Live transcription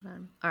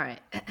All right.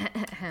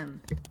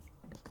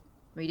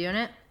 Are you doing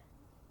it?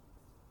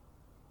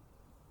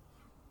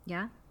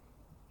 Yeah?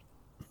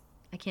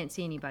 I can't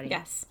see anybody.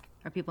 Yes.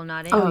 Are people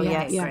nodding? Oh,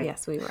 yeah, yes. great.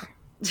 Yes, we were.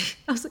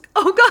 I was like,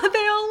 oh, God,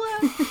 they all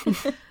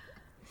left.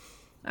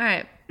 All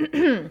right.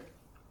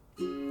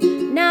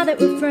 Now that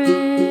we're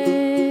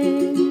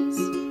friends,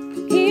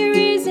 here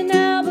is an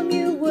album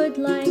you would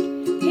like.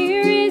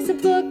 Here is a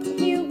book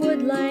you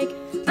would like.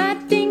 I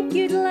think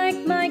you'd like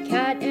my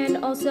cat and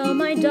also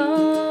my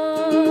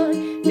dog,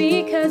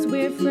 because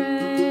we're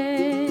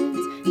friends.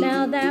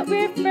 Now that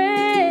we're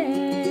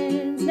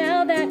friends.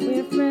 Now that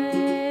we're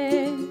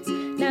friends.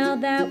 Now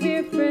that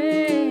we're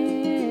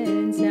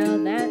friends. Now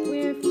that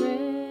we're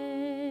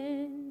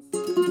friends.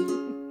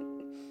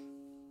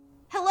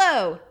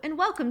 Hello, and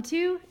welcome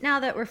to Now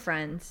That We're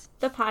Friends.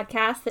 The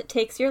podcast that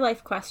takes your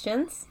life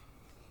questions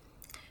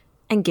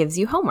And gives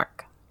you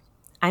homework.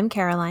 I'm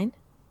Caroline.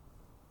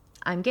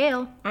 I'm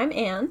Gail. I'm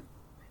Anne.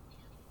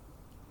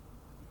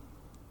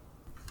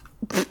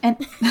 And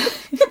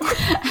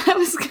I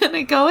was going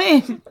to go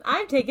in.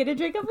 I'm taking a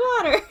drink of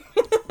water.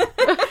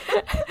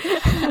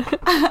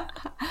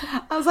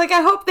 I was like,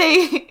 I hope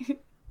they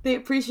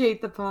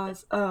appreciate the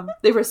pause.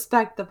 They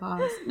respect the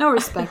pause. No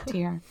respect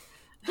here.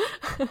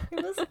 It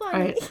was All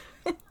funny.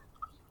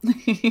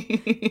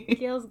 right.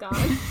 Gail's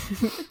gone.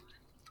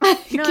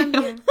 No, I'm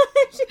here.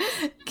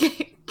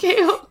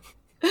 Gail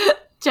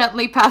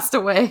gently passed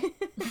away.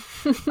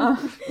 So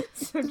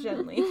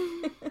gently.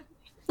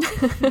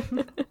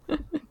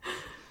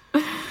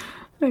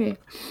 Okay.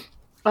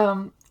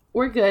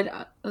 We're good.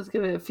 Let's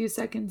give it a few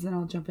seconds and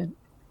I'll jump in.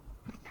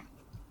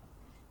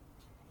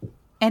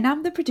 And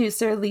I'm the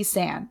producer,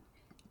 Lisanne.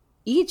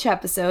 Each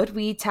episode,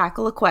 we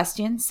tackle a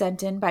question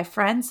sent in by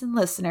friends and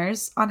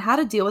listeners on how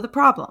to deal with a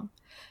problem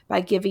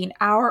by giving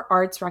our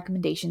arts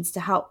recommendations to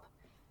help.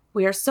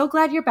 We are so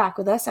glad you're back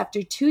with us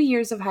after 2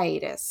 years of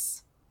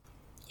hiatus.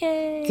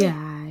 Yay.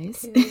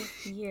 Guys.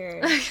 2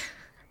 years.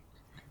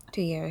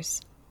 2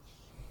 years.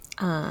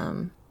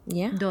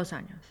 Yeah. 2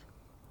 años.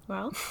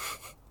 Well,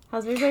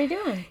 how's everybody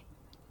doing?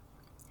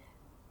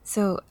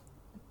 So,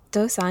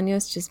 Dos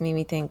Años just made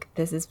me think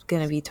this is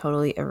going to be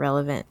totally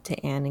irrelevant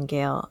to Anne and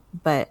Gail,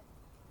 but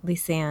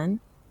Lisanne,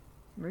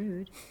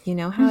 Rude. you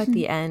know how at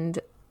the end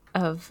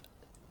of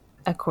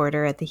a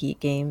quarter at the Heat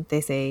game, they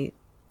say,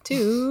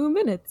 2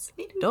 minutes,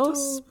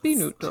 dos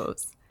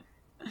minutos.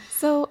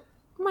 So,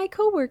 my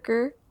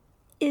coworker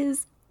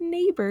is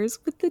neighbors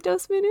with the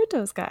Dos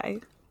Minutos guy.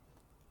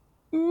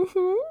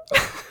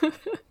 Mm-hmm.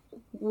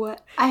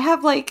 What?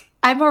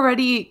 I'm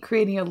already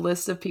creating a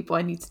list of people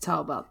I need to tell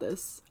about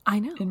this. I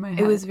know. In my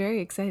It was head. very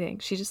exciting.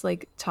 She just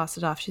like tossed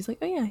it off. She's like,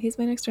 oh yeah, he's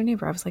my next door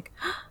neighbor. I was like,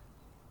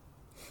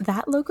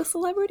 that local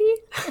celebrity?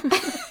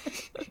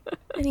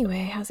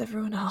 Anyway, how's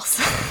everyone else?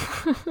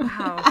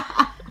 Wow.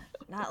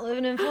 Not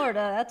living in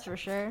Florida, that's for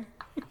sure.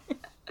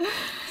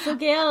 So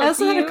Gail, I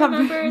also do had a you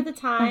remember the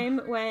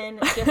time when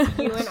just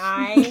you and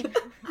I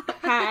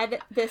had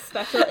this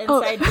special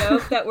inside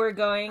joke that we're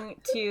going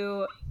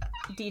to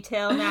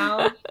detail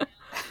now?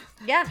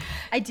 Yeah,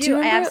 I do. Do you I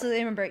remember absolutely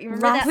remember. You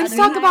remember that Let's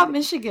other talk time? about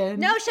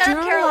Michigan. No, shut Do you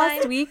up, remember Caroline.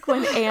 last week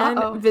when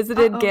Anne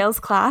visited Gail's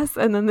class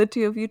and then the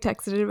two of you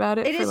texted about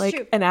it It for is like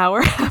true. an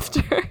hour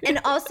after? And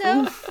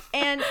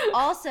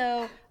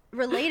also,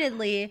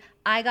 relatedly,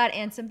 I got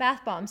Anne some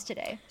bath bombs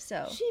today.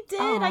 So She did.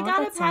 Aw, I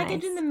got a that's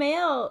package nice. in the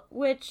mail,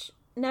 which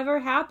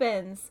never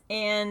happens.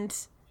 And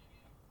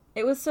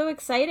it was so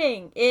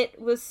exciting.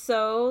 It was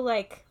so,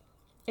 like,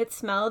 it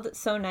smelled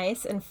so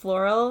nice and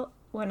floral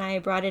when I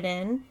brought it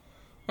in.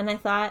 And I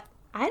thought,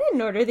 I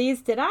didn't order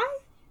these, did I?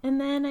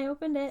 And then I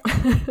opened it,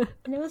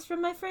 and it was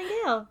from my friend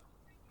Gail.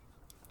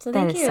 So That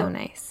thank is you. so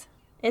nice.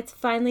 It's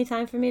finally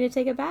time for me to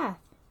take a bath.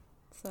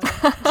 So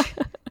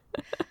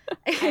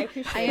I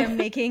appreciate I am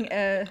making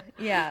a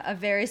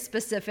very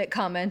specific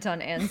comment on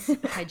Anne's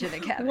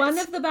hygienic habits. One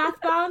of the bath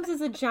bombs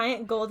is a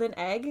giant golden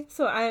egg,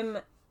 so I'm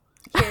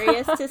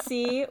curious to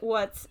see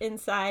what's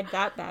inside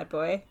that bad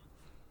boy.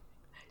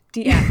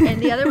 Yeah, and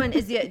the other one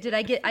is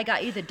I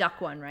got you the duck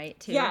one, right?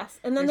 Too. Yes,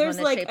 and then there's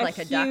there's one like that's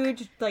a shaped like a duck.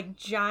 huge, like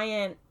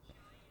giant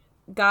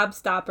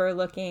gobstopper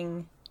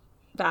looking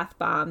bath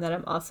bomb that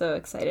I'm also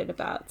excited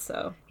about.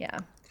 So Yeah.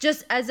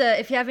 Just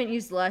if you haven't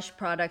used Lush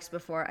products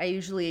before, I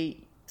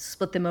usually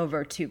split them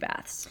over 2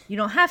 baths. You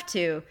don't have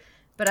to,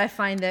 but I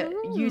find that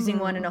using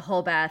one in a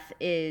whole bath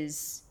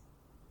is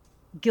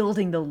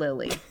gilding the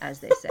lily, as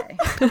they say.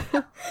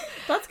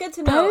 that's good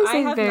to That know. is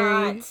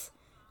a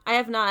I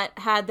have not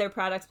had their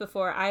products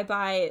before. I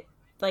buy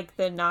like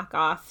the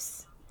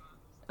knockoffs.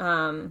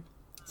 So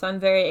I'm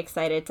very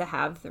excited to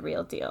have the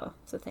real deal.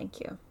 So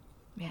thank you.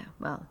 Yeah,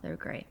 well, they're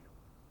great.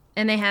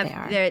 And they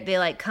have They are. they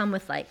like come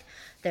with like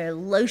they're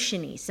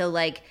lotiony. So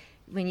like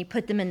when you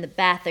put them in the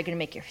bath, they're gonna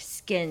make your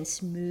skin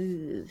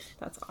smooth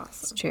That's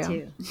awesome. True.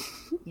 too.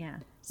 Yeah.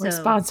 We're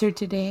So sponsored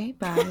today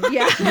by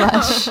yeah.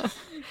 Lush.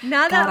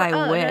 Now God, I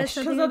that is wish.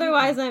 something Because to do.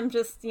 otherwise I'm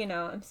just,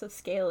 I'm so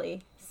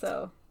scaly.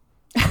 So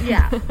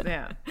Yeah.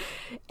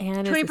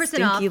 Anne is a 20%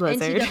 stinky off.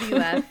 lizard.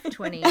 NTWF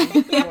 20 for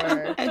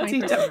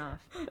 20% off.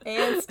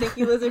 and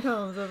Sticky Lizard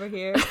Homes over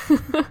here.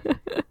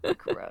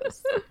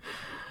 Gross.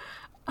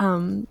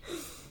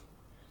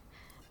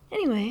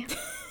 Anyway.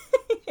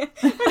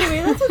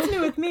 Anyway, that's what's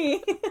new with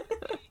me.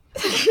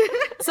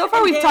 So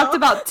far, we've talked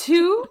about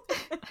two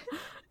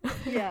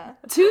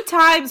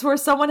times where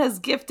someone has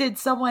gifted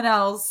someone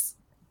else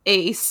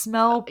a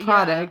smell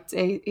product,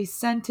 a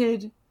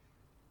scented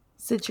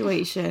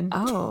situation.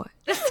 Oh,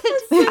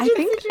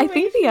 I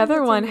think the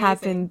other one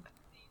happened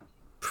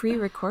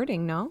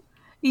pre-recording. No.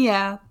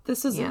 Yeah,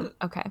 this is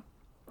okay.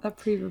 A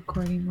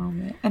pre-recording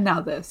moment, and now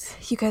this.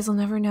 You guys will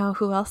never know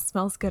who else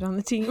smells good on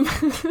the team.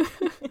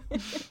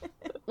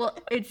 Well,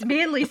 it's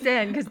me and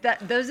Lisanne, because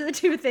those are the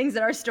two things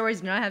that our stories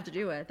do not have to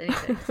do with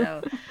anything.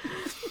 So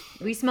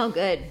we smell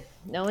good.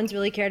 No one's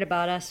really cared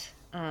about us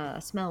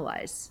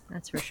smell-wise.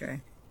 That's for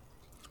sure.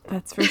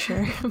 That's for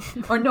sure.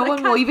 Or no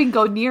one will even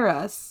go near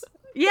us.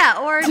 Yeah,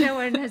 or no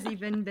one has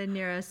even been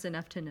near us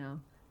enough to know.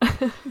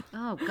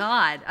 Oh,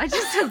 God. I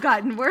just have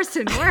gotten worse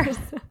and worse.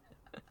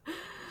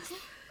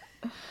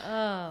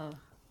 Oh.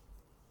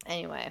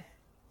 Anyway.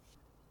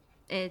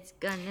 It's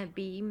gonna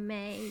be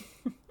May.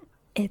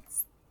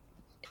 It's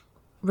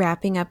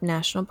wrapping up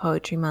National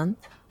Poetry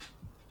Month.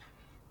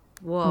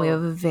 Whoa. We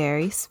have a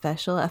very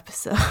special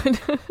episode.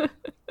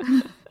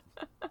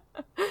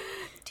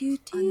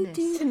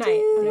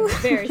 Tonight, we have a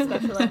very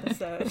special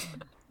episode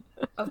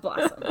of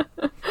Blossom.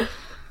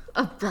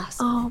 Of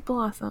Blossom. Oh,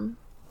 Blossom.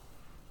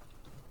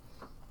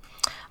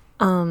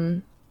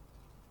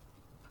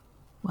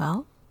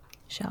 Well,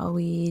 shall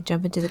we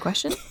jump into the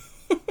question?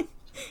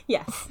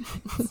 Yes.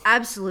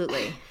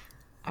 Absolutely.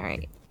 All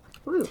right.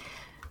 Woo.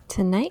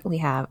 Tonight we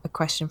have a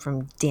question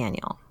from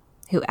Daniel,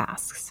 who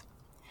asks,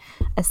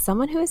 as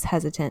someone who is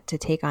hesitant to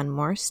take on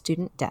more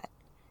student debt,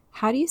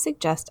 how do you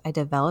suggest I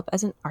develop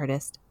as an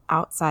artist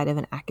outside of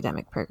an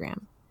academic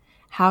program?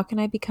 How can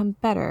I become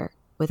better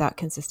without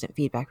consistent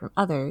feedback from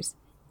others?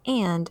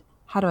 And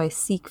how do I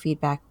seek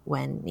feedback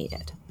when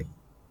needed?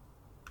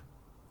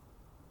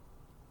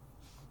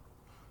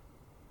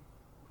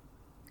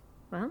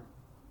 Well,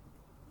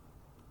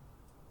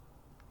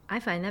 I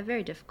find that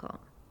very difficult.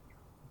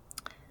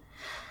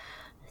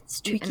 It's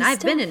tricky and I've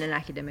stuff. been in an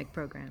academic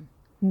program.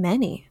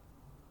 Many.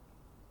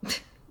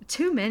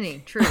 Too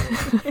many, truly.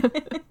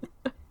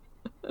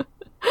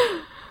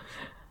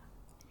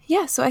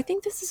 Yeah, so I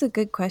think this is a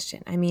good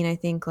question. I mean, I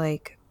think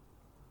like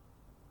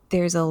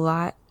there's a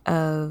lot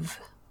of,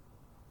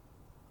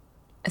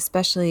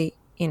 especially,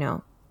 you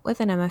know, with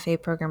an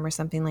MFA program or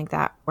something like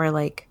that, where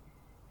like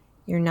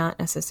you're not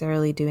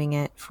necessarily doing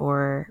it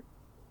for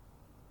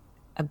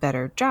a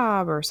better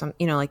job or some,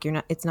 you know, like you're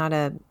not, it's not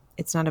a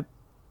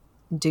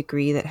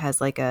degree that has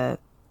like a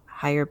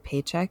higher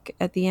paycheck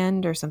at the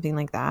end or something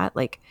like that.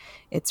 Like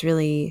it's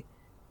really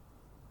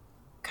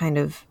kind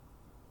of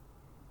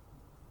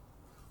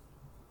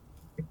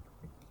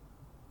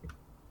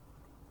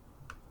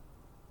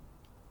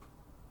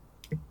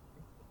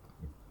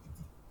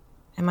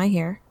Am I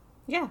here?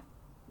 Yeah.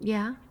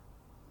 Yeah.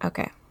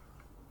 Okay.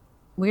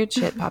 Weird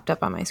shit popped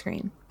up on my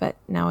screen, but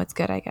now it's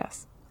good, I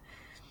guess.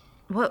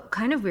 What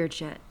kind of weird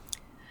shit?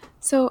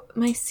 So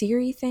my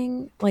Siri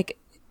thing, like,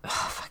 oh,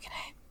 fucking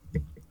A.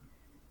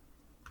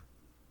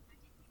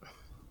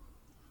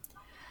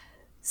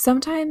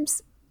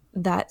 Sometimes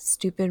that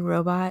stupid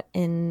robot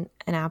in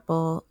an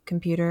Apple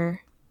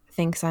computer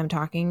thinks I'm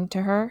talking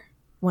to her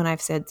when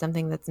I've said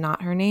something that's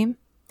not her name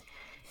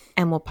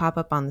and will pop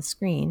up on the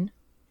screen.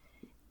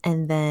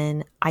 And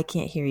then I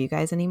can't hear you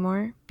guys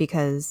anymore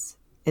because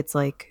it's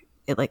like,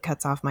 it like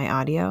cuts off my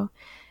audio.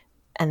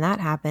 And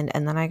that happened.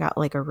 And then I got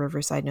like a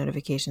Riverside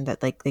notification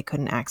that like they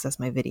couldn't access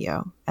my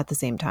video at the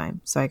same time.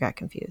 So I got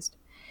confused.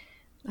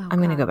 Oh, I'm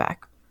going to go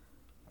back.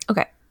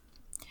 Okay.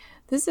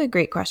 This is a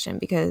great question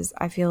because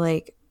I feel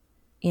like,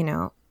 you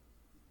know,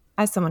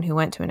 as someone who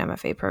went to an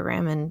MFA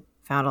program and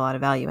found a lot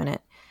of value in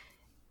it,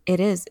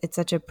 it's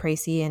such a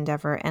pricey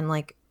endeavor and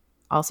like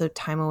also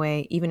time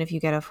away, even if you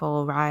get a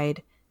full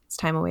ride, it's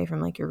time away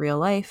from like your real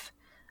life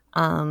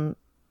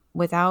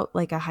without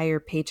like a higher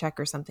paycheck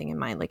or something in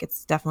mind. Like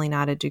it's definitely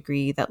not a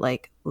degree that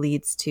like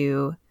leads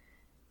to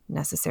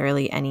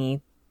necessarily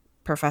any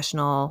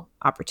professional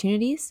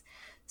opportunities.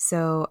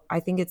 So I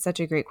think it's such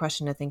a great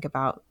question to think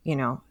about, you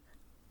know,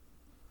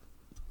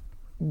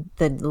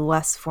 the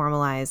less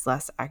formalized,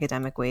 less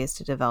academic ways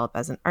to develop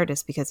as an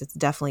artist, because it's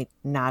definitely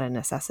not a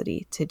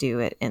necessity to do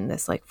it in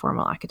this like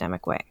formal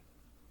academic way.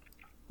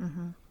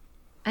 Mm-hmm.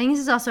 I think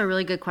this is also a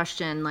really good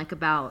question, like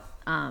about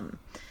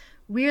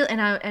weird, and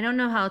I don't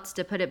know how else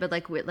to put it, but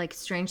like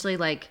strangely,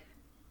 like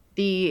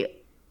the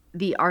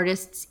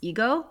artist's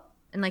ego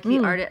and like the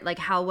art, like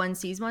how one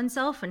sees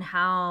oneself and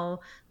how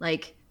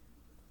like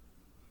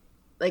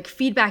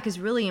feedback is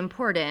really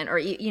important, or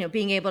you know,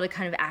 being able to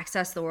kind of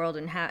access the world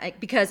and how,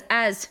 because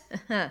as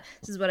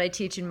this is what I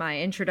teach in my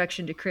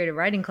introduction to creative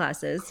writing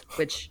classes,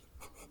 which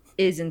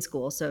is in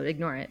school, so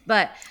ignore it.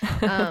 But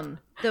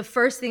the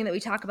first thing that we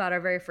talk about our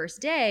very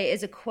first day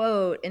is a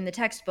quote in the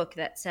textbook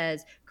that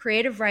says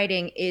creative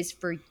writing is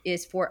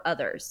for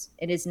others.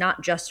 It is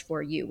not just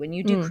for you. When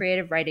you do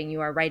creative writing,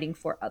 you are writing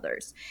for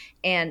others.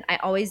 And I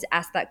always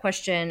ask that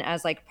question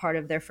as like part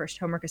of their first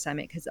homework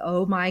assignment because,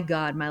 oh my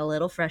God, my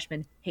little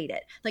freshmen hate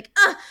it. Like,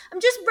 I'm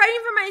just writing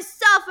for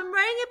myself. I'm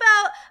writing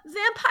about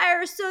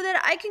vampires so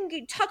that I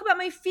can talk about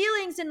my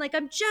feelings and like I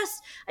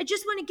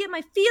just want to get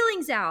my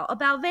feelings out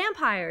about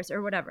vampires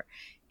or whatever.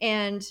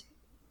 And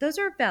those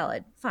are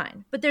valid,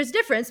 fine. But there's a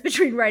difference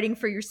between writing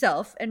for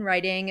yourself and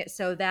writing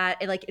so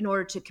that, like, in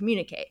order to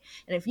communicate.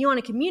 And if you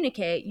want to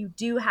communicate, you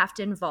do have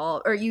to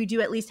involve, or you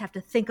do at least have to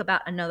think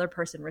about another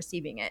person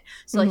receiving it.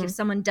 So, like, if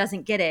someone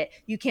doesn't get it,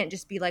 you can't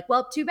just be like,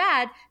 well, too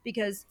bad,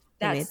 because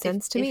that made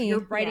sense to me. If you're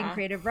writing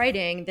creative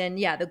writing, then,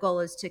 yeah, the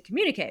goal is to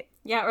communicate.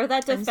 Yeah, or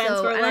that defense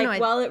where,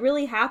 like, well, it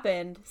really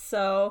happened,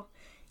 so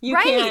you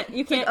can't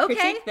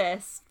critique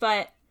this.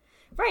 But,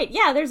 right,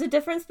 yeah, there's a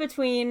difference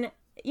between...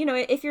 You know,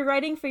 if you're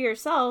writing for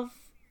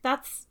yourself,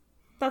 that's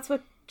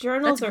what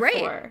journals are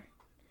for.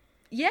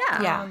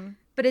 Yeah.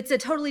 But it's a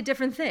totally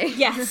different thing.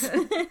 Yes.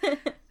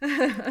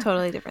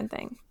 Totally different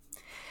thing.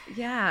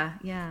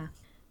 Yeah.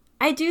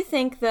 I do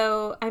think,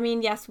 though, I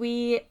mean, yes,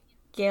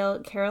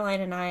 Gail,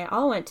 Caroline, and I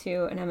all went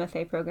to an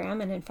MFA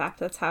program, and in fact,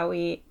 that's how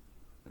we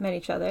met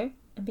each other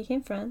and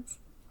became friends.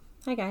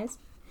 Hi, guys.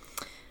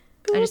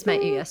 I just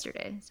met you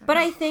yesterday. Sorry. But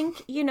I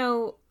think, you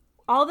know,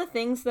 all the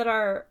things that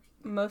are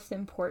most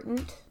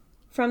important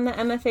from the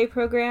MFA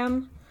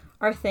program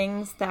are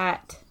things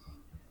that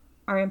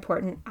are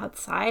important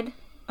outside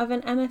of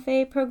an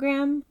MFA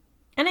program.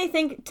 And I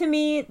think, to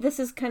me, this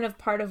is kind of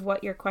part of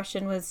what your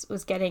question was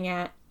getting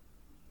at,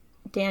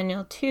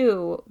 Daniel,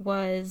 too,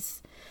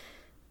 was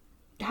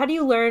how do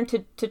you learn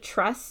to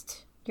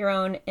trust your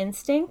own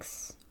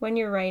instincts when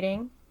you're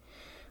writing?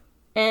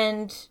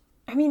 And,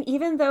 I mean,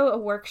 even though a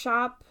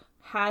workshop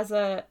has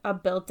a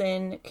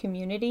built-in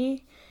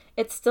community,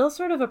 it's still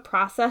sort of a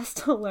process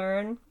to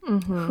learn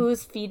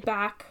whose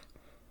feedback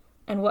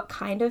and what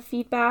kind of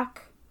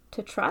feedback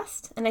to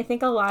trust. And I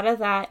think a lot of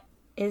that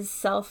is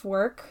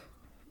self-work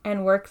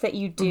and work that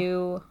you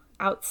do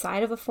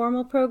outside of a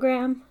formal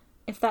program,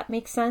 if that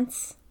makes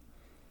sense.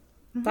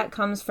 That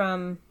comes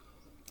from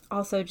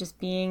also just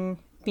being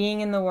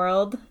in the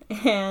world.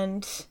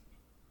 And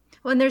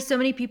well, and there's so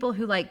many people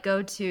who like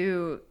go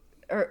to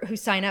or who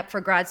sign up for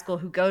grad school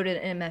who go to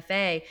an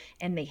MFA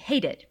and they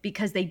hate it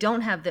because they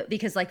don't have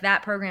because like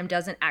that program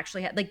doesn't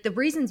actually have, like the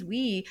reasons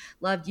we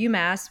loved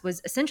UMass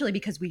was essentially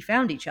because we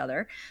found each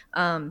other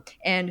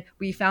and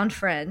we found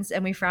friends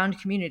and we found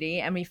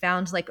community and we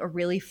found like a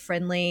really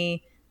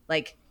friendly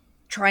like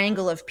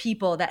triangle of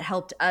people that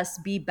helped us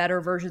be better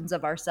versions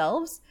of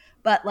ourselves.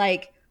 But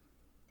like,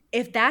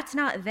 if that's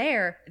not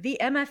there, the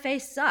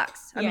MFA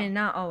sucks. I mean,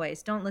 not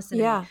always. Don't listen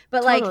to me.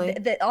 But totally.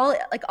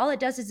 Like all it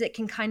does is it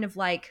can kind of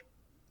like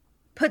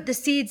put the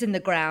seeds in the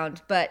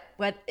ground, but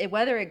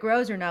whether it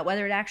grows or not,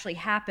 whether it actually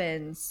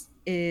happens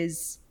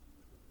is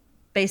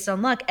based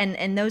on luck.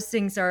 And those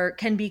things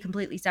can be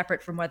completely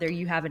separate from whether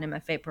you have an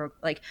MFA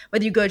like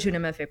whether you go to an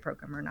MFA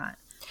program or not.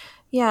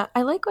 Yeah,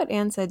 I like what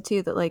Anne said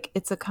too, that like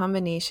it's a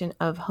combination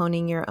of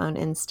honing your own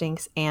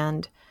instincts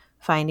and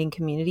finding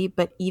community,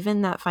 but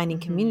even that finding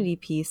community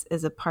piece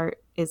is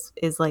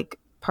is like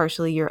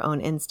partially your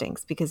own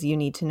instincts, because you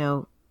need to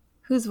know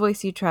whose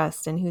voice you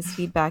trust and whose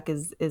feedback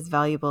is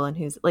valuable and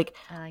who's like.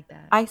 I like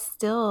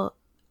that.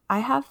 I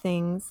have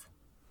things,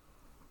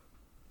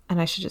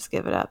 and I should just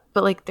give it up,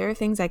 but like there are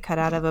things I cut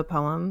out of a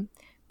poem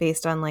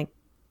based on like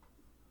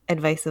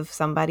advice of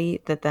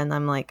somebody that then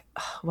I'm like,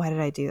 oh, why did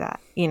I do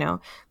that? You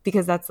know,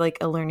 because that's like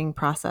a learning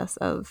process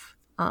of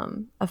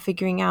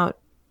figuring out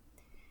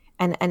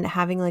and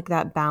having like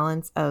that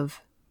balance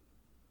of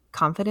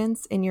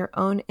confidence in your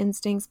own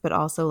instincts, but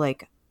also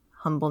like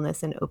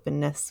humbleness and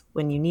openness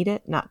when you need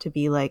it, not to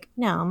be like,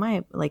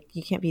 no,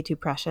 you can't be too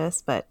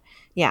precious. But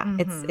yeah,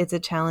 it's a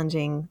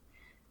challenging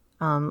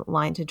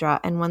line to draw,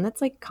 and one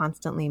that's like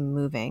constantly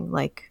moving,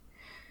 like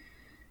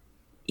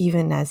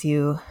even as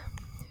you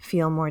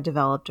feel more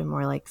developed or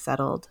more like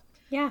settled.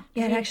 Yeah.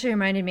 It actually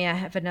reminded me, I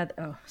have another,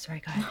 go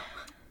ahead.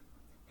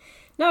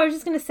 No, I was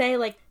just going to say,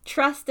 like,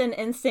 trust and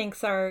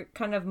instincts are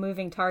kind of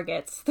moving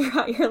targets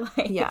throughout your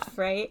life,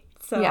 right?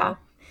 So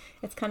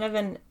it's kind of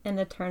an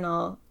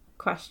eternal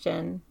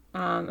question.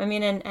 I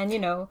mean, and, you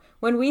know,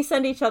 when we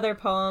send each other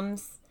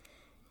poems,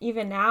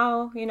 even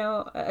now, you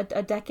know,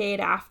 a decade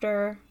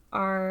after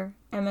our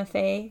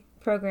MFA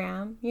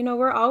program, you know,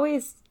 we're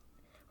always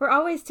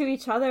to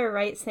each other,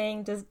 right?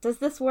 Saying, does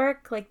this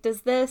work? Like,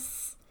 does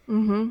this?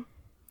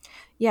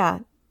 Yeah.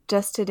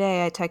 Just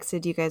today I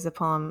texted you guys a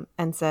poem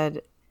and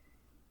said,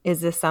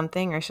 is this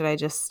something, or should I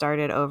just start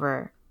it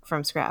over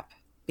from scrap?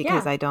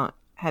 Because I don't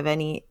have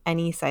any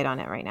sight on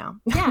it right now.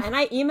 Yeah, and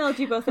I emailed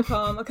you both a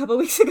poem a couple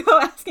weeks ago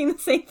asking the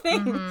same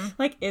thing.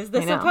 Like, is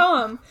this a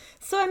poem?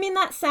 So, I mean,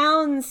 that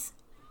sounds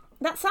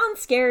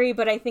scary,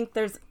 but I think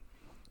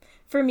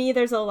for me,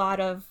 there's a lot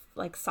of,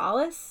 like,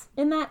 solace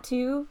in that,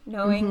 too,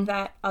 knowing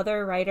that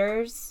other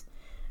writers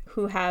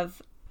who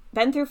have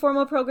been through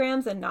formal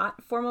programs and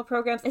not formal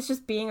programs. It's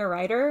just being a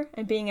writer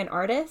and being an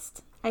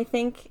artist, I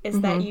think,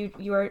 is that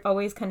you are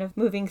always kind of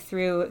moving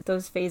through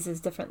those phases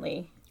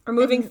differently, or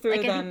moving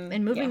through them.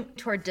 And moving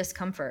toward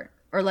discomfort,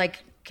 or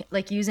like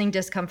using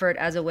discomfort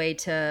as a way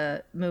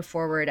to move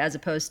forward, as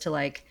opposed to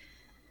like,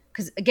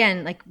 because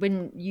again, like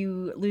when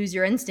you lose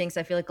your instincts,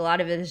 I feel like a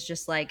lot of it is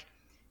just like,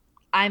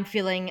 I'm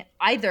feeling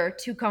either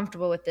too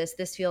comfortable with this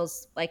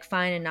feels like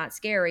fine and not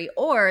scary,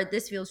 or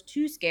this feels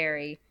too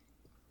scary.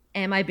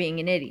 Am I being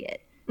an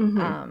idiot?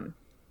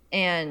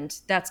 And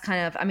that's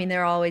kind of, I mean,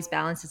 there are always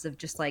balances of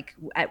just like,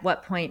 at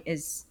what point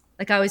is,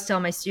 like I always tell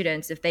my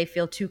students, if they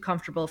feel too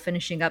comfortable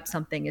finishing up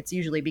something, it's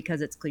usually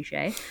because it's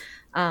cliche.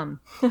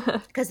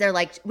 Because they're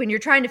like, when you're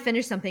trying to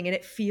finish something and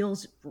it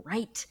feels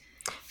right,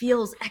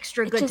 feels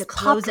extra good to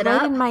close it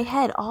up. Right in my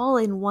head, all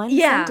in one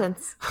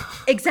sentence.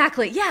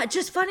 Exactly. Yeah,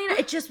 just funny.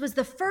 It just was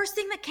the first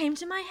thing that came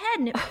to my head,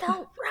 and it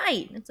felt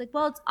right. And it's like,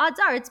 well, odds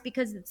are it's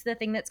because it's the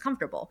thing that's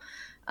comfortable,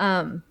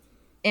 and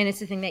it's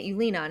the thing that you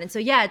lean on. And so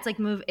yeah, it's like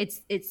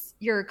it's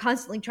you're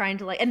constantly trying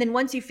to like, and then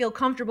once you feel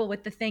comfortable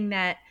with the thing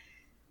that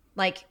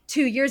like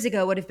 2 years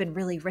ago would have been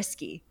really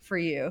risky for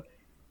you,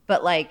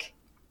 but like,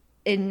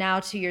 and now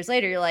 2 years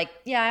later, you're like,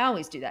 yeah, I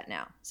always do that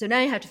now. So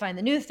now you have to find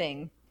the new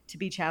thing to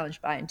be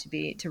challenged by and to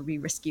be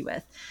risky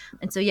with.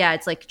 And so yeah,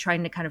 it's like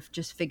trying to kind of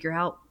just figure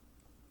out,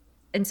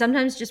 and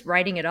sometimes just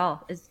writing it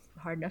all is a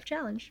hard enough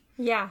challenge.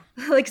 Yeah.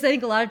 Like, 'cause I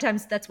think a lot of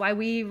times that's why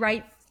we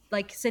write,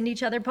 like send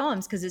each other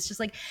poems, because it's just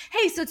like,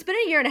 hey, so it's been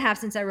a year and a half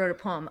since I wrote a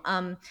poem.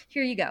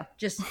 Here you go.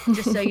 Just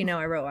so you know,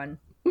 I wrote one.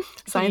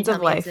 Signs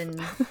of life.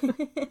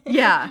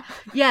 Yeah,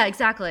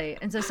 exactly.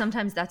 And so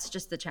sometimes that's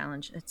just the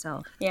challenge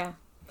itself. Yeah.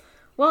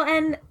 Well,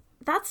 and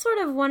that's sort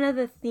of one of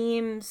the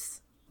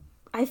themes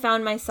I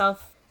found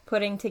myself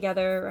putting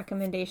together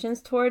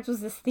recommendations towards, was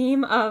this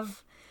theme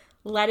of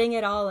letting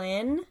it all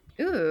in.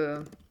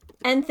 Ooh.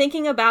 And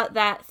thinking about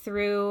that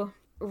through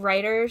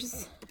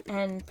writers,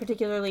 and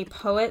particularly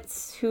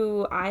poets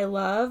who I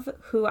love,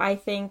 who I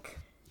think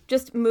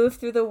just move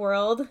through the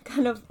world,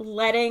 kind of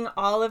letting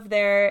all of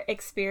their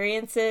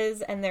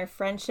experiences and their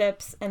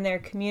friendships and their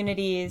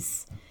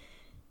communities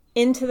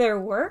into their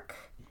work,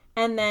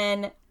 and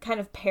then kind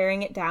of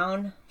paring it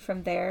down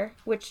from there,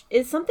 which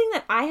is something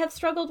that I have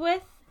struggled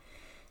with.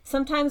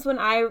 Sometimes when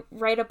I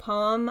write a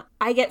poem,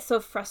 I get so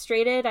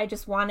frustrated. I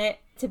just want it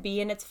to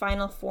be in its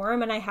final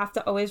form. And I have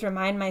to always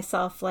remind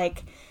myself,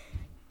 like,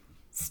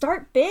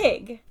 start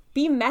big,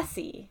 be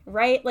messy,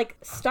 right? Like,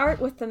 start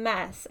with the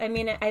mess. I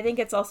mean, I think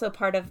it's also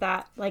part of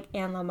that, like,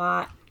 Anne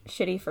Lamott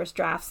shitty first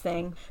drafts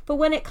thing. But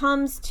when it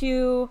comes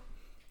to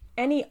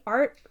any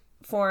art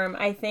form,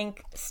 I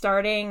think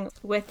starting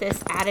with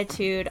this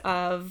attitude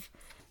of,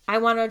 I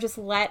want to just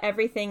let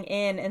everything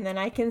in and then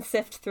I can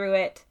sift through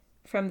it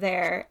from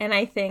there. And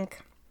I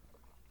think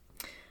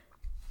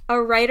a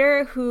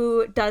writer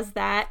who does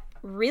that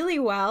really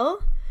well,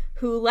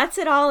 who lets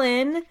it all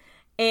in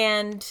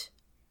and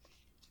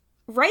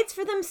writes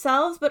for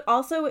themselves, but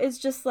also is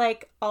just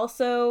like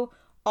also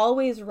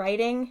always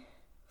writing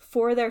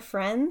for their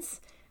friends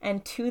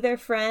and to their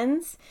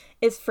friends,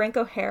 is Frank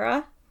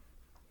O'Hara.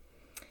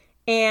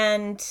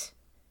 And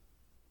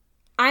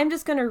I'm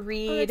just going to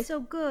read... Oh, that's so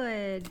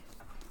good.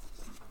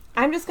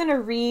 I'm just going to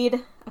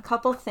read a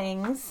couple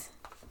things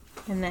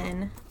and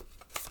then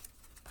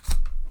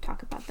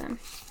talk about them.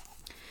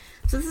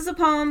 So this is a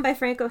poem by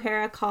Frank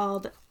O'Hara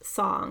called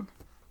Song.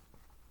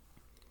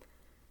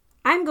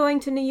 I'm going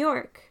to New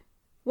York.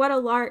 What a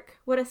lark,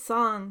 what a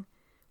song.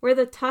 Where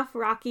the tough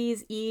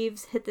Rockies'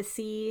 eaves hit the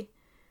sea.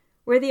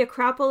 Where the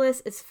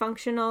Acropolis is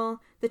functional.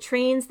 The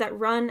trains that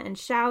run and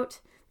shout.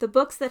 The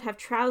books that have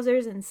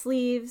trousers and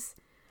sleeves.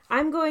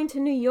 I'm going to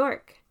New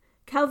York.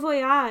 Quel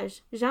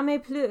voyage, jamais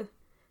plus.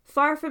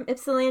 Far from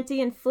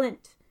Ypsilanti and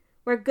Flint,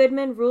 where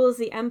Goodman rules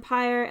the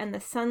empire and the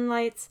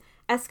sunlights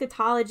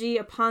eschatology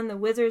upon the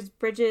wizards'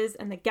 bridges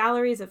and the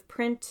galleries of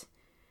print.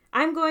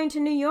 I'm going to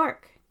New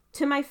York,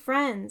 to my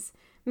friends,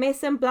 mes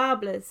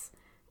semblables.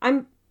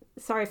 I'm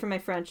sorry for my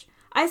French.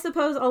 I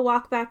suppose I'll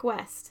walk back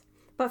west.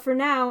 But for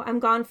now, I'm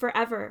gone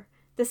forever.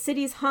 The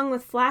city's hung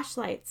with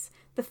flashlights,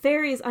 the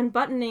fairy's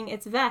unbuttoning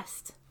its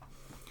vest.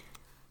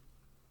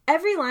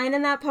 Every line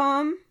in that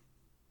poem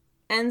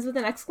ends with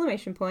an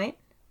exclamation point.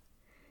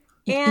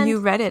 And you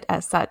read it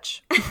as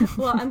such.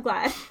 Well, I'm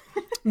glad.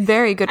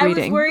 Very good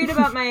reading. I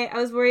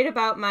was worried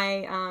about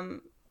my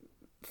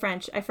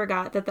French. I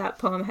forgot that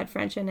poem had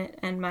French in it,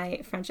 and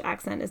my French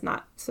accent is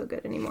not so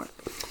good anymore.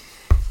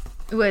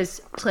 It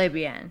was très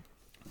bien.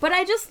 But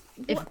I just...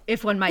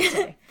 If one might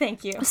say.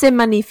 Thank you. C'est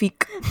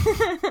magnifique.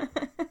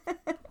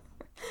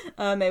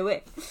 Mais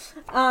oui.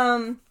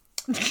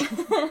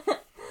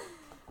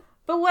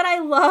 But what I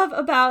love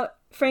about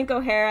Frank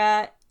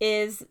O'Hara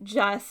is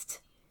just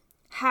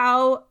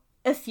how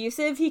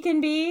effusive he can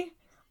be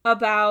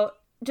about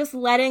just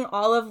letting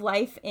all of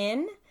life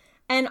in,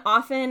 and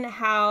often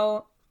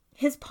how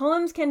his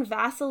poems can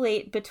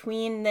vacillate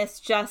between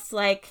this just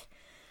like,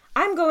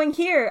 I'm going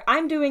here,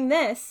 I'm doing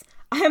this,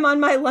 I'm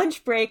on my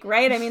lunch break,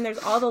 right? I mean,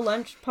 there's all the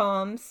lunch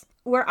poems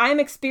where I'm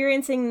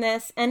experiencing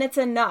this and it's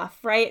enough,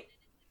 right?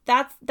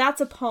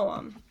 that's a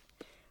poem.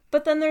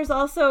 But then there's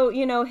also,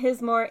 you know,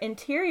 his more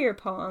interior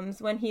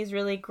poems when he's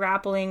really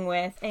grappling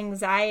with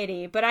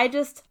anxiety. But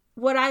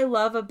what I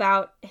love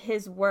about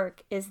his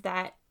work is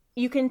that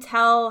you can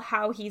tell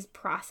how he's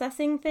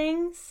processing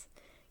things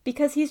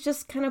because he's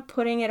just kind of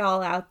putting it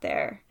all out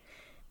there.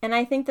 And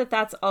I think that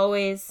that's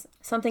always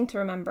something to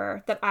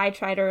remember, that I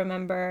try to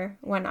remember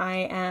when I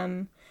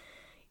am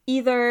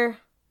either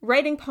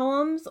writing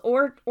poems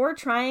or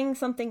trying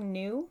something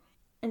new.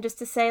 And just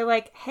to say,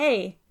 like,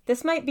 hey,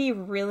 this might be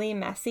really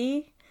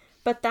messy,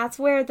 but that's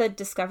where the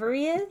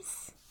discovery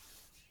is.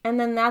 And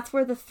then that's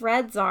where the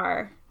threads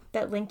are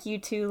that link you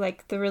to,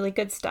 like, the really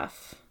good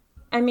stuff.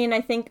 I mean,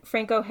 I think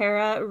Frank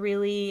O'Hara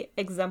really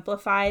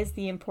exemplifies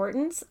the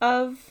importance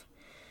of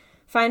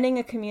finding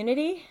a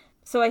community.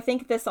 So I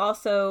think this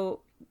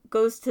also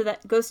goes to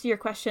your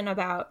question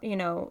about, you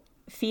know,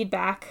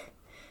 feedback,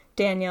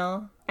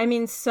 Daniel. I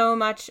mean, so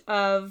much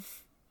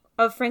of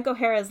Frank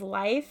O'Hara's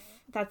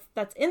life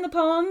that's in the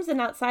poems and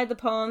outside the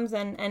poems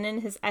and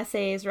in his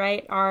essays,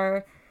 right,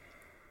 are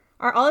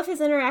all of his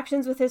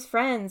interactions with his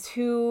friends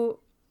who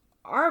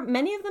are,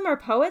 many of them are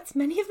poets,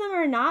 many of them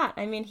are not.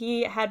 I mean,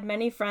 he had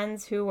many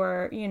friends who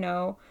were, you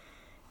know,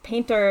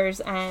 painters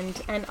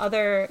and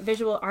other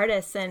visual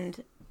artists,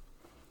 and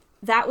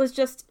that was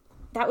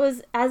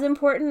as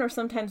important or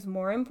sometimes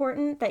more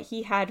important that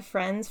he had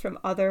friends from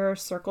other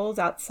circles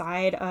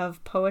outside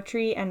of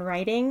poetry and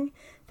writing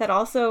that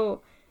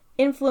also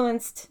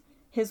influenced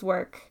his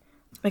work.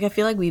 Like, I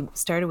feel like we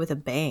started with a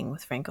bang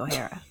with Frank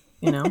O'Hara,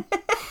 you know?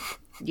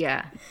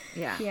 Yeah.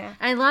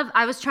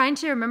 I was trying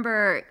to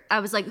remember, I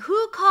was like,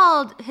 who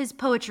called his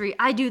poetry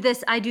I do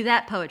this, I do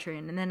that poetry?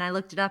 And then I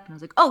looked it up and I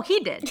was like, oh,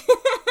 he did.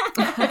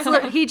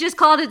 He just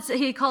called it,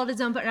 he called his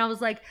own, and I was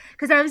like,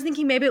 because I was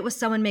thinking maybe it was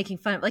someone making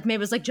fun of, like, maybe it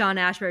was like John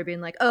Ashbery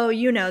being like, oh,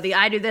 you know, the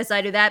I do this,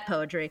 I do that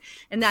poetry.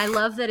 And I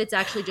love that it's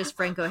actually just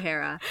Frank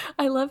O'Hara.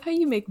 I love how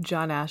you make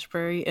John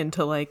Ashbery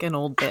into, like, an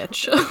old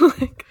bitch.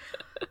 Like,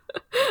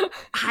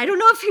 I don't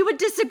know if he would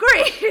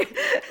disagree.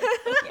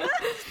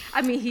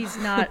 I mean, he's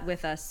not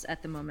with us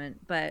at the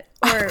moment, but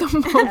at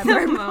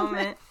the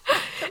moment.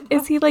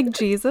 Is he like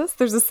Jesus?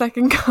 There's a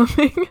second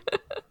coming.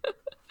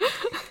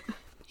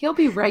 He'll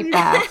be right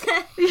back.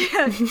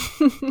 Yeah,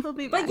 he'll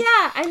be back. But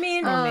yeah, I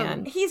mean,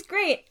 man. He's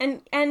great,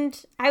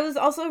 and I was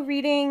also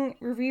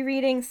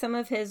rereading some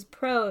of his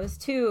prose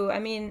too. I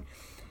mean,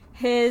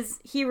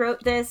 he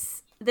wrote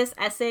this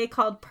essay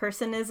called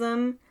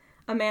 "Personism: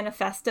 A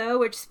Manifesto,"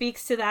 which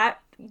speaks to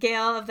that,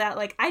 Gail, of that,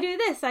 like, I do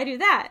this, I do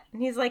that.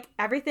 And he's like,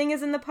 everything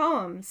is in the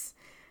poems.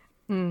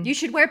 You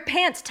should wear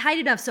pants tight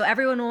enough so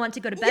everyone will want to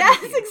go to bed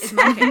Yes, with you.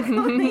 exactly.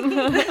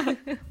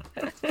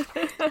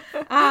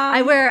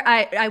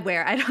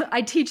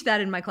 I teach that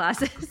in my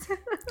classes.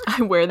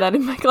 I wear that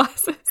in my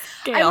classes.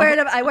 Gail.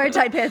 I wear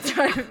tight pants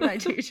when I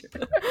teach.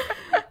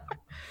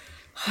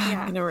 I'm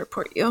going to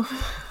report you.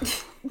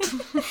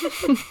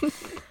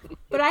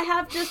 But I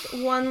have just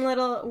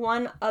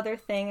one other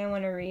thing I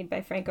want to read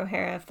by Frank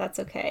O'Hara, if that's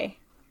okay.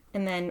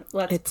 And then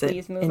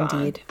please move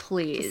on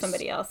Please. to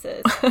somebody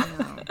else's.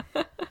 No.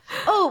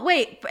 Oh,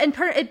 wait. And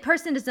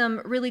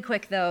personism, really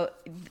quick, though,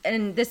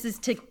 and this is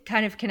to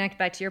kind of connect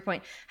back to your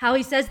point, how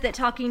he says that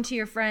talking to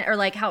your friend, or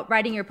like how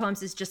writing your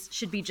poems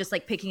should be just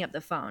like picking up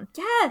the phone.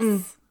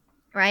 Yes.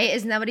 Right?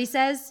 Isn't that what he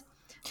says?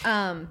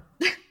 Can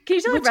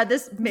you tell I've read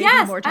this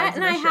maybe more times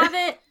than I should?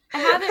 I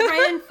have it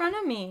right in front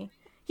of me.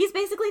 He's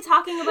basically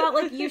talking about,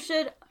 like, you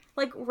should,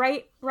 like,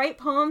 write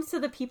poems to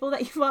the people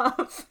that you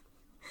love.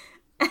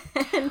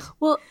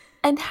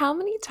 And how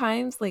many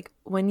times, like,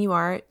 when you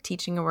are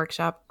teaching a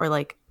workshop or,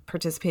 like,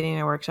 participating in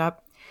a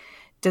workshop,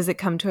 does it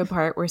come to a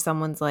part where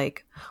someone's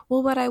like,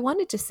 well, what I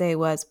wanted to say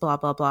was blah,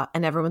 blah, blah,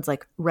 and everyone's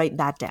like, write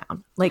that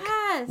down. Like,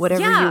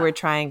 whatever you were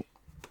trying.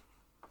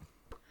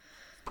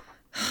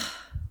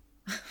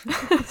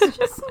 It's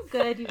just so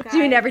good, you guys.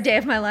 Doing every day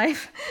of my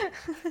life.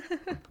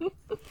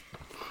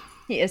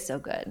 He is so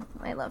good.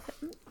 I love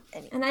him.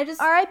 And I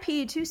just...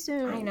 R.I.P. too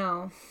soon. I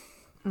know.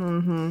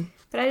 Mm-hmm.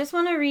 But I just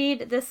want to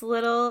read this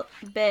little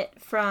bit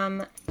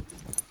from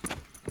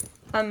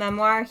a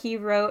memoir he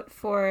wrote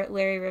for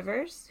Larry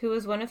Rivers, who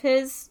was one of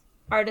his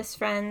artist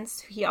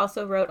friends. He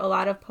also wrote a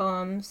lot of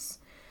poems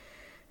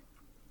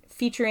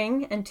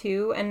featuring and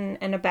to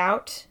and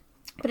about.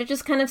 But it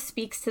just kind of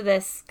speaks to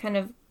this kind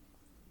of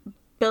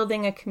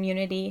building a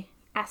community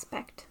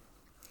aspect.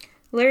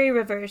 Larry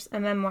Rivers, a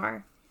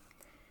memoir.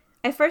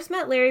 I first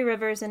met Larry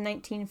Rivers in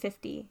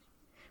 1950.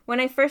 When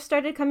I first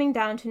started coming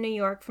down to New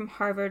York from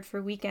Harvard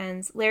for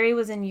weekends, Larry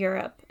was in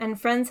Europe, and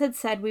friends had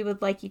said we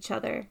would like each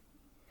other.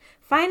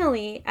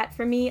 Finally, at,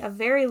 for me, a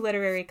very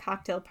literary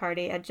cocktail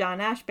party at John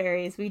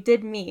Ashbery's, we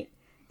did meet,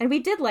 and we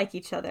did like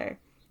each other.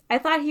 I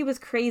thought he was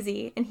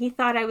crazy, and he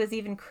thought I was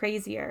even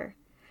crazier.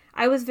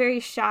 I was very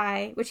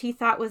shy, which he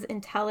thought was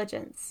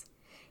intelligence.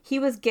 He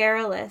was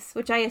garrulous,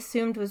 which I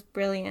assumed was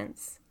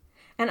brilliance.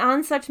 And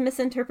on such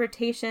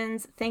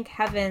misinterpretations, thank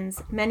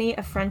heavens, many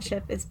a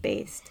friendship is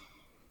based.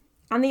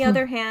 On the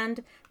other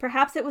hand,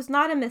 perhaps it was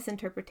not a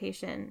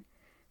misinterpretation.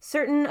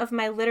 Certain of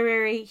my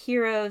literary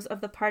heroes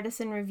of the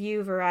partisan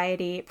review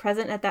variety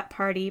present at that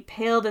party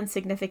paled in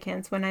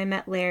significance when I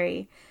met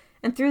Larry,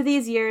 and through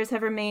these years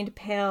have remained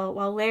pale,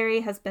 while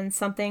Larry has been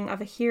something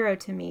of a hero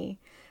to me,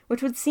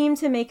 which would seem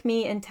to make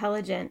me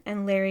intelligent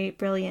and Larry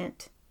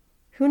brilliant.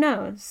 Who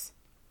knows?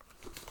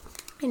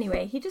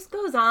 Anyway, he just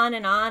goes on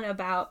and on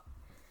about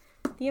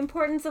the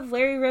importance of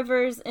Larry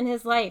Rivers in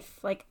his life,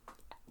 like,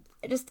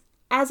 just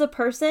as a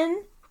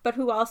person, but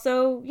who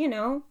also, you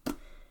know,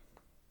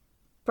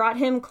 brought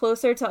him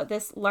closer to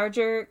this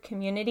larger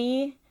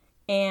community.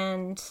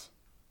 And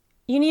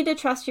you need to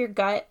trust your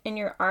gut in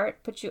your art,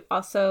 but you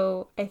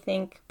also, I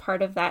think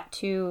part of that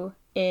too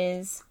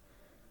is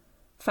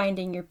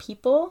finding your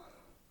people,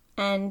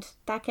 and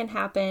that can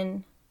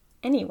happen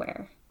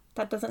anywhere.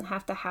 That doesn't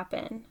have to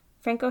happen.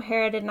 Frank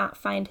O'Hara did not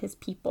find his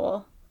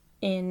people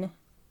in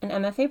an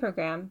MFA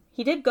program.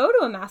 He did go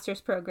to a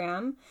master's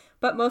program,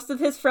 but most of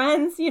his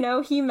friends, you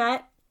know, he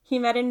met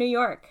in New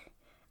York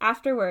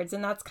afterwards,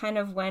 and that's kind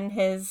of when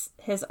his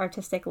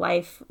artistic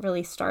life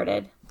really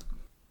started.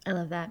 I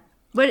love that.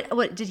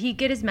 What did he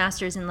get his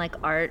master's in, like,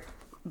 art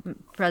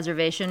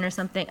preservation or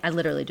something? I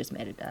literally just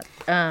made it up.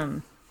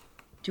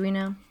 Do we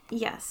know?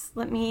 Yes.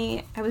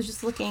 I was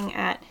just looking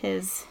at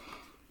his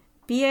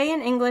BA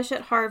in English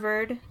at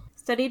Harvard,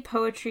 studied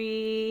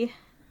poetry,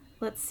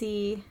 let's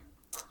see,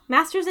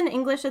 master's in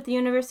English at the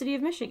University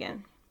of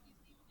Michigan.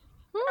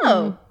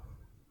 Oh.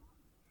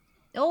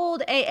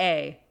 Old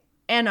AA.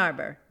 Ann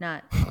Arbor,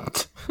 not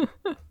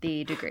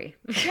the degree.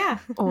 Yeah.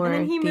 Or and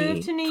then he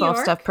moved to New 12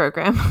 York. step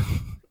program.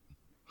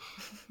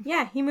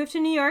 Yeah, he moved to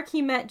New York.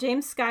 He met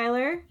James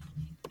Schuyler,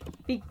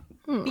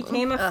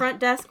 became a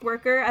front desk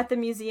worker at the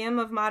Museum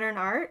of Modern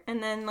Art,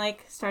 and then,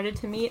 like, started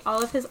to meet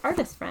all of his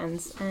artist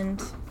friends.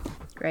 And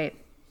great.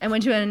 I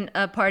went to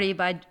a party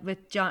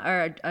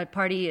a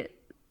party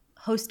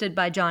hosted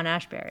by John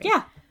Ashbery.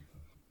 yeah,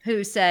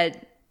 Who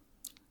said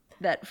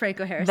that Frank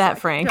O'Hara. That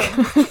sucked. Frank.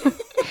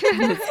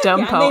 It's dumb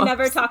yeah, and poem. they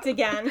never talked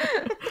again.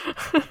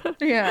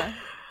 Yeah.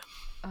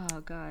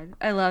 Oh God,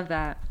 I love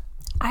that.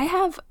 I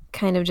have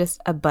kind of just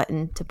a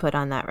button to put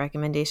on that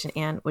recommendation,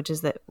 Anne, which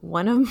is that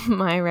one of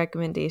my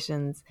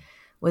recommendations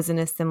was in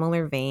a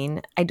similar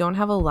vein. I don't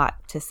have a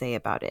lot to say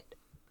about it.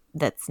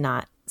 That's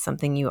not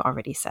something you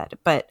already said,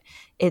 but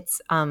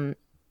it's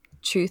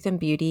Truth and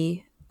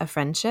Beauty, A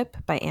Friendship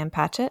by Ann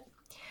Patchett,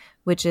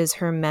 which is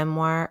her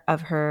memoir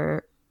of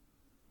her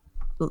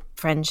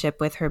friendship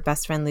with her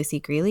best friend, Lucy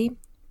Greeley.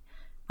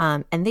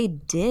 And they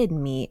did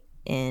meet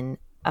in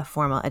a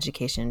formal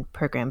education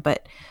program,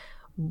 but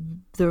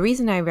the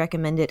reason I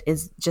recommend it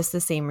is just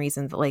the same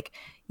reason that, like,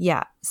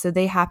 yeah, so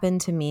they happen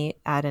to meet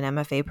at an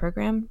MFA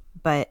program,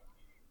 but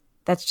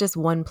that's just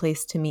one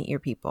place to meet your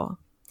people.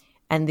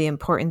 And the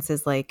importance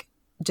is, like,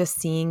 just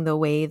seeing the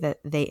way that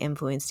they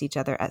influenced each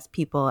other as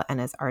people and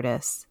as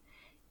artists,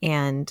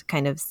 and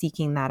kind of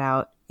seeking that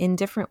out in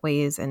different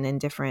ways and in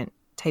different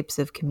types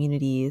of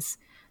communities.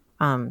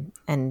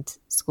 And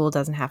school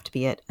doesn't have to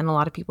be it. And a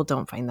lot of people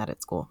don't find that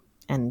at school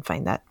and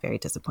find that very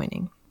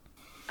disappointing.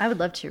 I would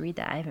love to read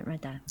that. I haven't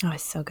read that. Oh,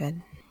 it's so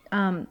good.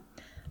 I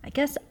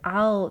guess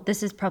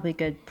this is probably a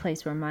good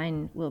place where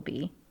mine will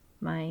be,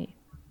 my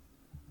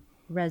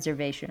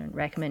recommendation.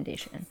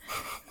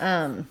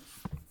 And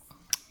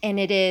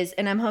it is,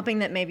 and I'm hoping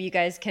that maybe you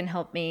guys can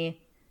help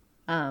me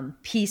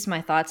piece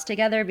my thoughts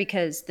together,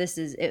 because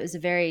it was a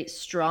very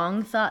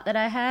strong thought that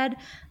I had,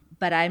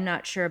 but I'm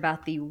not sure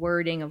about the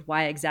wording of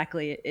why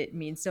exactly it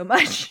means so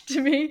much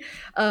to me.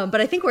 But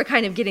I think we're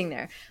kind of getting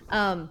there.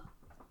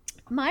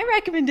 My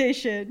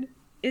recommendation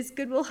is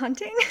Good Will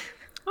Hunting.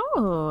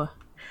 Oh.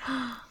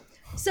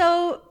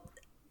 So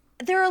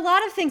there are a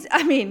lot of things.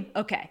 I mean,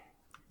 okay.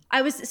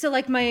 I was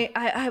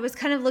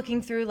kind of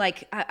looking through,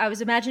 like, I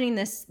was imagining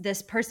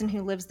this person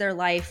who lives their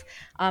life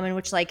in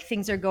which, like,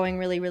 things are going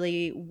really,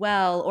 really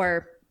well,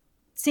 or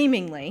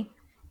seemingly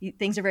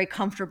things are very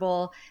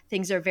comfortable.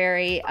 Things are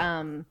very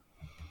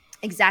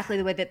exactly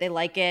the way that they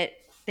like it.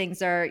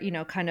 Things are, you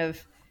know, kind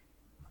of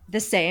the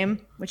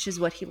same, which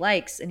is what he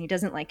likes, and he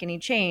doesn't like any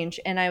change.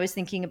 And I was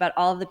thinking about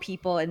all of the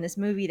people in this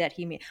movie that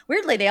he met.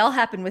 Weirdly, they all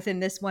happen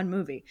within this one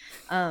movie.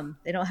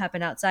 They don't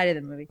happen outside of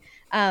the movie.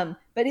 But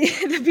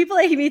the people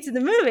that he meets in the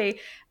movie,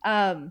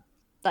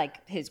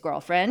 like his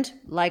girlfriend,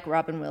 like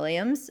Robin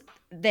Williams,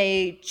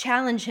 they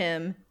challenge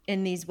him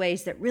in these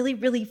ways that really,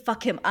 really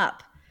fuck him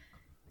up,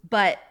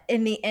 but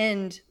in the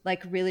end,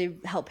 like, really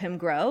help him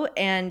grow.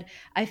 And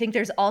I think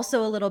there's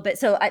also a little bit,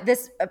 so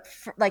this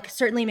like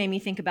certainly made me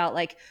think about,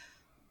 like,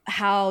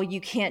 how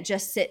you can't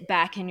just sit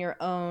back in your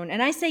own,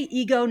 and I say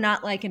ego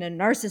not like in a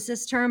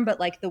narcissist term, but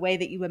like the way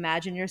that you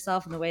imagine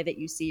yourself and the way that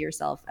you see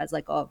yourself as,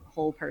 like, a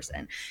whole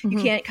person. Mm-hmm.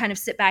 You can't kind of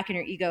sit back in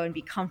your ego and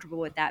be comfortable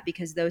with that,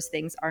 because those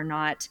things are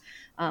not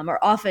are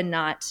often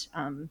not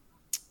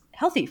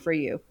healthy for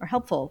you or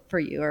helpful for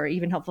you or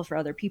even helpful for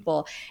other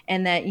people,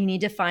 and that you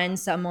need to find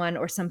someone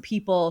or some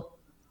people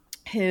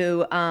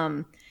who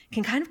can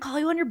kind of call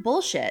you on your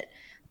bullshit,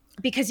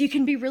 because you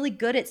can be really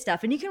good at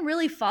stuff and you can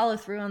really follow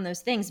through on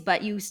those things,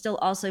 but you still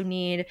also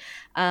need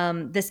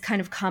this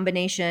kind of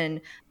combination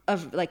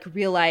of, like,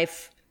 real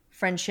life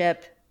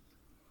friendship,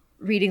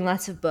 reading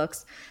lots of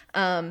books,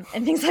 and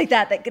things like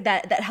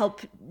that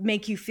help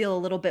make you feel a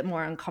little bit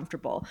more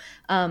uncomfortable.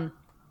 And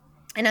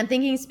I'm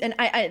thinking,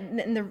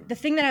 and the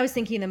thing that I was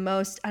thinking the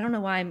most, I don't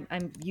know why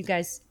I'm you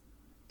guys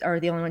are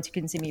the only ones who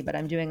can see me, but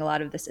I'm doing a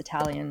lot of this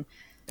Italian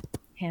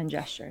hand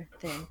gesture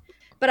thing.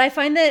 But I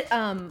find that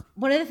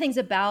one of the things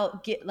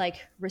about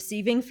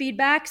receiving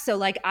feedback, so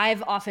like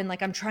I've often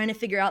like I'm trying to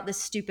figure out this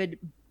stupid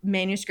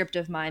manuscript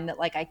of mine that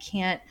like I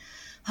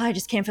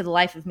just can't for the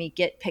life of me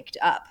get picked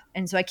up.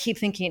 And so I keep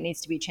thinking it needs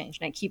to be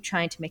changed and I keep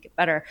trying to make it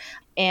better.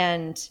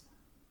 And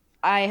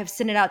I have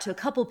sent it out to a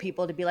couple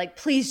people to be like,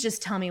 please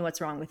just tell me what's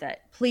wrong with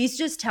it. Please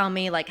just tell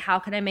me like, how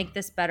can I make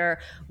this better?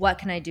 What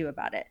can I do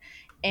about it?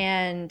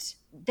 And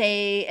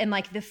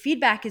the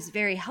feedback is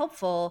very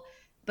helpful,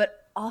 but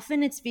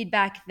often it's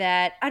feedback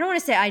that I don't want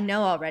to say I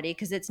know already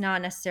because it's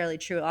not necessarily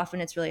true. Often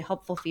it's really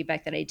helpful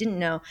feedback that I didn't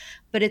know,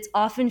 but it's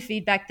often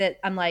feedback that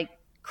I'm like,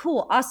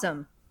 cool,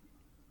 awesome.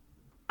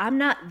 I'm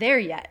not there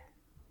yet.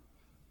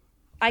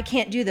 I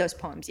can't do those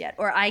poems yet,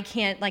 or I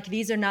can't, like,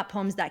 these are not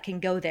poems that can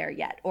go there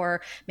yet,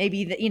 or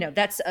maybe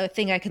that's a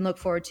thing I can look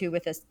forward to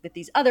with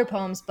these other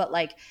poems, but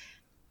like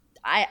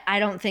I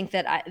don't think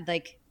that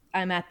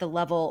I'm at the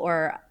level,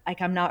 or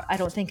like I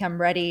don't think I'm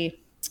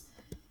ready.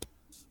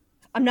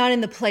 I'm not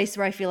in the place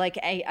where I feel like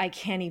I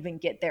can't even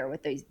get there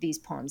with these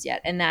poems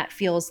yet. And that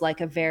feels like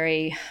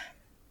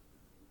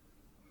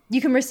you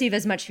can receive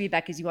as much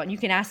feedback as you want. You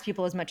can ask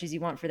people as much as you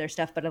want for their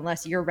stuff, but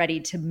unless you're ready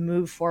to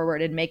move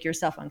forward and make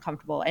yourself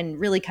uncomfortable and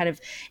really kind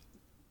of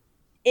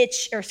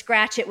itch or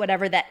scratch at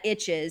whatever that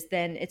itch is,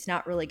 then it's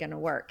not really going to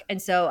work.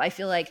 And so I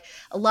feel like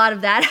a lot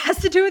of that has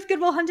to do with Good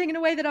Will Hunting in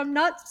a way that I'm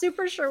not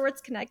super sure where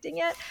it's connecting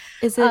yet.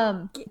 Is it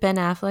Ben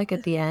Affleck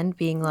at the end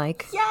being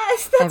like,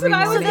 yes, that's what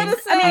I was going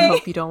to say. I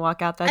hope you don't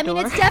walk out that door. I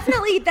mean, it's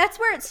definitely, that's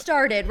where it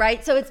started,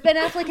 right? So it's Ben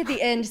Affleck at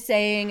the end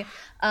saying,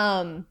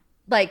 I'm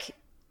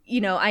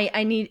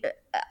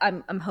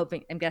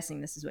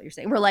guessing this is what you're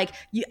saying. We're like,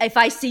 if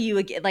I see you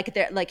again,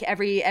 like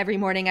every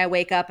morning I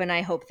wake up and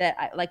I hope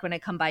that when I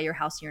come by your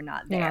house, you're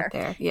not there. You're not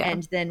there. Yeah.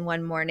 And then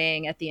one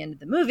morning at the end of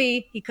the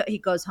movie, he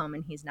goes home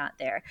and he's not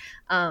there.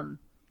 And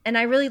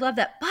I really love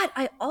that. But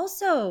I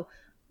also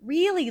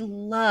really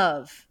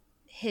love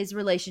his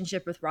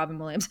relationship with Robin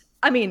Williams.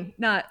 I mean,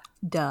 not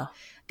duh.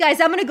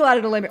 Guys, I'm going to go out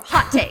on a limb.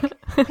 Hot take.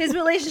 His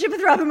relationship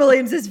with Robin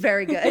Williams is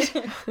very good.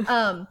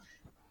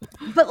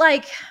 But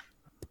like,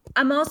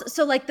 I'm also,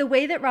 so like the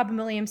way that Robin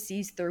Williams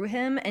sees through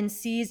him and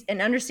sees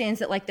and understands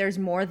that like there's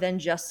more than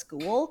just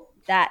school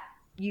that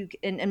you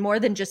and more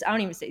than just, I don't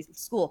even say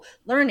school,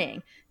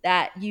 learning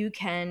that you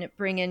can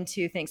bring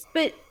into things.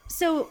 But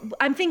so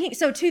I'm thinking,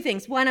 so two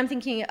things. One, I'm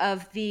thinking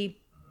of the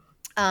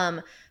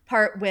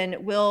part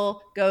when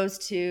Will goes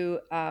to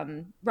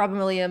Robin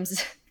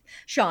Williams,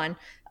 Sean,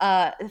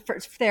 for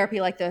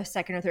therapy, like the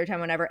second or third time,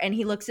 whatever. And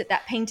he looks at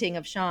that painting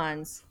of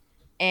Sean's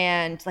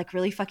and like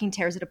really fucking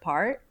tears it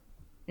apart.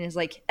 And is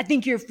like, I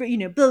think you're, blah,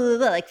 blah,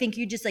 blah. Like, think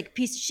you're just like a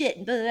piece of shit.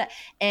 And, blah, blah, blah.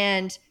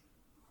 And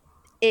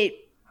it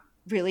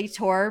really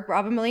tore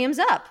Robin Williams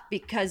up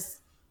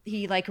because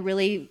he like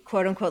really,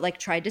 quote unquote, like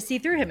tried to see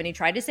through him and he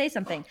tried to say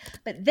something.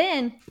 But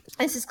then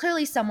this is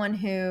clearly someone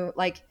who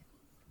like,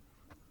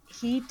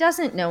 he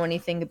doesn't know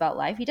anything about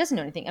life. He doesn't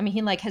know anything. I mean,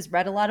 he like has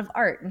read a lot of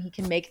art and he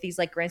can make these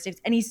like grand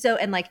statements. And he's so,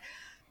 and like,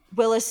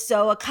 Will is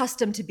so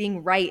accustomed to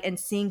being right and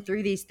seeing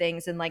through these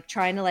things and like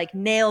trying to like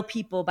nail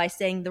people by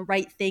saying the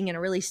right thing in a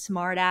really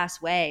smart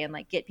ass way and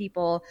like get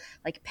people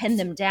like pin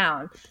them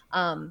down.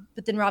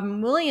 But then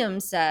Robin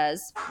Williams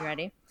says, you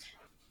ready?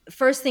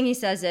 First thing he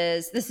says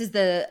is, this is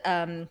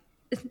the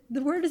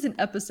word is an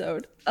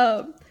episode.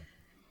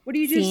 What do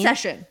you do?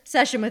 Scene?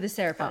 Session with his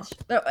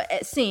therapist.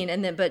 Scene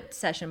and then, but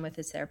session with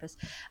his therapist.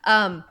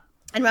 And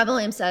Robin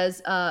Williams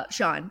says,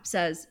 Sean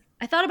says,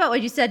 I thought about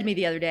what you said to me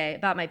the other day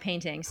about my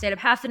painting. Stayed up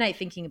half the night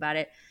thinking about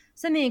it.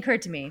 Something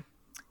occurred to me.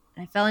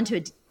 And I fell into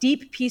a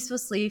deep, peaceful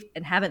sleep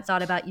and haven't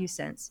thought about you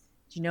since.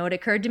 Do you know what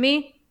occurred to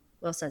me?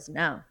 Will says,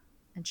 no.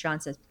 And Sean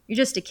says, you're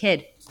just a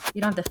kid.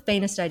 You don't have the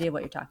faintest idea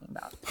what you're talking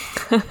about.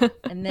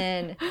 and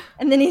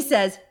then he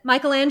says,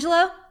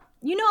 Michelangelo,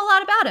 you know a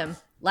lot about him.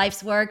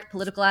 Life's work,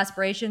 political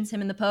aspirations,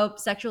 him and the Pope,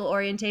 sexual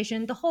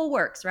orientation, the whole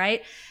works,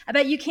 right? I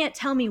bet you can't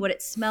tell me what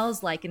it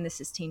smells like in the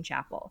Sistine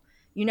Chapel.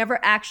 You never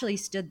actually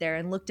stood there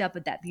and looked up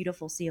at that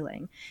beautiful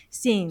ceiling,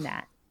 seeing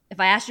that. If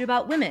I asked you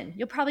about women,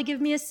 you'll probably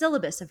give me a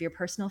syllabus of your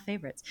personal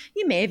favorites.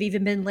 You may have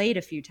even been laid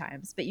a few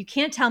times, but you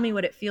can't tell me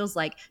what it feels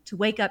like to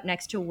wake up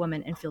next to a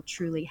woman and feel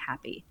truly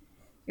happy.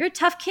 You're a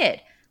tough kid.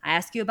 I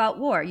ask you about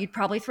war. You'd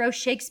probably throw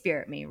Shakespeare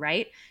at me,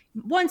 right?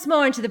 Once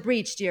more into the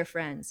breach, dear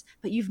friends.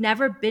 But you've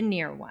never been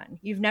near one.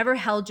 You've never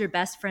held your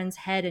best friend's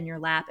head in your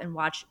lap and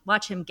watch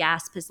him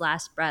gasp his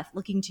last breath,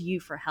 looking to you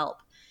for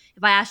help.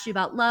 If I asked you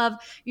about love,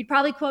 you'd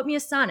probably quote me a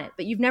sonnet,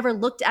 but you've never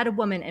looked at a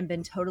woman and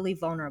been totally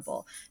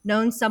vulnerable,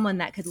 known someone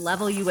that could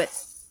level you with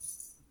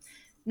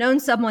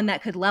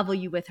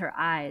her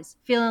eyes,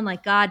 feeling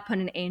like God put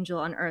an angel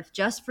on earth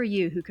just for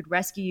you who could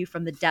rescue you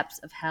from the depths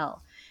of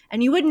hell.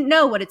 And you wouldn't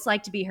know what it's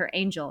like to be her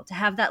angel, to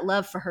have that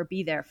love for her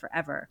be there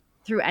forever,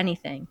 through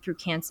anything, through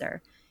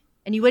cancer.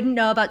 And you wouldn't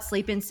know about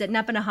sleeping, sitting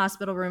up in a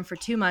hospital room for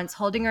 2 months,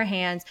 holding her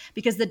hands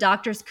because the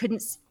doctors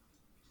couldn't.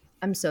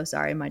 I'm so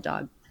sorry, my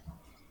dog.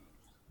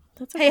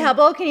 That's okay. Hey,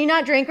 Hubble, can you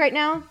not drink right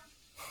now?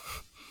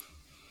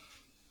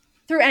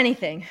 Through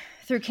anything,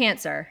 through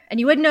cancer. And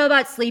you wouldn't know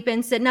about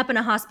sleeping, sitting up in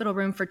a hospital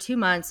room for 2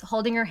 months,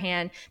 holding her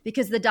hand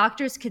because the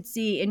doctors could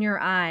see in your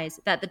eyes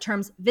that the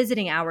terms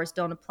visiting hours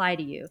don't apply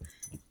to you.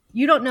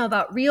 You don't know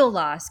about real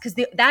loss because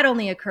that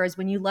only occurs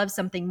when you love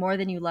something more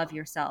than you love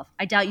yourself.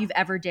 I doubt you've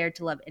ever dared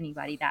to love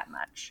anybody that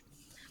much.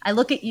 I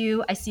look at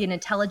you, I see an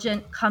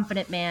intelligent,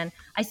 confident man.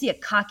 I see a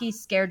cocky,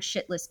 scared,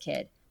 shitless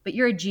kid. But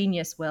you're a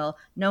genius, Will.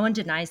 No one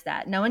denies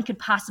that. No one could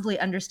possibly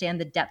understand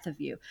the depth of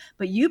you.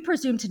 But you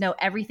presume to know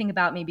everything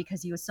about me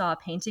because you saw a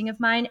painting of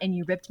mine and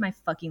you ripped my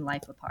fucking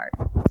life apart.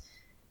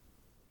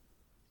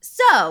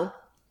 So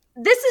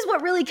this is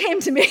what really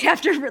came to me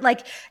after,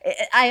 like,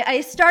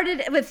 I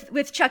started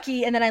with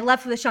Chucky and then I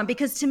left with Sean,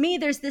 because to me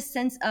there's this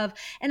sense of,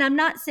 and I'm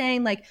not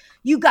saying like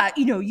you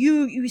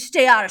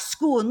stay out of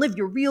school and live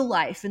your real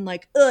life and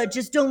like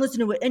just don't listen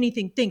to what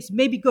anything thinks,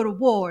 maybe go to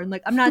war, and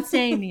like I'm not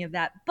saying any of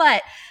that,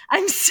 but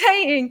I'm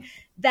saying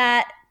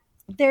that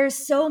there's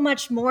so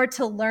much more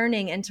to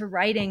learning and to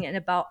writing and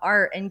about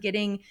art and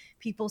getting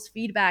people's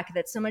feedback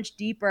that's so much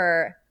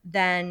deeper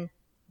than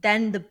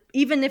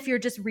even if you're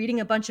just reading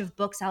a bunch of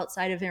books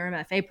outside of your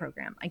MFA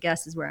program, I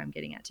guess is where I'm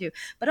getting at too.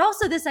 But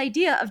also this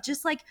idea of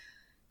just like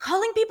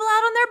calling people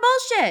out on their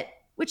bullshit,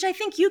 which I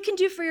think you can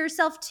do for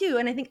yourself too.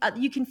 And I think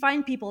you can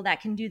find people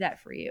that can do that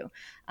for you.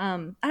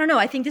 I don't know.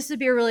 I think this would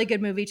be a really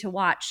good movie to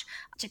watch,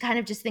 to kind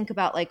of just think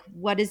about like,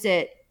 what is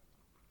it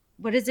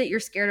you're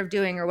scared of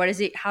doing? Or what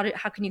is it, how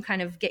can you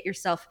kind of get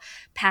yourself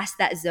past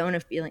that zone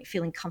of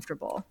feeling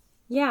comfortable?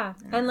 Yeah.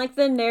 And like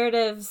the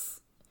narratives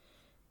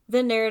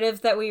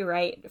that we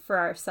write for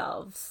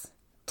ourselves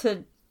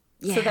so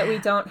that we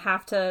don't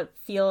have to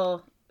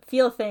feel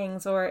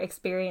things or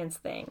experience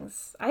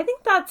things. I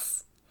think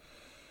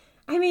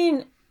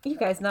you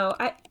guys know,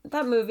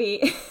 that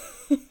movie,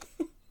 I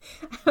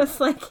was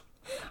like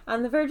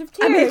on the verge of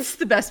tears. I mean, it's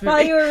the best movie.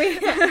 While you were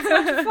reading it. It's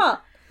not your fault.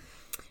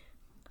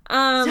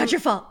 It's not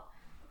your fault.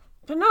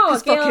 But no,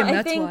 Gail,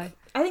 him,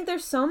 I think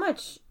there's so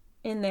much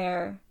in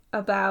there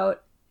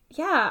about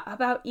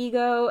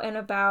ego and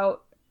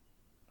about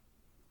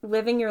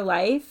living your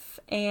life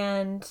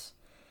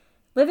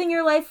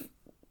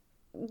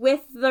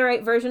with the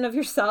right version of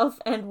yourself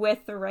and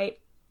with the right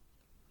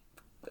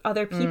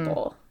other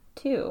people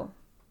too.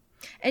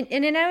 And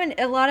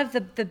a lot of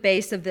the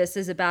base of this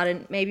is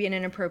about maybe an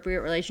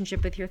inappropriate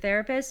relationship with your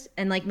therapist,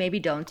 and like maybe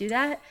don't do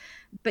that,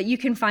 but you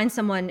can find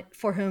someone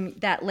for whom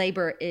that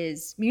labor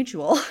is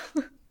mutual.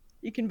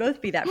 You can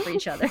both be that for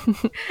each other.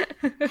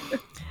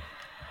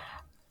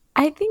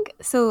 I think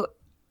so.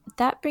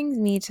 That brings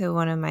me to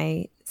one of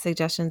my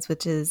suggestions,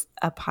 which is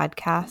a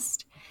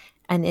podcast.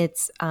 And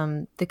it's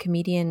the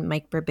comedian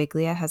Mike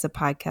Birbiglia has a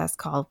podcast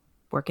called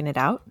Working It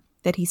Out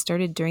that he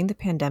started during the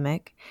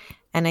pandemic.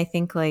 And I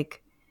think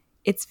like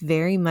it's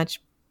very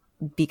much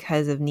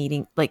because of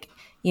needing, like,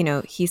 you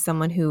know, he's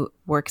someone who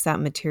works out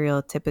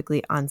material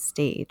typically on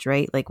stage,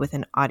 right? Like with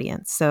an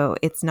audience. So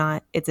it's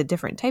a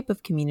different type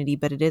of community,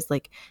 but it is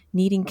like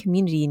needing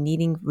community,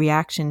 needing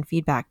reaction,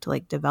 feedback to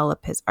like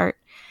develop his art.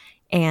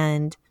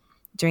 And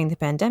during the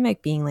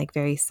pandemic, being like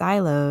very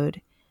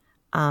siloed,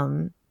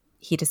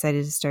 he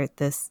decided to start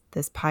this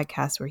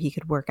podcast where he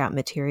could work out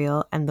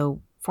material. And the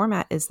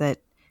format is that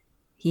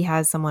he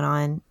has someone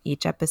on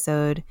each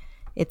episode.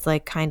 It's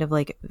like kind of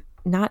like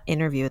not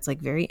interview. It's like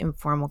very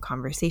informal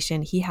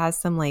conversation. He has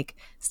some like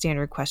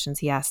standard questions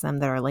he asks them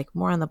that are like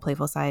more on the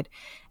playful side.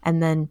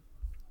 And then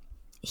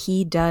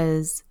he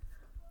does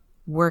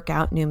work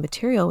out new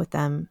material with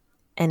them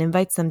and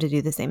invites them to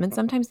do the same. And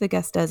sometimes the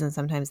guest does and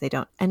sometimes they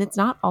don't. And it's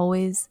not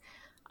always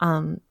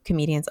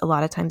comedians. A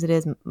lot of times it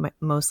is,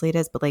 mostly it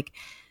is, but like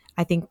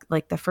I think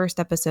like the first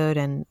episode,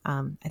 and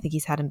I think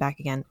he's had him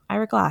back again,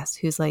 Ira Glass,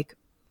 who's like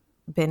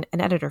been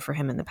an editor for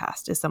him in the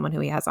past, is someone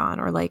who he has on,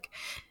 or like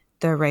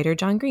the writer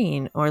John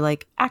Green, or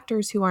like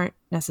actors who aren't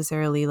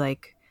necessarily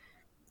like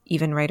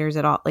even writers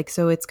at all. Like,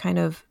 so it kind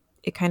of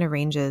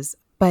ranges,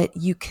 but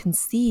you can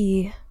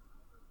see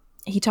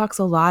he talks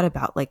a lot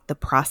about like the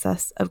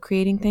process of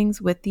creating things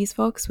with these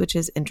folks, which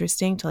is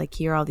interesting to like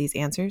hear all these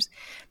answers.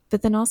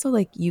 But then also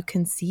like you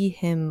can see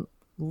him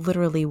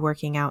literally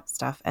working out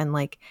stuff, and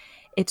like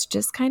it's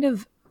just kind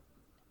of,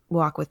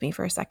 walk with me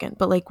for a second,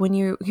 but like when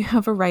you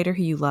have a writer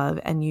who you love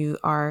and you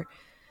are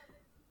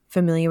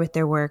familiar with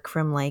their work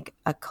from like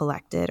a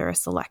collected or a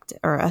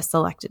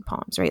selected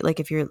poems, right? Like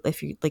if you're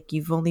like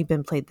you've only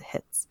been played the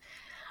hits.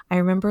 I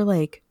remember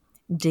like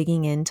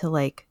digging into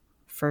like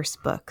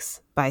first books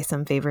by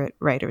some favorite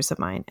writers of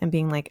mine and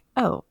being like,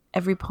 oh,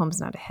 every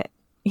poem's not a hit,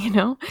 you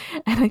know?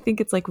 And I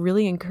think it's like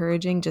really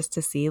encouraging just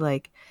to see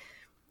like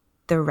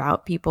the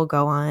route people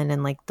go on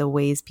and like the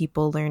ways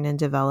people learn and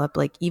develop,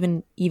 like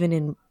even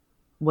in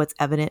what's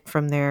evident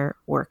from their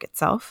work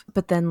itself.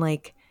 But then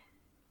like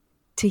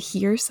to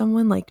hear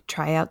someone like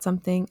try out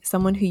something,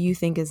 someone who you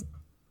think is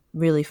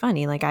really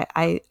funny. Like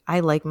I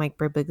like Mike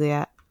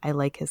Birbiglia. I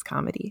like his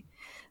comedy.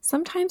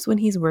 sometimes when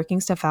he's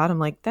working stuff out, I'm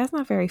like, that's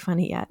not very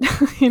funny yet,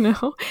 you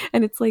know?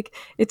 And it's like,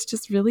 it's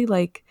just really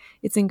like,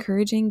 it's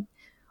encouraging.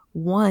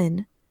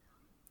 One,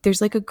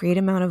 there's like a great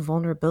amount of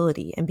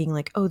vulnerability and being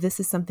like, oh, this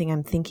is something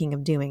I'm thinking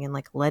of doing, and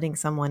like letting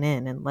someone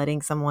in and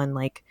letting someone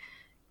like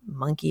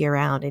monkey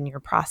around in your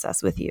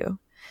process with you.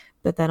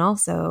 But then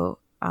also,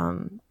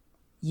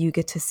 you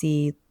get to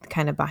see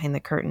kind of behind the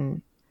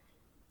curtain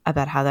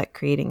about how that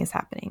creating is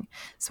happening.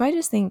 So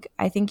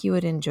I think you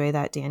would enjoy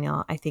that,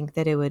 Daniel. I think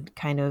that it would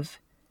kind of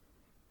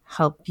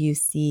help you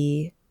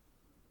see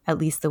at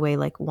least the way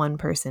like one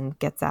person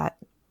gets at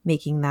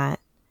making that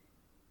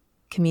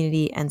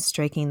community and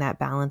striking that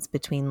balance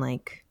between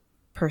like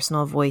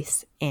personal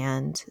voice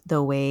and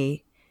the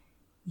way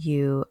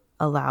you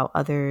allow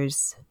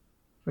others'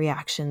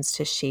 reactions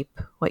to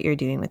shape what you're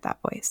doing with that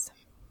voice.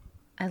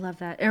 I love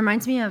that. It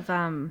reminds me of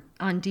on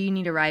Do You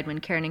Need a Ride, when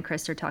Karen and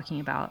Chris are talking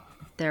about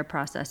their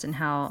process and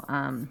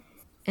how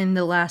in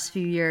the last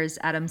few years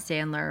Adam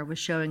Sandler was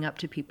showing up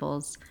to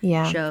people's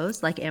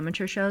shows, like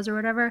amateur shows or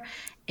whatever,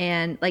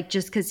 and like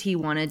just because he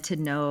wanted to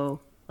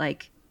know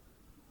like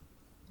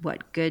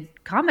what good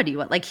comedy,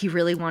 what like he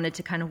really wanted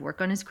to kind of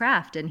work on his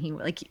craft, and he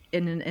like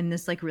in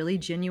this like really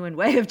genuine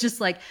way of just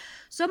like,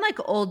 so I'm like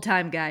old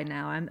time guy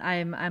now,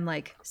 I'm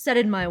like set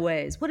in my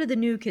ways, what do the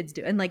new kids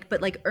do, and like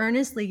but like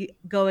earnestly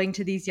going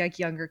to these like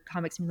younger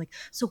comics and be like,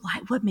 so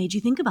what made you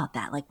think about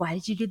that, like why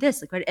did you do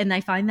this, like what? And I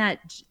find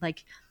that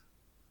like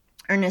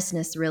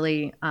earnestness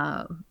really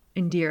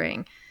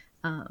endearing,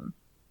 and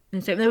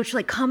so which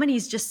like comedy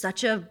is just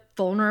such a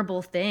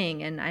vulnerable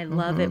thing, and I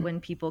love it when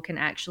people can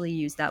actually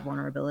use that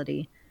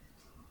vulnerability.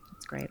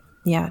 It's great.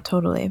 Yeah,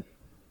 totally.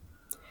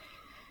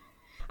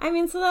 I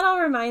mean, so that all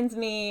reminds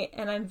me,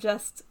 and I'm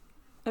just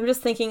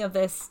thinking of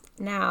this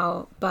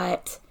now,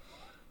 but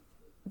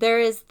there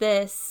is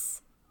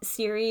this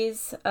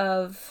series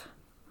of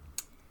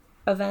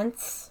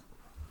events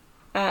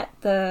at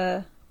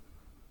the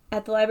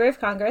Library of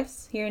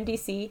Congress here in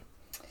DC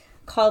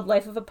called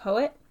Life of a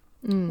Poet,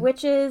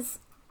 which is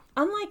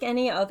unlike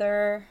any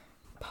other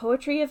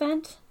poetry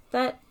event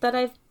that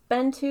I've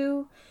been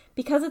to,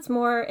 because it's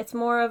more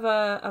of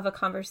a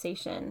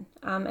conversation,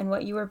 and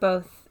what you were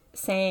both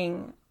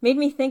saying made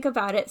me think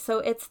about it. So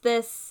it's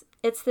this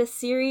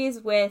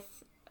series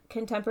with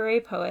contemporary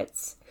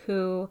poets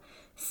who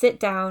sit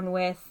down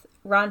with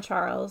Ron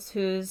Charles,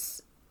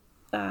 who's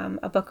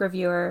a book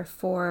reviewer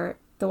for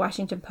the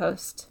Washington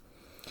Post.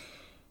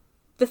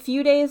 The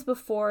few days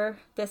before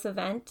this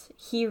event,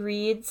 he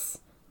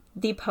reads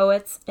the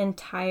poet's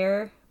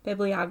entire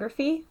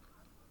bibliography,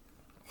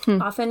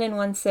 often in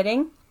one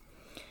sitting.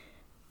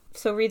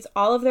 So reads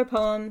all of their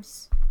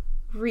poems,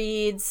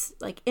 reads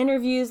like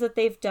interviews that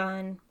they've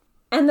done,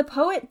 and the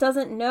poet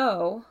doesn't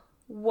know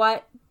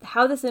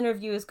how this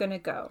interview is going to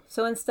go.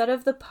 So instead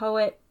of the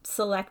poet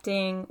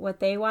selecting what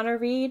they want to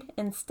read,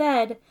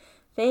 instead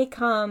they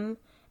come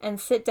and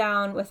sit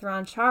down with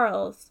Ron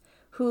Charles,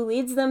 who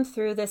leads them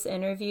through this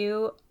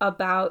interview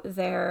about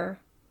that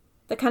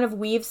kind of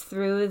weaves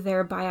through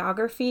their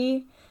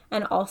biography,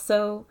 and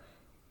also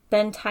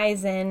then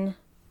ties in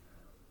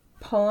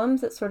poems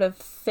that sort of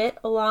fit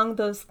along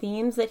those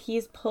themes that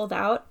he's pulled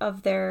out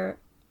of their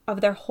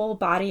whole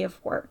body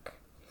of work,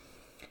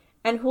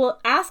 and who will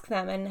ask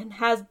them and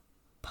has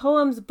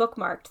poems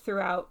bookmarked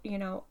throughout,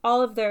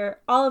 all of their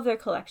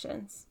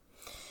collections.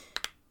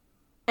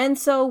 And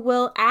so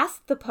we'll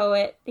ask the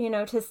poet,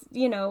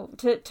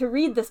 to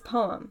read this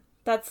poem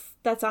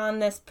that's on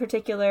this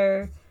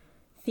particular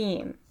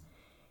theme.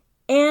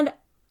 And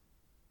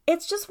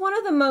it's just one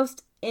of the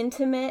most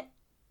intimate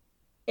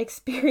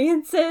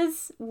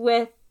experiences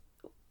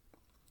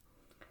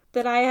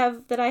that I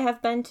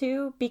have been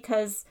to,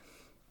 because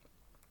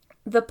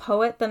the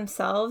poet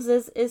themselves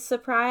is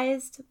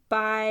surprised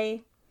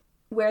by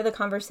where the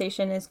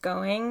conversation is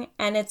going,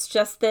 and it's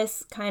just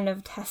this kind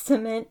of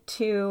testament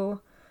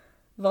to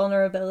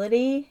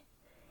vulnerability,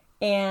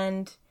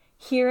 and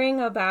hearing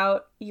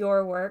about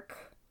your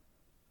work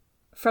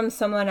from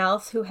someone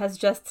else who has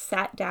just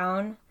sat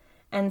down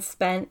and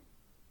spent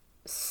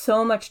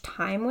so much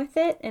time with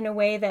it in a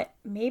way that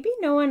maybe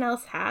no one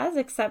else has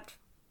except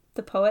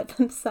the poet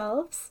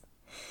themselves.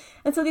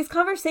 And so these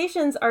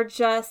conversations are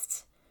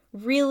just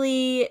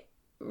really,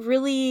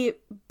 really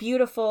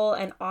beautiful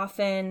and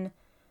often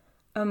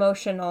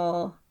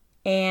emotional,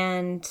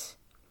 and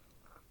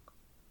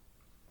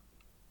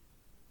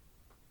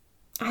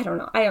I don't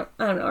know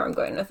where I'm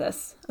going with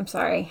this. I'm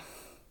sorry.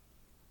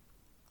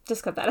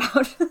 Just cut that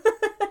out.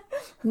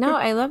 No,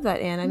 I love that,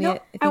 Anne. I mean,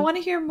 I want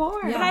to hear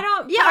more. Yeah. But I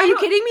don't. Yeah, are you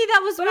kidding me?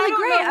 That was really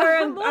great. I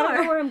don't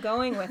know where I'm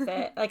going with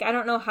it. Like, I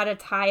don't know how to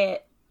tie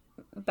it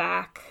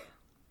back.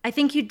 I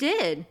think you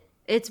did.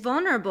 It's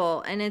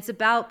vulnerable, and it's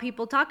about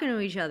people talking to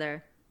each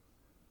other.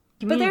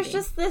 Community. But there's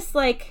just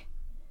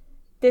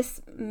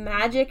this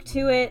magic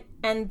to it,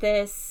 and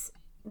this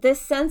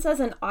sense as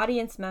an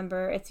audience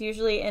member. It's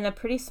usually in a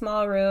pretty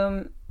small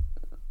room.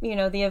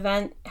 The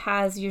event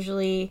has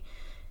usually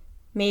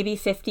maybe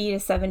 50 to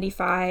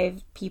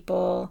 75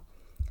 people.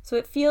 So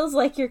it feels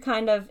like you're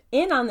kind of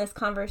in on this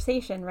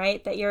conversation,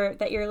 right? That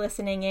you're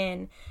listening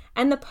in.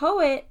 And the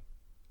poet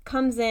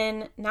comes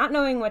in not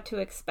knowing what to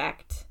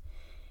expect.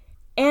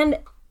 And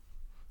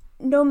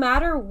no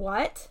matter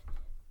what,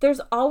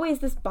 there's always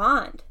this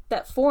bond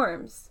that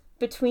forms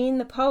between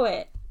the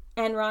poet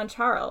and Ron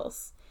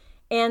Charles.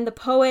 And the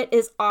poet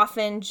is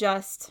often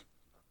just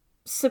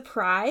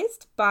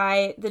surprised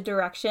by the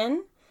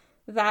direction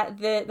that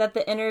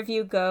the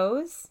interview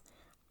goes,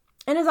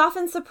 and is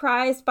often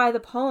surprised by the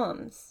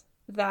poems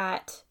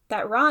that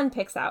Ron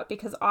picks out,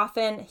 because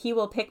often he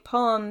will pick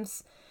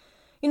poems,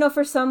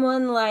 for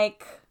someone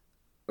like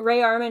Ray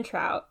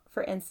Armantrout,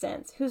 for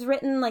instance, who's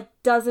written like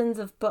dozens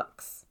of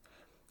books,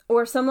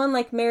 or someone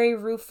like Mary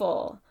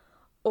Ruefle,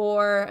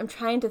 or I'm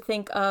trying to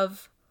think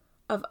of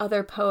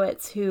other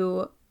poets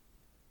who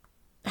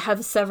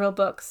have several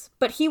books,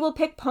 but he will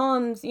pick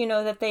poems,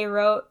 that they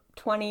wrote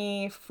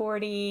 20,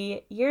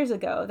 40 years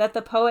ago, that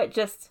the poet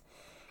just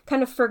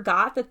kind of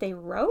forgot that they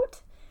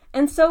wrote.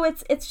 And so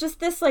it's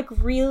just this like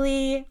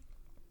really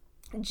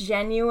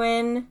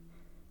genuine,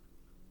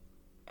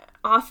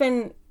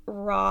 often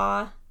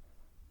raw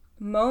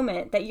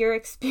moment that you're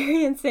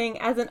experiencing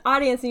as an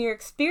audience, and you're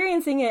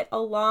experiencing it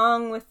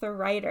along with the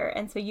writer.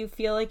 And so you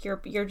feel like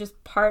you're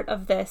just part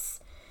of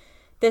this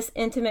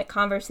intimate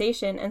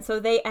conversation. And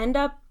so they end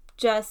up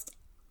just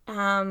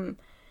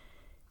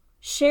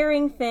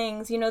sharing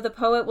things. The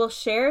poet will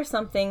share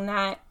something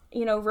that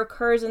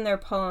recurs in their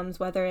poems,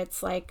 whether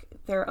it's like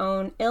their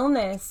own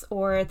illness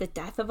or the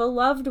death of a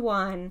loved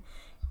one.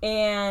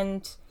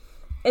 And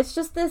it's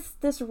just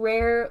this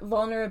rare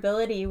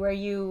vulnerability where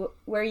you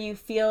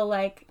feel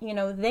like,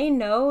 they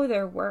know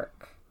their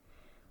work,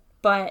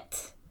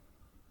 but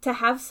to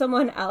have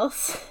someone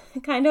else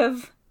kind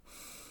of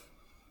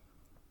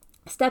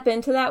step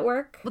into that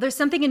work. Well, there's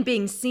something in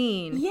being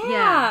seen.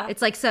 Yeah.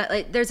 It's like,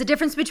 there's a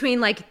difference between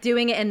like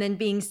doing it and then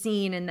being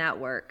seen in that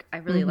work. I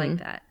really like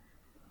that.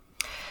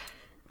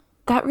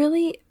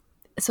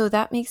 So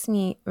that makes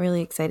me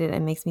really excited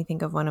and makes me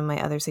think of one of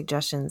my other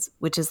suggestions,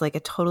 which is like a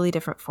totally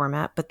different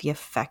format, but the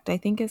effect I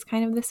think is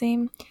kind of the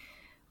same,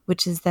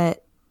 which is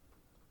that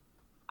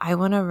I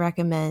want to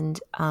recommend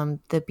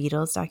the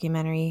Beatles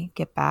documentary,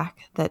 Get Back,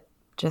 that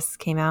just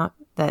came out.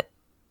 That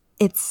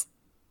it's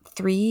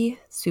 3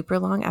 super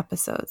long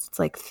episodes. It's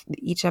like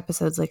each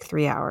episode's like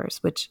 3 hours,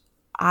 which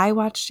I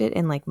watched it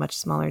in like much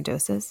smaller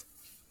doses,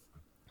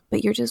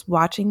 but you're just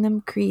watching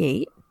them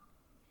create.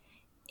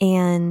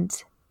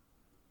 And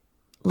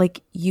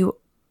like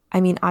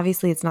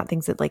obviously it's not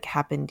things that like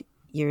happened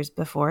years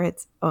before.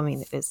 It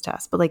is to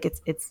us, but like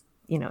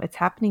it's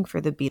happening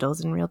for the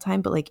Beatles in real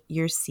time, but like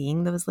you're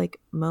seeing those like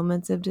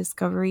moments of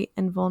discovery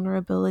and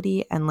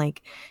vulnerability, and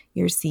like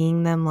you're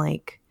seeing them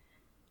like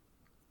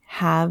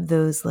have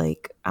those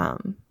like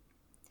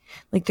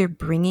they're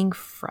bringing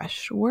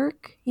fresh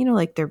work,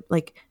 like they're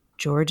like,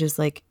 George is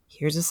like,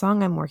 here's a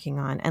song I'm working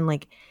on, and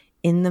like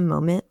in the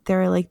moment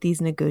there are like these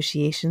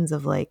negotiations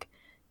of like,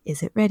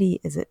 is it ready,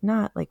 is it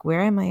not, like where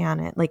am I on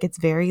it, like it's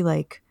very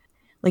like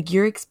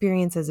your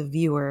experience as a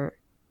viewer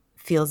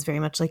feels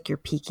very much like you're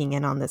peeking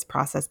in on this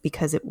process,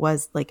 because it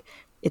was like,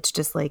 it's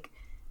just like,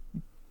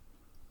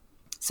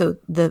 so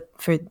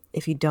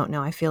if you don't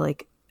know, I feel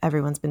like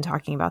everyone's been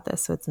talking about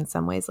this, so it's in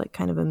some ways like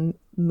kind of a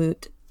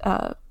moot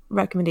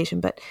recommendation,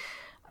 but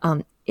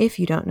if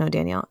you don't know,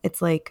 Danielle,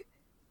 it's like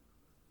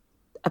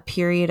a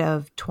period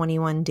of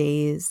 21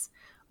 days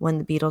when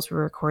the Beatles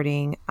were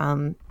recording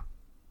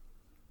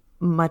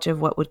much of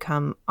what would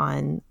come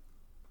on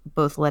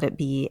both Let It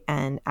Be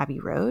and Abbey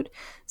Road.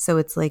 So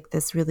it's like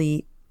this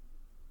really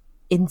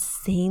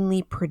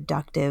insanely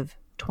productive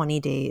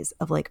 20 days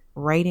of like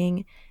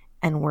writing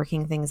and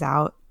working things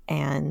out,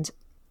 and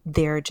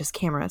they're just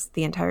cameras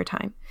the entire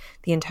time.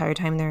 The entire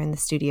time they're in the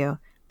studio,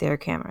 they're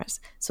cameras.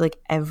 So like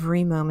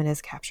every moment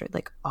is captured.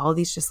 Like all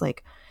these just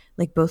like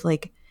both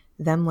like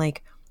them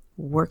like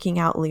working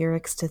out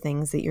lyrics to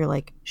things that you're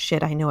like,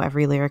 shit, I know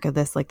every lyric of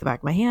this like the back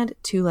of my hand,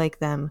 to like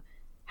them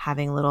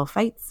having little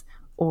fights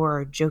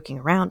or joking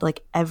around.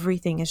 Like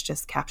everything is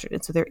just captured.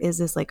 And so there is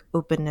this like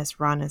openness,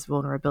 rawness,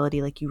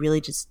 vulnerability. Like you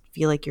really just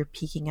feel like you're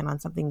peeking in on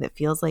something that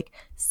feels like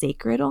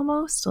sacred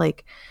almost,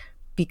 like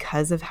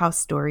because of how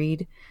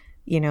storied,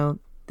 the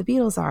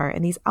Beatles are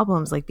and these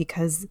albums. Like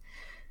because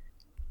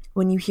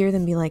when you hear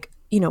them be like,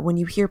 when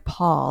you hear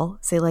Paul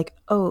say like,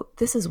 oh,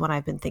 this is what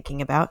I've been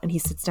thinking about, and he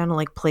sits down and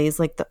like plays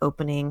like the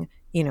opening,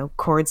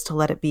 chords to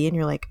Let It Be, and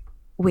you're like,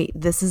 wait,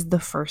 this is the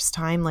first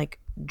time like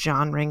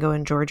John, Ringo,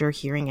 and George are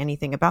hearing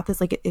anything about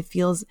this. Like it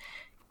feels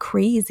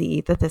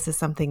crazy that this is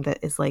something that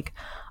is like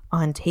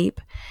on tape.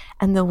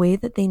 And the way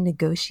that they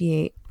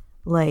negotiate,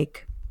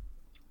 like,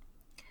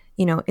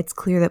 it's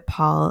clear that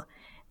Paul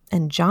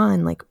and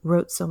John like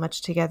wrote so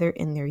much together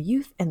in their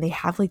youth, and they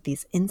have like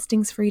these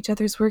instincts for each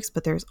other's works,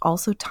 but there's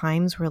also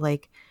times where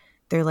like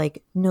they're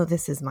like, no,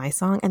 this is my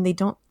song, and they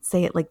don't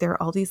say it. Like there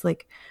are all these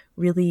like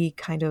really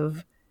kind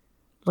of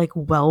like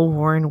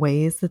well-worn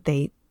ways that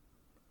they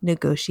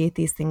negotiate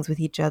these things with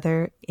each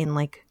other in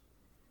like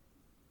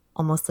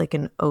almost like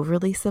an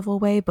overly civil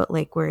way, but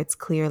like where it's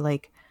clear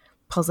like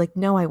Paul's like,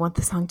 no, I want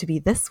the song to be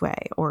this way.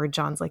 Or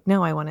John's like,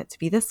 no, I want it to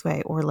be this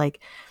way. Or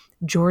like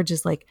George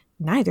is like,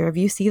 neither of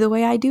you see the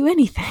way I do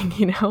anything,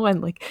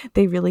 and like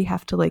they really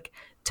have to like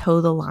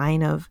toe the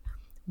line of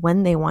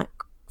when they want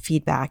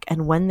feedback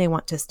and when they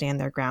want to stand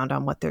their ground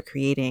on what they're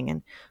creating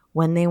and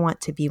when they want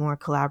to be more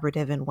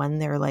collaborative and when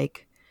they're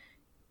like,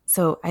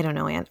 so I don't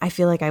know, Anne, I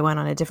feel like I went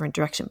on a different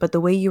direction, but the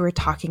way you were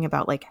talking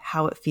about like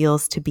how it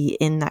feels to be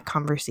in that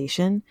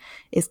conversation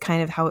is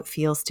kind of how it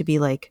feels to be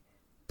like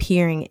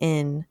peering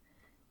in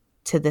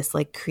to this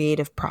like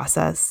creative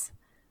process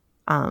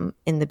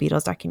in the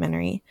Beatles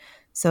documentary.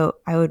 So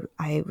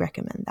I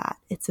recommend that.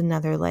 It's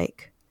another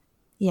like,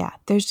 yeah,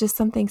 there's just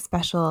something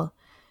special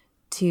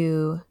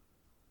to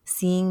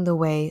seeing the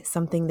way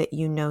something that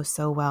you know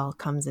so well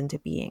comes into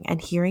being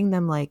and hearing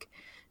them like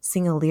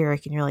sing a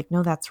lyric and you're like,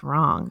 no, that's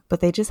wrong,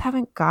 but they just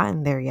haven't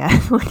gotten there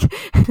yet. Like,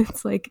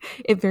 it's like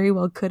it very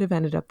well could have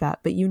ended up that,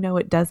 but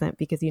it doesn't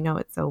because you know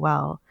it so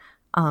well.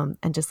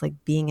 And just like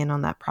being in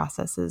on that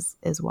process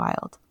is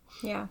wild.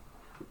 Yeah.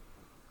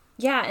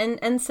 Yeah,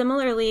 and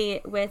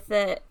similarly with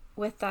that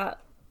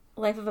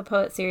Life of a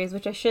Poet series,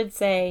 which I should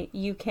say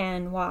you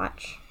can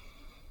watch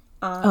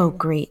on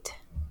great.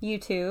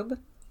 YouTube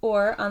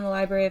or on the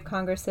Library of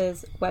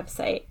Congress's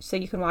website. So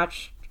you can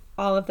watch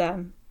all of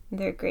them.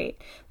 They're great.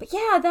 But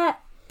yeah,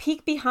 that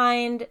peek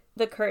behind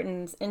the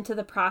curtains into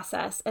the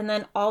process, and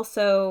then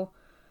also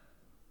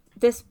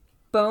this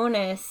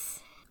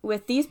bonus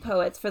with these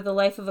poets for the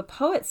Life of a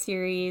Poet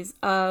series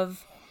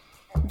of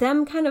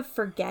them kind of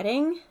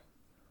forgetting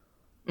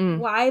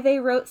why they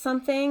wrote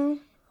something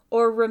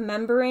or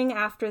remembering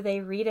after they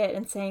read it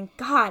and saying,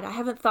 God, I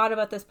haven't thought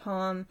about this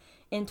poem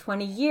in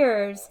 20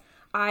 years.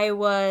 I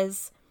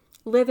was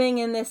living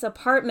in this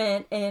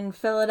apartment in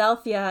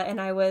Philadelphia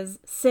and I was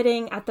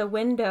sitting at the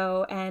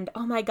window and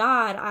oh my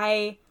God,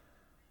 I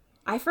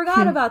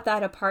forgot about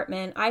that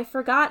apartment. I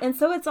forgot. And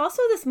so it's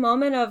also this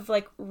moment of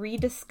like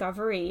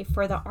rediscovery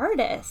for the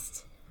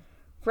artist,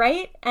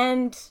 right?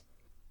 And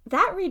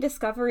that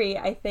rediscovery,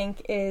 I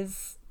think,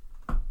 is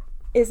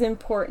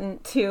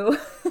important to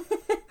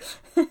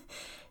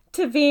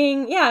to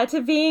being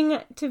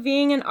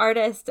an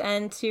artist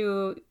and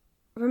to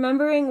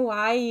remembering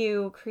why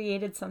you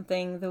created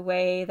something the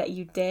way that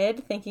you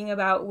did, thinking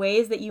about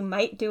ways that you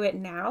might do it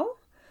now,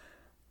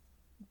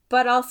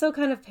 but also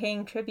kind of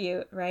paying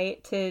tribute,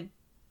 right? To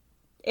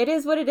it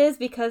is what it is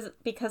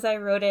because I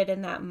wrote it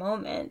in that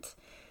moment,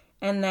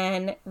 and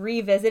then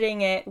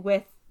revisiting it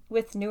with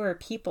newer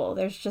people.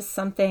 There's just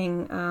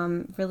something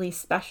really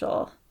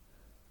special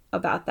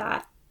about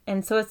that.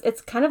 And so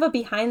it's kind of a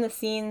behind the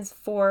scenes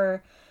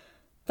for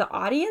the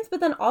audience,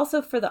 but then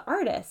also for the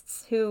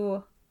artists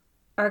who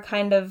are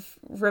kind of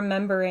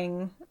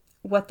remembering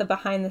what the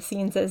behind the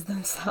scenes is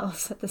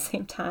themselves at the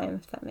same time,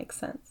 if that makes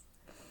sense.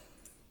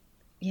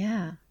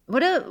 Yeah.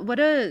 What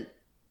a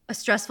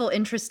stressful,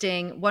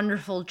 interesting,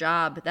 wonderful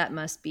job that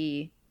must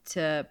be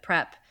to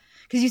prep.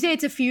 Because you say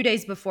it's a few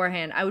days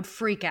beforehand. I would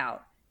freak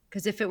out.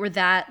 Because if it were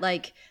that,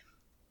 like,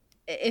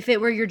 if it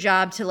were your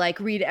job to like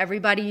read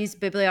everybody's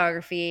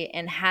bibliography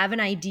and have an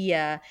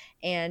idea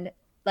and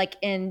like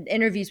in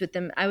interviews with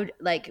them, I would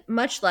like,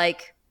 much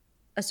like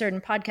a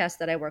certain podcast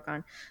that I work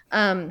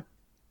on.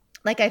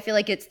 Like, I feel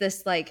like it's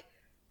this like,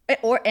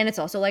 and it's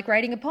also like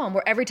writing a poem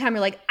where every time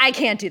you're like, I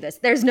can't do this.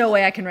 There's no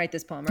way I can write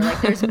this poem. Or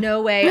like, there's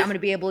no way I'm going to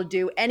be able to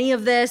do any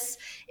of this.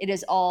 It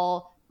is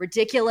all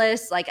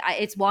ridiculous. Like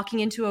it's walking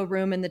into a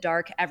room in the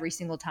dark every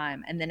single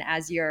time. And then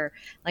as you're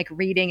like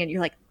reading and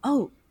you're like,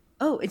 oh.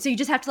 And so you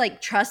just have to like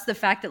trust the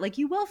fact that like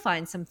you will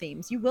find some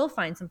themes. You will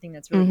find something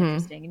that's really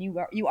interesting. And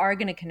you are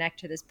going to connect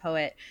to this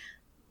poet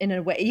in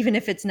a way, even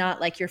if it's not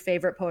like your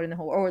favorite poet in the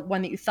whole, or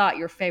one that you thought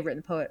your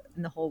favorite poet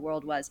in the whole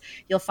world was.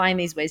 You'll find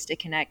these ways to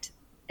connect.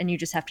 And you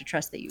just have to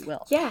trust that you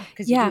will. Yeah.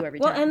 Because you do every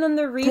time. Well, and then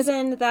the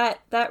reason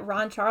that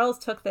Ron Charles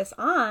took this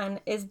on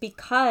is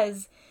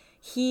because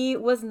he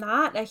was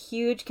not a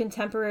huge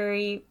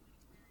contemporary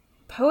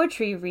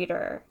poetry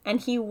reader. And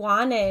he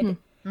wanted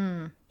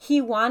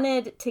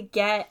to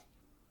get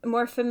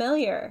more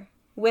familiar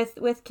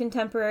with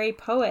contemporary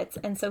poets.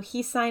 And so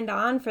he signed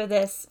on for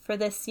this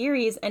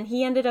series, and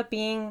he ended up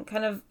being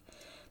kind of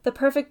the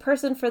perfect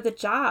person for the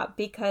job,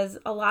 because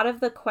a lot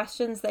of the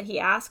questions that he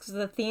asks,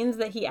 the themes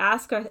that he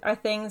asks are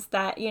things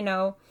that, you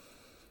know,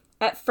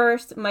 at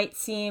first might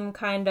seem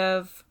kind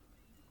of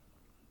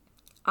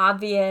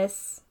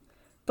obvious,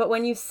 but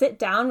when you sit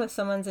down with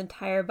someone's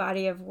entire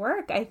body of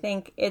work, I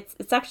think it's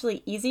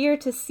actually easier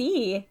to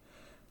see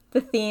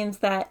the themes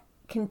that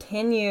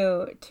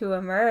continue to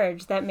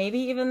emerge that maybe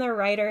even the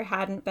writer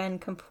hadn't been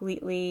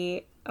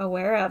completely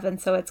aware of. And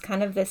so it's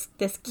kind of this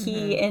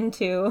key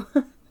into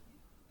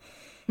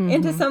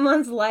into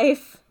someone's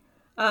life,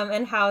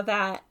 and how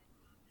that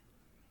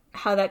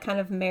kind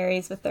of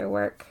marries with their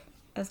work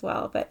as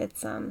well. But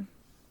it's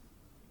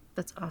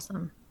that's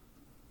awesome.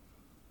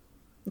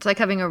 It's like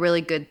having a really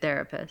good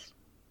therapist.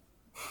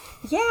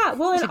 Yeah,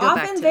 well, and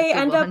often they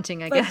end up hunting,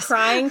 like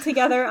crying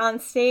together on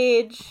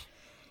stage,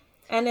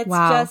 and it's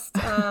just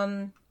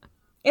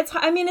it's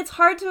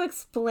hard to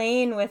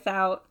explain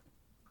without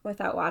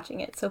without watching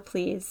it. So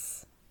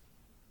please,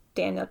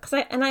 Daniel,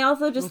 I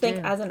also just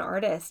think as an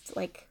artist,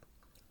 like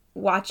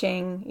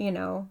watching,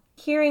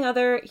 hearing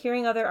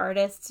other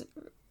artists,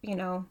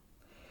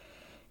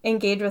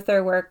 engage with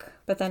their work,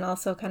 but then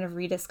also kind of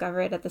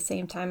rediscover it at the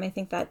same time. I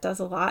think that does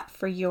a lot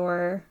for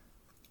your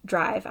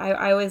drive.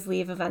 I always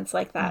leave events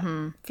like that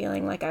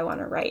feeling like I want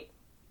to write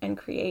and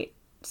create.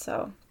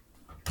 So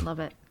love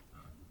it.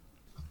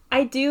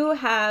 I do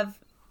have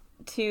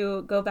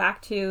to go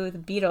back to the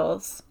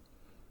Beatles.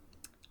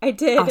 I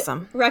did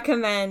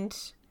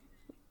recommend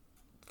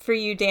for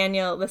you,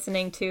 Daniel,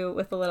 listening to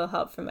With a Little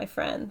Help from My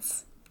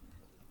Friends.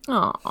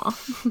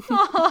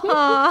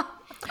 Aww.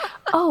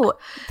 Oh,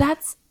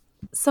 that's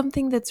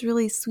something that's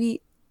really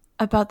sweet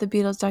about the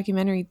Beatles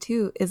documentary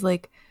too, is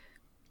like,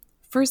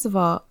 first of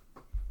all,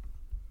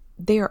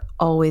 they are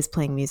always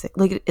playing music.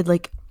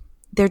 Like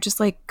they're just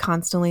like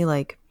constantly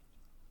like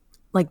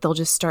they'll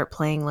just start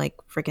playing like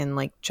freaking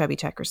like Chubby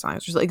Checker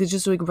songs, or like it's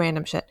just like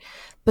random shit.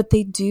 But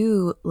they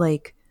do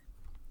like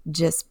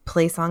just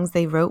play songs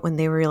they wrote when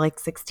they were like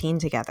 16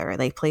 together.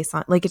 They play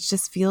songs like, it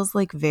just feels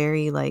like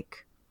very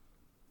like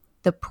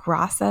the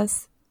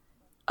process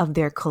of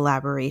their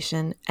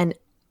collaboration, and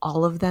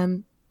all of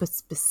them, but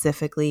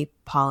specifically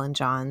Paul and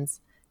John's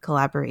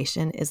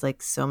collaboration is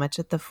like so much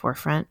at the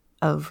forefront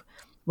of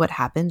what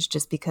happens,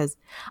 just because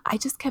I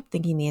just kept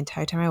thinking the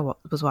entire time I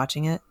was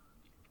watching it,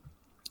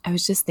 I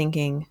was just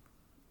thinking,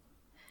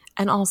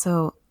 and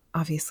also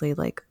obviously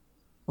like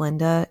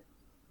Linda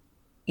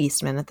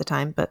Eastman at the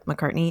time, but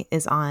McCartney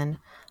is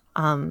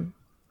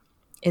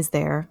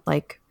there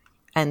like,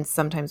 and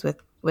sometimes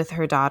with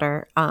her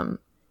daughter.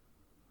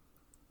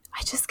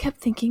 I just kept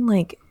thinking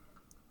like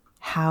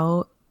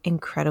how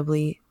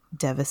incredibly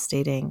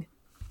devastating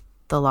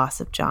the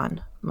loss of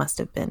John must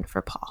have been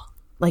for Paul.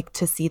 Like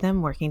to see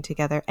them working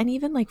together and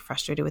even like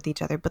frustrated with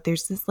each other, but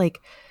there's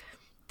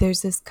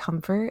this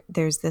comfort,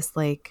 there's this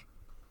like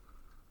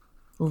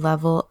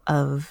level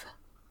of,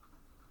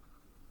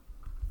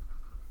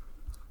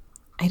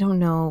 I don't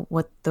know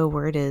what the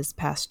word is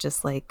past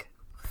just like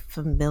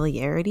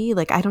familiarity.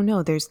 Like, I don't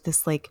know. There's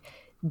this like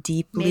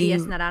deeply,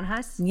 Medias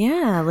naranjas.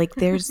 Yeah. Like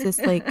there's this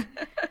like,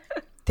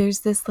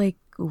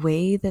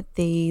 way that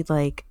they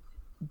like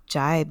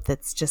jibe.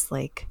 That's just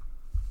like,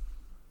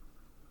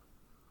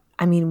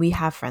 I mean, we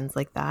have friends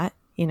like that,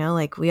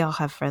 like we all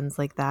have friends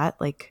like that.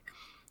 Like,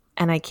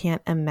 and I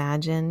can't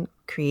imagine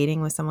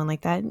creating with someone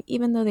like that. And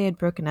even though they had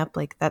broken up,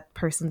 like that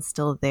person's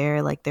still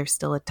there. Like they're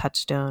still a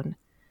touchstone.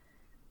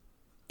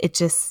 It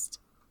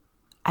just,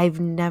 I've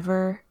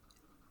thought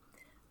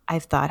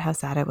how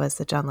sad it was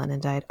that John Lennon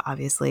died.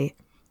 Obviously,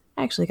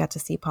 I actually got to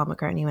see Paul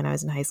McCartney when I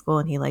was in high school,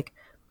 and he like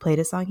played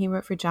a song he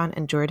wrote for John,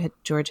 and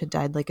George had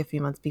died like a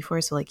few months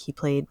before. So like he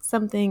played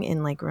something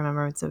in like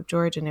remembrance of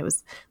George, and it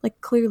was like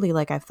clearly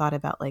like I've thought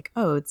about like,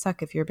 oh, it'd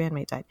suck if your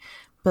bandmate died.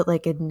 But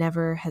like it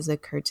never has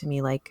occurred to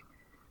me like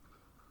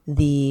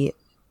the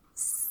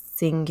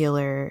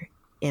singular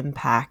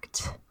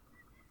impact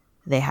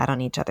they had on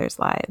each other's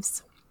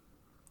lives.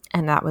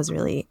 And that was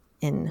really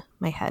in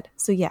my head.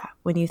 So yeah,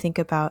 when you think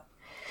about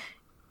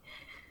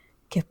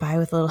get by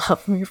with a little help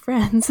from your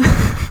friends,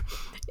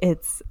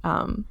 it's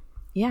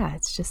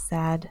it's just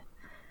sad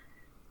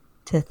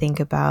to think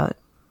about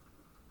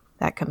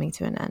that coming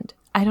to an end.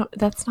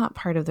 That's not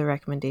part of the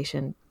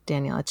recommendation,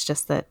 Daniel. It's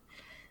just that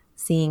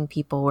seeing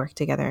people work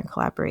together and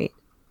collaborate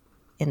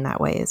in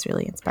that way is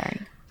really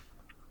inspiring.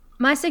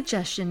 My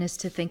suggestion is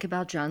to think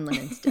about John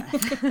Lennon's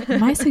death.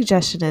 My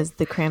suggestion is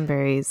the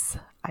Cranberries.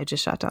 I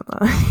just shot down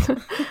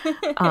the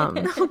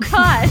oh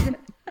God.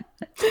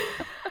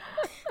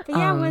 But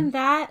yeah, when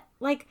that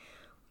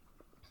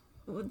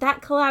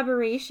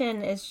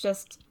collaboration is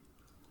just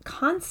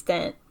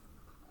constant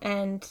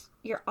and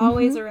you're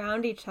always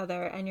around each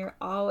other and you're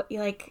all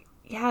like,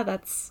 yeah,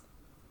 that's,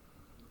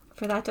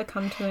 for that to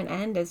come to an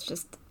end is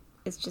just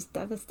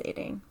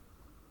devastating.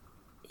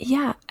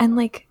 Yeah. And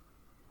like,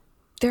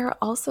 there are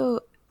also,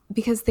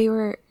 because they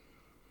were,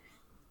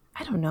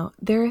 I don't know,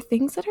 there are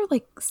things that are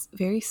like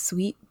very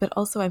sweet, but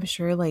also I'm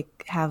sure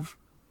like have,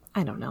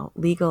 I don't know,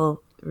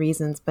 legal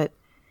reasons, but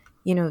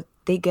they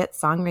get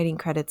songwriting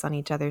credits on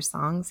each other's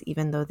songs,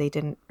 even though they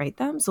didn't write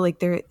them. So like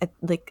they're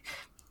like,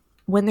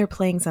 when they're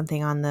playing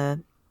something on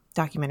the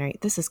documentary,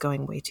 this is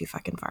going way too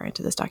fucking far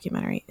into this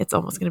documentary. It's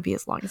almost going to be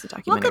as long as the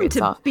documentary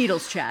itself. Welcome to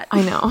Beatles chat.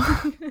 I know.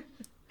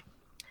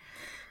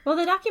 Well,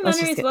 the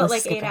documentary is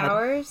like 8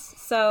 hours,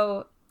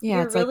 so yeah,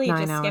 you're it's really like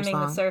 9 just hours skimming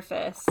long. the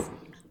surface.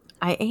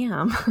 I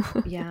am.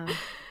 Yeah.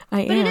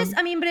 I but am. it is,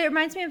 I mean, but it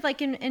reminds me of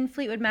like in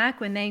Fleetwood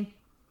Mac when they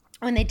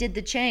did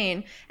The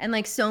Chain and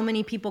like so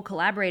many people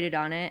collaborated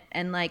on it,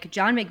 and like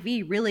John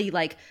McVie really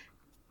like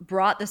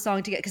brought the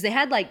song together because they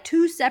had like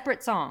 2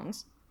 separate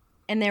songs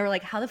and they were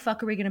like, how the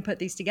fuck are we going to put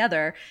these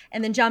together?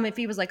 And then John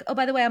McVie was like, oh,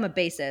 by the way, I'm a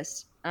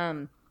bassist.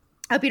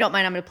 I hope you don't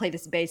mind. I'm going to play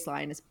this bass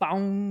line. It's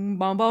boom,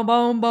 boom, boom,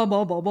 boom, boom,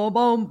 boom, boom, boom,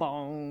 boom,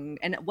 boom.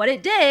 And what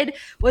it did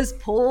was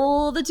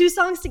pull the 2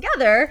 songs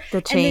together.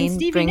 The Chain and then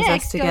Stevie brings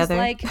Nicks us together. Goes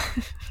like,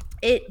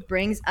 it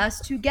brings us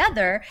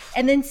together.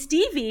 And then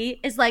Stevie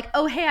is like,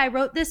 oh, hey, I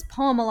wrote this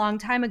poem a long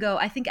time ago.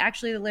 I think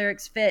actually the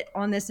lyrics fit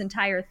on this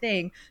entire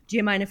thing. Do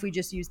you mind if we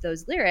just use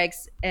those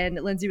lyrics? And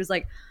Lindsay was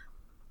like,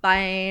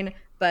 fine,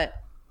 but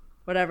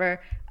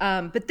whatever.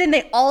 But then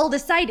they all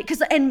decided,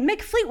 and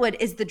Mick Fleetwood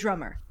is the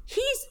drummer.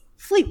 He's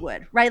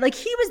Fleetwood, right? Like,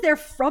 he was there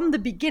from the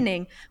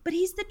beginning, but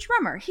he's the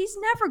drummer. He's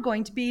never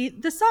going to be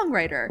the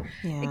songwriter.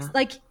 Yeah.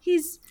 Like,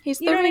 he's the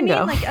you know what Ringo. I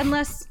mean? Like,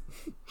 unless,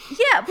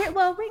 yeah,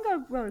 well,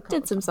 Ringo wrote a couple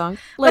Did some songs.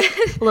 Like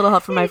A Little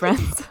Help from My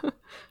Friends,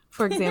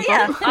 for example.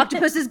 Yeah,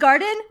 Octopus's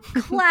Garden,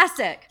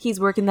 classic. He's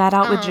working that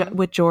out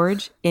with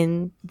George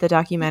in the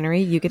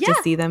documentary. You get to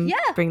see them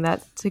bring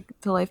that to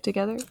life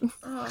together.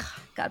 Oh,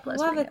 God bless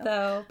love Ringo. it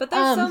though. But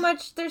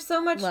there's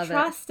so much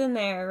trust in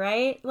there,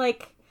 right?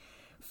 Like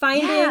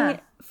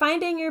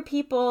finding your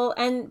people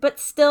but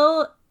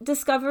still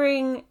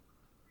discovering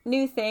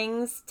new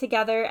things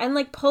together and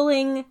like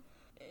pulling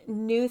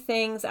new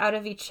things out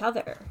of each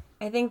other.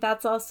 I think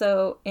that's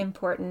also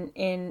important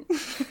in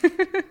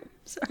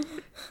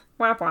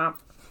womp womp.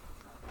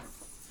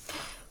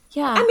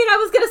 Yeah. I mean, I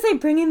was going to say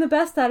bringing the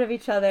best out of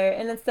each other,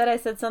 and instead I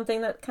said something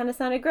that kind of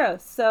sounded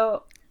gross.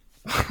 So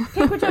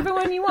pick whichever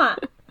one you want.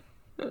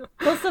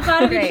 Pull stuff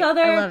out of each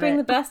other, bring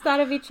the best out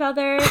of each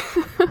other.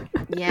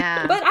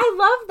 Yeah. But I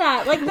love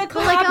that. Like, the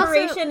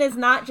collaboration is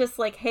not just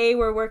like, hey,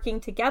 we're working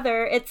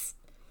together. It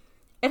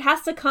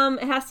has to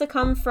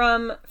come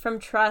from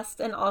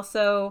trust and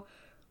also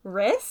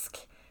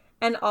risk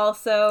and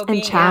also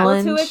being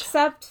able to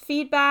accept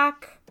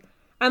feedback.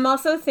 I'm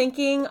also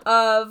thinking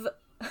of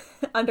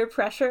Under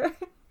Pressure,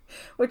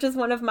 which is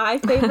one of my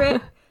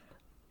favorite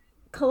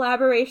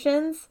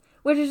collaborations,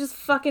 which is just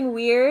fucking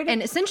weird.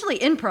 And essentially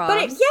improv.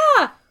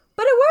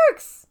 But it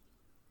works.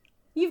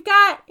 You've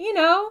got,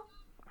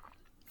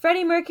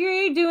 Freddie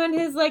Mercury doing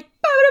his like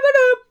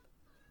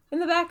in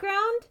the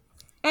background.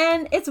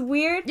 And it's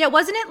weird. Yeah,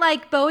 wasn't it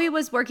like Bowie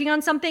was working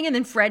on something and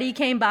then Freddie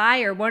came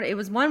by, or one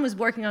was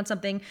working on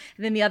something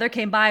and then the other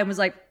came by and was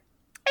like,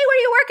 hey, what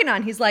are you working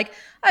on? He's like,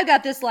 I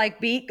got this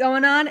like beat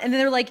going on. And then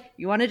they're like,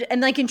 you want to,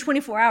 and like in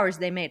 24 hours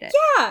they made it.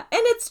 Yeah.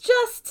 And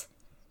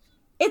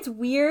it's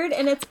weird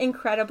and it's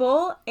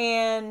incredible.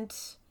 And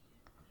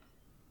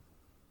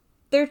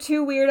they're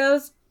two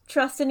weardos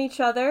trusting each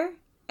other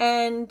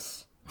and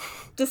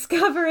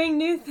discovering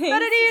new things.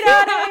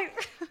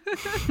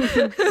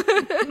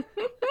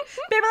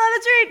 People on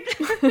the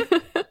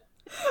street.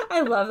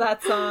 I love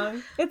that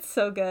song. It's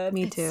so good.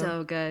 Me too. It's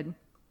so good.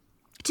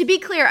 To be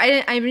clear,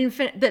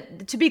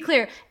 to be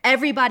clear,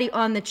 everybody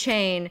on the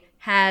chain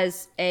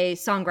has a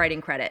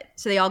songwriting credit,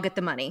 so they all get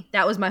the money.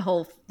 That was my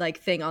whole like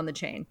thing on the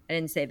chain. I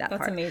didn't say that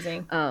part. That's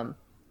amazing.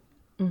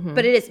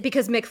 But it is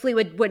because Mick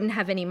Fleetwood wouldn't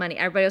have any money.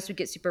 Everybody else would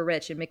get super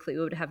rich, and Mick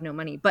Fleetwood would have no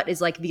money. But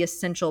is like the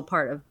essential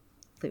part of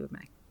Fleetwood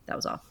Mac. That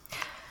was all.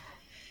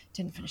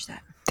 Didn't finish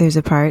that. There's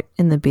a part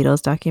in the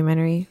Beatles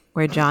documentary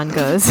where John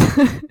goes,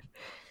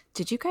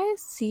 did you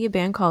guys see a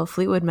band called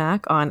Fleetwood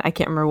Mac on, I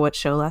can't remember what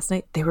show last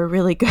night? They were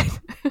really good.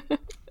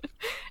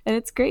 And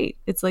it's great.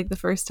 It's like the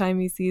first time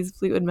he sees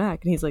Fleetwood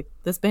Mac. And he's like,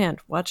 this band,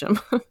 watch them.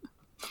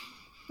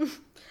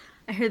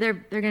 I hear they're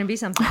going to be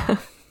something.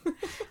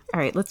 All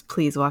right, let's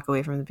please walk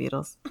away from the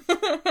Beatles.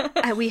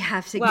 We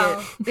have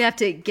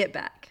to get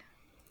back.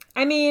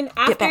 I mean,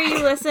 after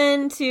you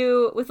listen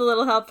to With a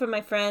Little Help from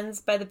My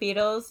Friends by the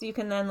Beatles, you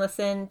can then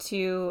listen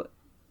to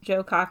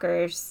Joe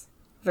Cocker's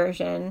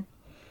version.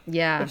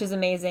 Yeah. Which is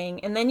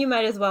amazing. And then you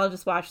might as well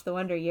just watch The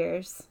Wonder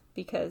Years,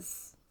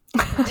 because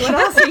what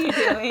else are you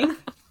doing,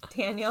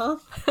 Daniel?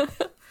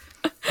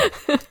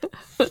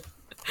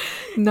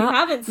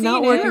 Not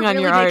working on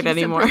your art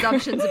anymore.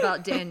 Presumptions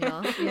about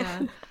Daniel.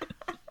 Yeah.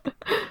 But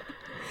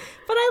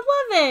I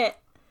love it.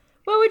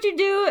 What would you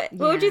do?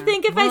 What would you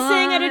think if I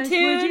sang out of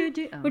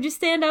tune? Would you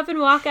stand up and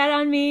walk out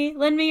on me?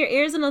 Lend me your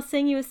ears and I'll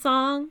sing you a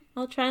song.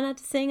 I'll try not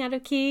to sing out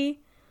of key.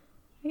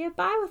 I get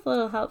by with a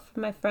little help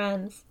from my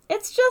friends.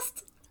 It's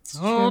just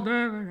so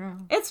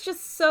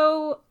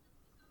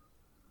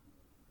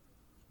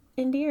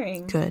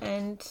endearing. Good.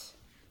 And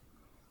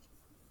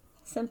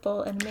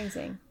simple and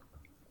amazing.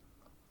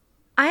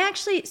 I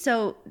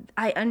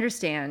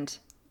understand.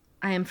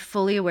 I am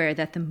fully aware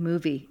that the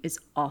movie is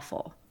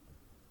awful.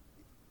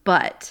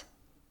 But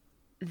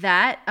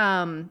that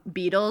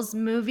Beatles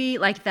movie,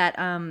 like that,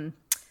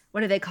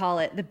 what do they call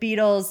it? The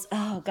Beatles,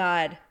 oh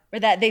God, where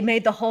that they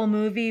made the whole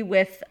movie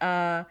with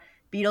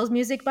Beatles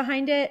music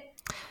behind it.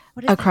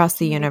 Across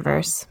the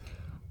Universe.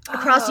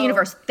 Across the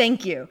Universe,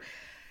 thank you.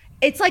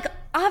 It's like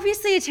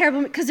obviously a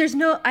terrible, because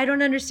I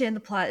don't understand the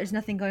plot. There's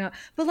nothing going on.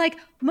 But like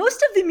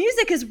most of the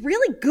music is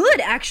really good,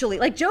 actually.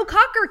 Like Joe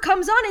Cocker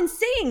comes on and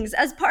sings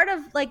as part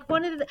of like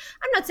one of the,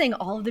 I'm not saying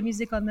all of the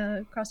music on the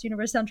Across the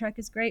Universe soundtrack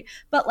is great,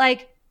 but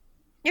like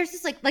there's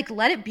this like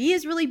Let It Be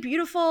is really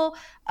beautiful.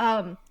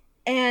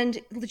 And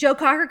Joe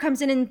Cocker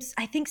comes in and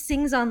I think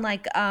sings on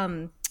like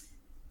a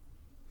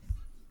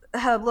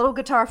little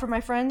guitar for my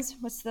friends.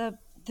 What's the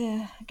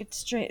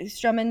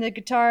strumming the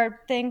guitar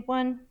thing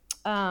one?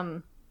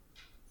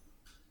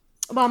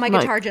 While my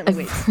guitar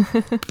gently weeps.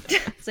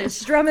 So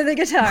strumming the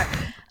guitar.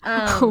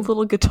 A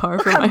little guitar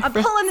for my I'm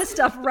friend. pulling this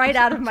stuff right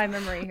out of my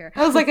memory here.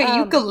 I was like, a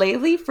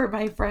ukulele for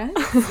my friend?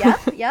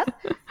 Yep.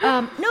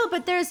 No,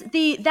 but there's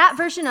that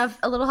version of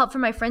A Little Help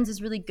from My Friends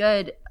is really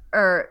good,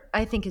 or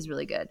I think is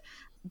really good,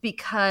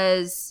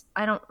 because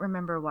I don't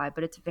remember why,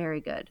 but it's very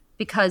good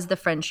because the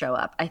friends show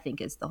up, I think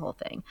is the whole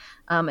thing.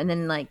 And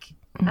then like,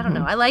 I don't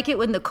know. I like it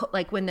when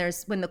when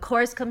the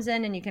chorus comes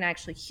in and you can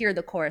actually hear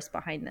the chorus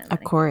behind them. A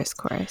chorus.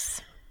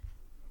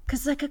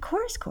 Because like a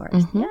chorus.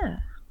 Yeah.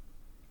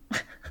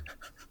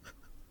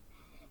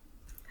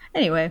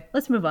 Anyway,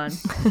 let's move on.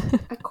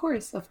 Of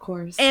course.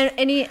 And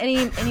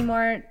any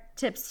more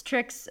tips,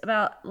 tricks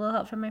about A Little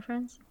Help from My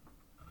Friends?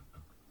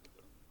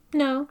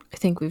 No. I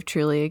think we've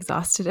truly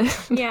exhausted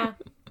it. Yeah.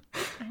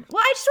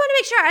 Well, I just want to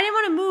make sure. I didn't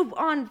want to move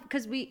on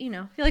because we,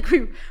 feel like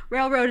we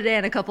railroaded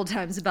Anne a couple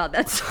times about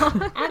that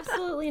song.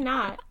 Absolutely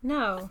not.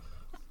 No.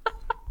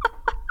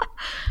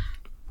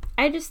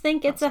 I just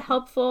think it's a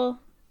helpful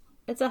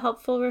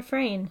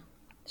refrain.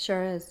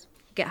 Sure is.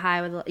 You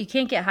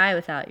can't get high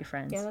without your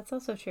friends. Yeah, that's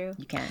also true.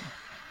 You can.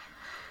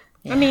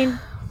 I mean,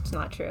 it's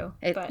not true.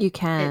 But You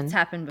can. It's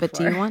happened before. But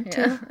do you want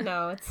to?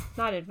 no, it's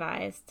not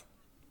advised.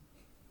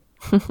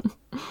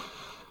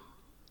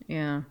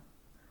 Yeah.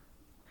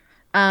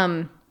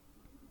 I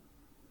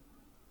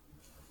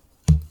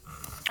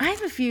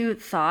have a few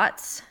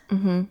thoughts.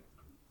 Mm-hmm.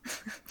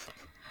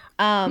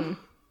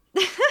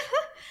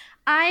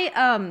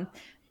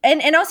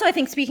 And also I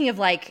think, speaking of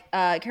like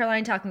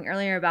Caroline talking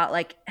earlier about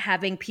like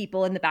having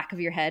people in the back of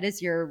your head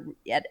as you're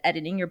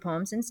editing your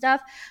poems and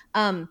stuff.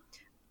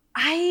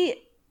 I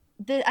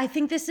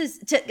think this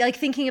is like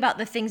thinking about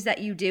the things that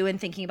you do and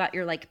thinking about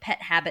your like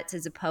pet habits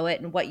as a poet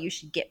and what you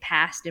should get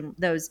past, and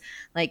those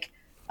like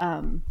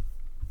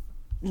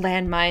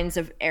landmines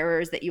of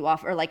errors that you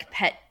offer, or like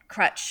pet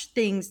crutch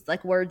things,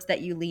 like words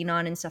that you lean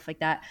on and stuff like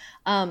that.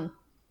 I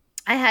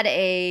had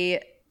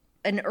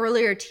an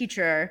earlier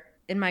teacher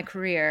in my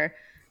career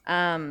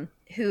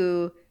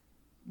who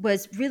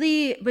was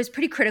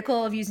pretty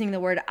critical of using the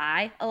word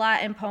I a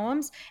lot in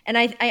poems. And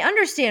I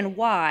understand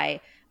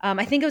why.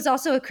 I think it was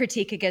also a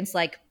critique against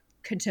like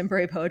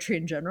contemporary poetry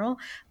in general.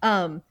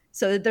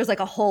 So there's like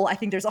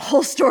there's a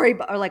whole story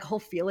or like whole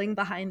feeling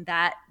behind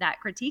that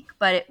critique,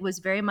 but it was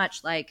very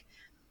much like,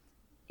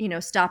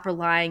 stop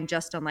relying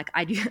just on like,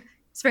 I do.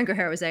 Franco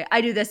O'Hara would say,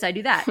 I do this, I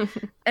do that.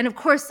 And of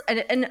course,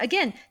 and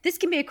again, this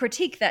can be a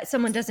critique that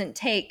someone doesn't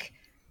take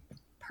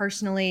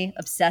personally,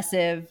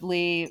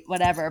 obsessively,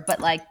 whatever, but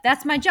like,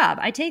 that's my job.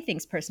 I take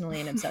things personally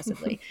and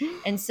obsessively.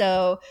 And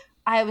so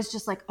I was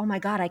just like, oh my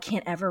God, I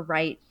can't ever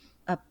write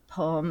a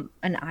poem,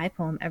 an I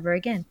poem ever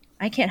again.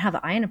 I can't have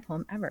an I in a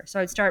poem ever.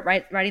 So I'd start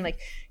writing like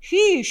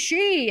he,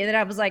 she, and then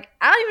I was like,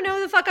 I don't even know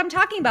who the fuck I'm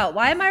talking about.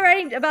 Why am I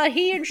writing about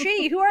he and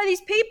she? Who are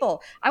these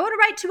people? I want to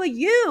write to a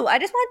you. I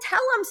just want to tell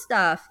them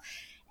stuff.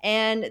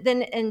 And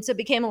so it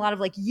became a lot of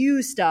like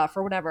you stuff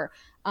or whatever.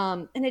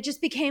 And it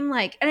just became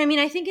like, and I mean,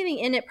 I think in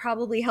the end, it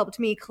probably helped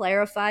me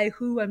clarify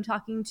who I'm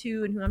talking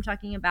to and who I'm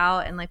talking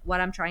about and like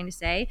what I'm trying to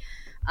say.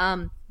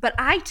 But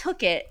I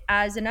took it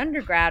as an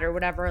undergrad or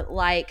whatever,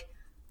 like,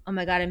 oh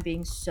my God, I'm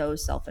being so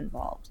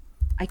self-involved.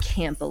 I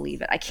can't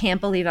believe it. I can't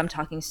believe I'm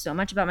talking so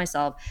much about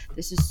myself.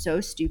 This is so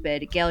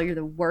stupid. Gail, you're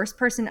the worst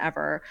person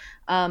ever.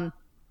 And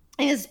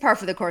this is par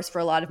for the course for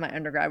a lot of my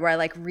undergrad, where I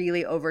like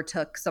really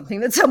overtook something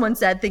that someone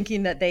said,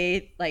 thinking that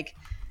they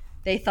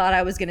thought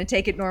I was going to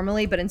take it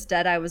normally, but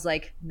instead I was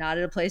like not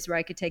at a place where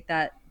I could take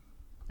that.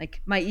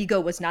 Like my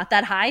ego was not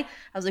that high. I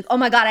was like, oh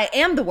my God, I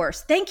am the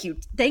worst. Thank you.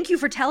 Thank you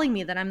for telling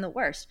me that I'm the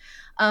worst.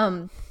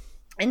 And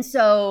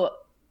so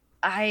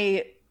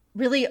I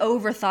really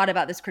overthought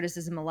about this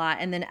criticism a lot.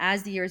 And then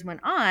as the years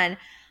went on,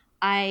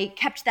 I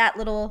kept that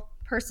little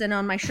person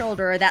on my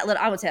shoulder, I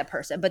won't say that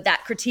person, but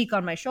that critique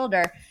on my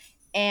shoulder.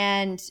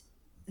 And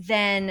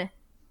then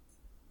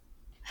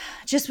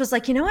just was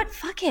like, you know what?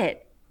 Fuck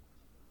it.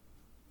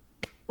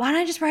 Why don't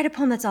I just write a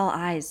poem that's all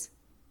I's?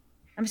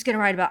 I'm just going to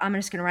write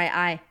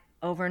I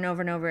over and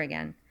over and over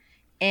again.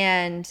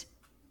 And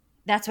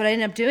that's what I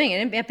ended up doing. It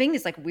ended up being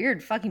this like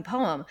weird fucking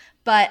poem.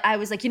 But I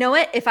was like, you know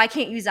what? If I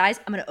can't use I's,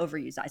 I'm going to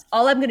overuse I's.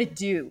 All I'm going to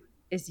do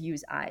is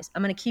use I's.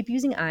 I'm going to keep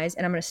using I's,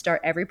 and I'm going to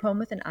start every poem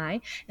with an I,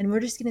 and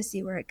we're just going to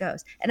see where it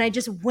goes. And I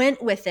just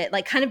went with it,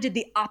 like kind of did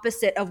the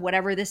opposite of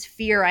whatever this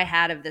fear I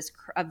had of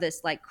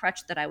this like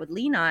crutch that I would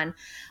lean on.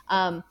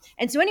 And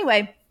so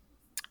anyway,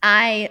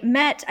 I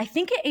met, I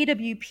think at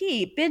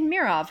AWP, Ben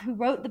Mirov, who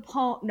wrote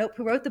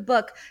the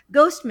book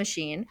Ghost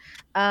Machine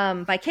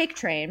by Cake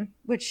Train,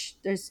 which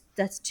there's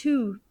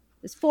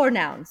 4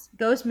 nouns: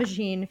 Ghost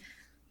Machine,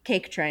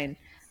 Cake Train.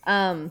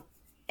 And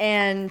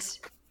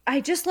I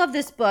just love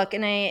this book,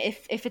 and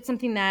if it's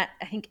something that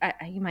I think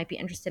you might be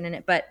interested in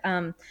it, but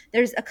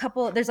there's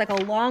like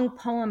a long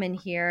poem in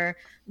here,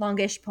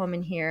 longish poem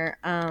in here,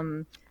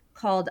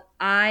 called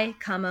I,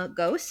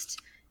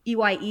 Ghost,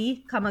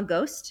 EYE,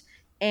 Ghost.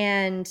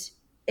 And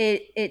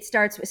it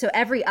starts with, so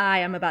every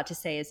I I'm about to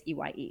say is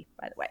EYE,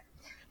 by the way.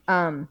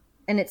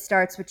 And it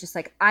starts with just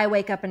like, I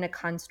wake up in a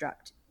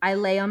construct. I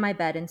lay on my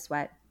bed and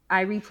sweat.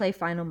 I replay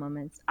final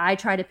moments. I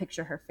try to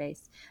picture her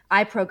face.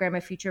 I program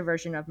a future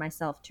version of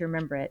myself to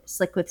remember it,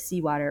 slick with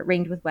seawater,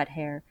 ringed with wet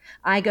hair.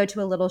 I go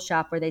to a little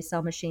shop where they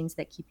sell machines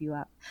that keep you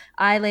up.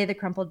 I lay the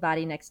crumpled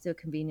body next to a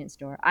convenience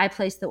store. I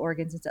place the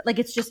organs and stuff. Like,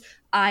 it's just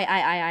I,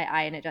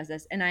 and it does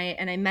this. And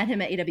I met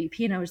him at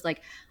AWP, and I was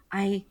like,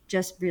 I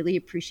just really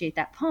appreciate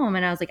that poem.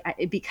 And I was like,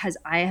 because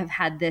I have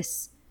had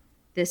this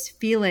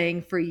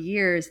feeling for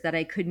years that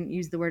I couldn't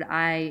use the word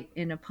I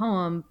in a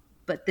poem.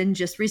 But then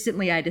just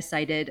recently I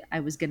decided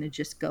I was going to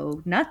just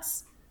go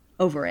nuts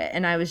over it.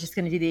 And I was just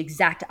going to do the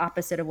exact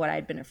opposite of what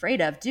I'd been afraid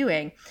of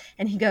doing.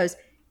 And he goes,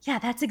 yeah,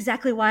 that's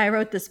exactly why I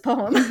wrote this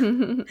poem.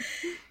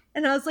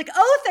 And I was like,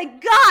 oh,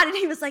 thank God. And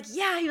he was like,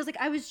 yeah. He was like,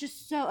 I was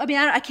just so, I mean,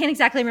 I can't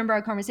exactly remember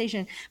our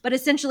conversation, but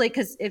essentially,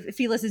 because if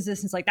he listens to this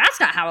and it's like, that's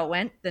not how it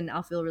went, then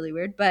I'll feel really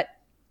weird. But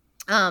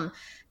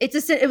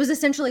it was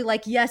essentially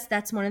like, yes,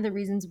 that's one of the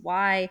reasons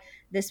why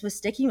this was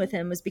sticking with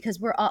him, was because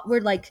we're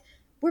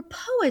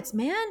poets,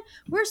 man.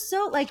 We're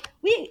so like,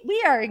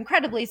 we are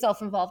incredibly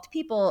self-involved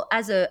people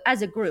as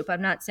a group.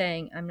 I'm not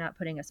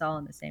putting us all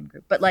in the same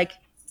group, but like,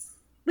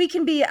 we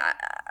can be,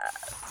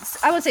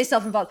 I would say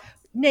self-involved,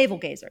 navel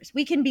gazers.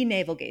 We can be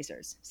navel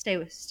gazers.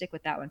 Stick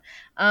with that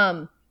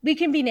one. We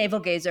can be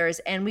navel gazers,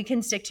 and we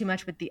can stick too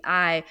much with the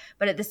I,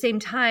 but at the same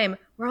time,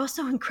 we're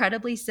also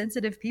incredibly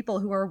sensitive people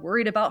who are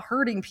worried about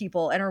hurting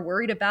people and are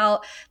worried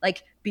about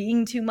like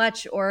being too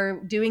much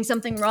or doing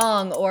something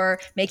wrong or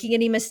making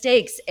any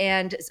mistakes.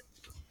 And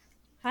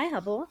hi,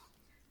 Hubble.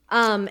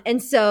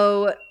 And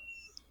so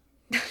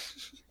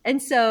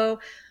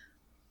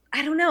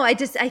I don't know. I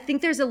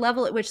think there's a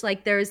level at which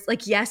like there's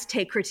like, yes,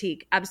 take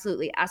critique.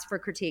 Absolutely. Ask for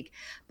critique.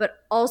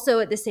 But also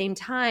at the same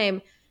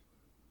time,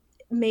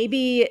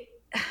 maybe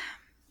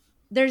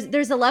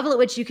there's a level at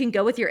which you can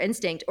go with your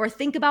instinct, or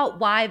think about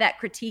why that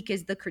critique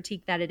is the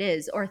critique that it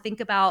is, or think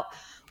about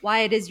why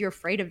it is you're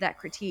afraid of that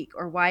critique,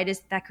 or why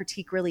does that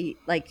critique really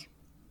like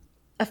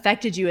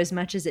affected you as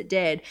much as it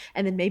did,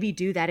 and then maybe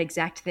do that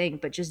exact thing,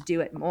 but just do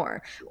it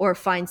more, or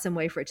find some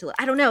way for it to,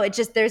 I don't know. It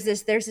just, there's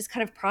this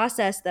kind of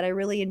process that I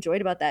really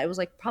enjoyed about that. It was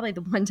like probably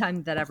the one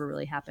time that ever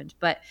really happened.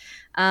 But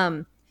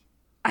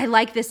I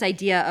like this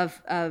idea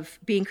of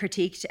being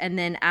critiqued, and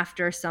then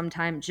after some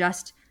time,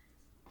 just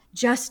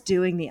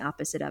doing the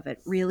opposite of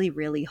it really,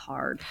 really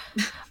hard.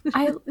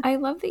 I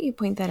love that you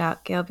point that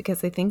out, Gail,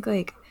 because I think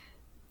like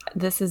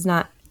this is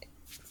not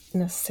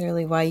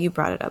necessarily why you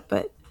brought it up,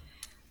 but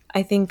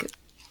I think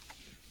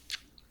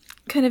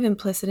kind of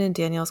implicit in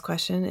Danielle's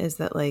question is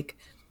that like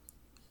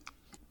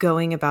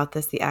going about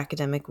this the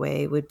academic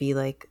way would be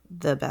like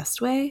the best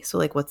way. So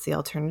like, what's the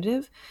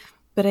alternative?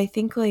 But I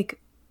think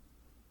like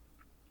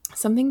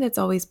something that's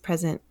always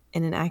present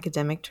in an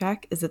academic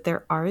track is that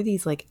there are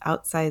these like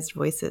outsized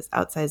voices,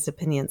 outsized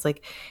opinions.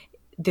 Like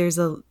there's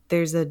a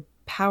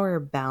power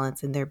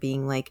balance in there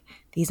being like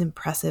these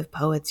impressive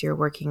poets you're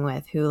working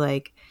with who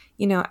like,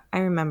 you know, I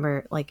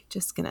remember like,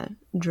 just gonna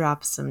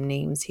drop some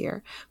names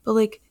here, but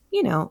like,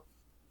 you know,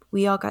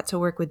 we all got to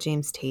work with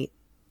James Tate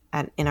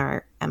in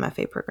our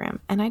MFA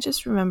program. And I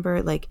just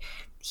remember like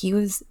he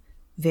was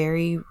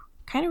very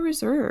kind of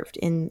reserved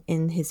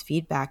in his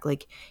feedback.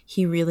 Like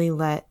he really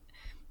let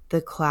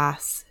the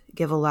class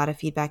give a lot of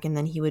feedback, and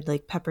then he would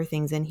like pepper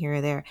things in here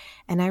or there.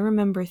 And I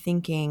remember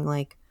thinking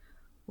like,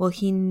 well,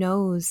 he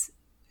knows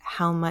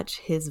how much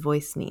his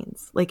voice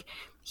means. Like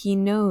he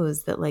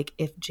knows that like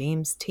if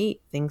James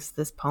Tate thinks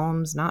this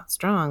poem's not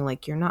strong,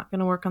 like you're not going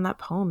to work on that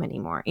poem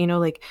anymore. You know,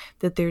 like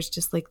that there's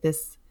just like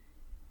this,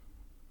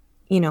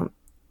 you know,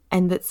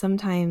 and that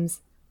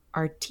sometimes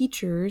our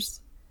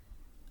teachers,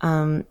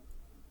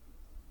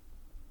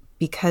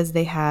 because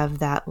they have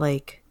that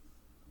like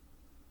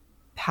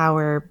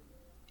power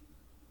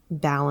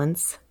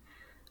balance,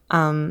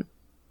 can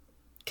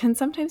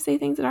sometimes say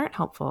things that aren't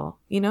helpful,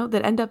 you know,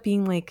 that end up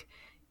being like,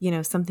 you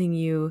know, something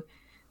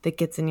that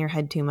gets in your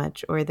head too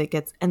much, or that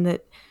gets, and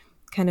that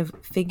kind of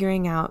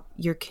figuring out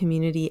your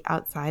community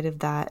outside of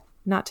that,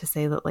 not to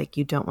say that like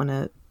you don't want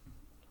to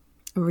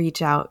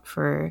reach out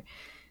for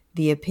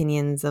the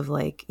opinions of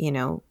like, you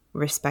know,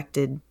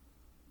 respected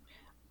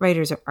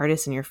writers or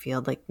artists in your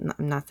field. Like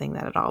I'm not saying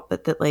that at all,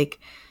 but that like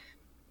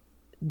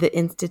the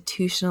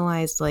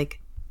institutionalized, like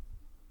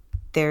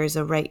there's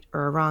a right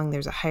or a wrong,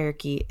 there's a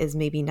hierarchy, is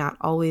maybe not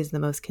always the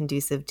most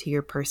conducive to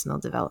your personal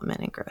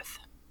development and growth.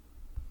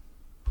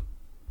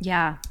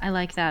 Yeah, I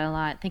like that a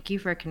lot. Thank you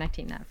for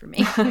connecting that for me.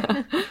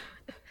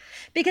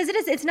 Because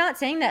it's not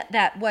saying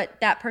that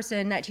what that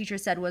person, that teacher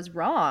said was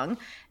wrong.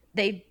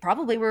 They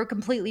probably were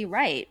completely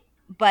right,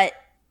 but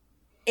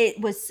it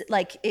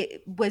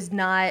was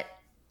not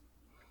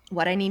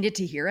what I needed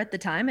to hear at the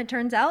time, it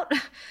turns out.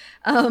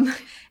 And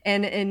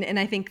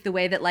I think the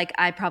way that like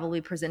I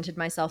probably presented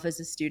myself as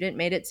a student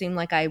made it seem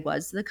like I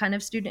was the kind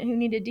of student who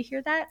needed to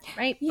hear that,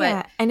 right?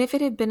 Yeah, and if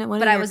it had been at one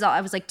but I was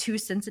like too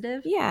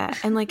sensitive. Yeah,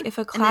 and like if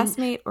a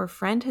classmate or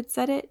friend had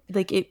said it,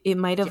 like it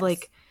might have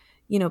like,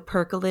 you know,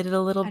 percolated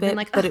a little bit,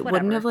 like, but it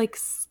wouldn't have like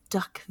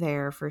stuck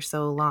there for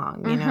so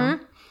long, you know?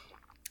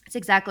 That's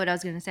exactly what I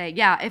was going to say.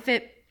 Yeah,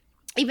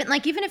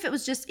 even if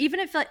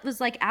it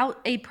was like out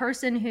a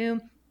person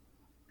who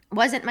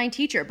wasn't my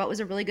teacher, but was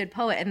a really good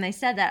poet, and they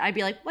said that, I'd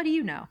be like, what do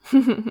you know?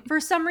 For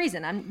some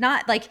reason. I'm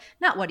not like,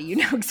 not what do you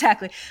know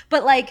exactly,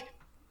 but like,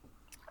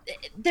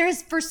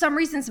 there's for some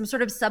reason some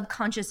sort of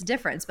subconscious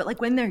difference. But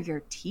like when they're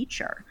your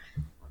teacher,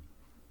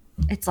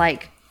 it's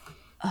like,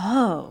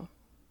 oh,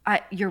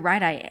 you're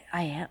right.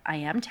 I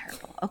am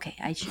terrible. Okay,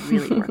 I should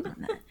really work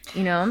on that.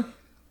 You know.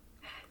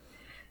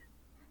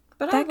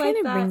 But That I like kind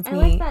of that. brings I me-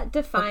 like that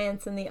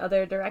defiance in the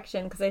other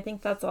direction, because I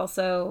think that's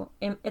also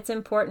it's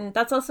important.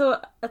 That's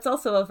also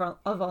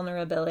a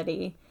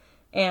vulnerability,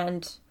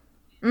 and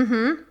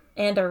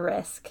and a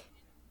risk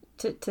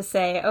to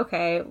say,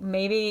 okay,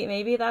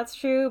 maybe that's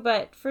true,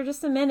 but for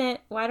just a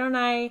minute, why don't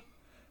I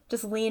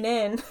just lean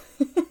in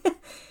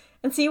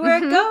and see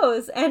where it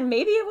goes, and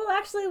maybe it will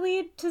actually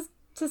lead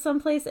to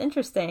someplace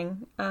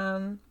interesting.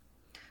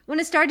 When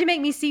it started to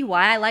make me see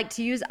why I like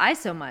to use I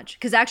so much,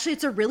 because actually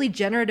it's a really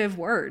generative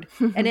word,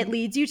 and it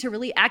leads you to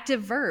really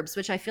active verbs,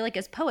 which I feel like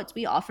as poets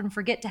we often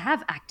forget to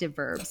have active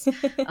verbs.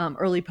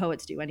 Early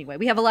poets do anyway.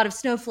 We have a lot of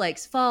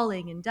snowflakes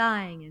falling and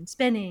dying and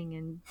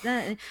spinning,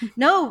 and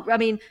no, I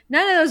mean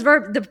none of those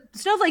verbs. The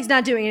snowflake's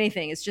not doing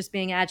anything; it's just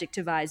being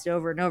adjectivized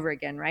over and over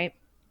again, right?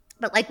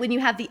 But like when you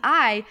have the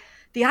I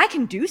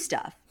can do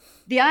stuff.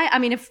 The I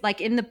mean, if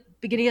like in the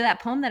beginning of that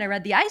poem that I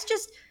read, the I's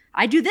just,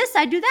 I do this,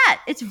 I do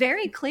that. It's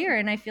very clear,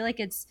 and I feel like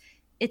it's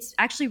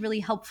actually really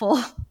helpful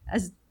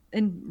as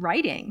in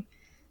writing.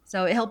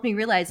 So it helped me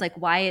realize like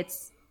why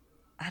it's,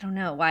 I don't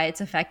know, why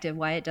it's effective,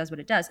 why it does what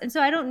it does. And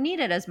so I don't need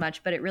it as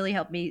much, but it really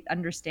helped me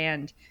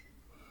understand.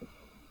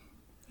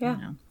 Yeah.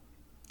 You know,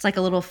 it's like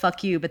a little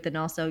fuck you, but then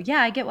also,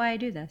 yeah, I get why I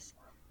do this,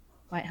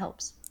 why it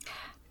helps.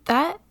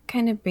 That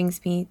kind of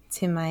brings me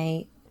to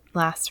my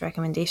last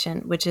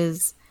recommendation, which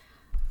is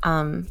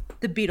The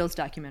Beatles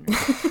documentary.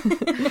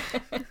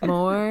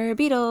 more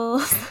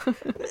Beatles.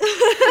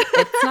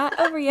 It's not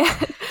over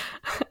yet.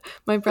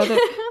 My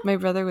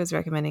brother was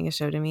recommending a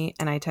show to me,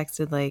 and I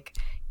texted like,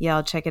 yeah,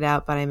 I'll check it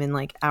out, but I'm in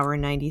like hour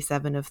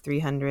 97 of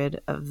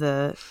 300 of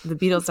the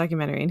Beatles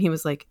documentary. And he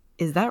was like,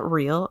 is that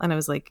real? And I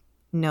was like,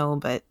 no,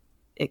 but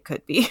it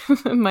could be.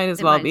 Might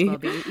as well be.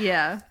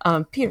 Yeah.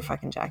 Peter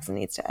fucking Jackson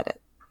needs to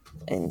edit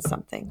in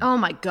something. Oh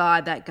my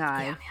God, that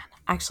guy. Yeah, man.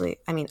 Actually,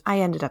 I mean, I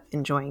ended up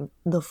enjoying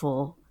the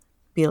full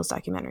Beatles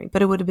documentary,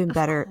 but it would have been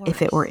better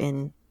if it were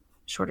in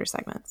shorter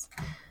segments,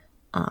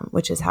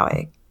 which is how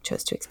I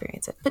chose to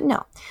experience it. But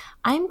no,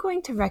 I'm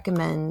going to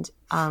recommend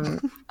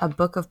a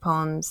book of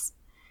poems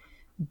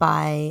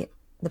by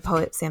the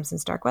poet Samson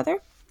Starkweather.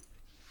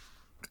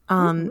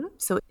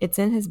 So it's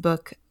in his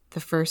book, the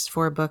first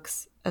 4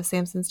 books of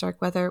Samson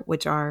Starkweather,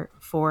 which are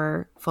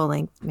 4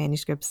 full-length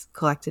manuscripts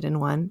collected in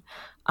one.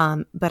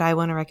 But I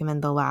want to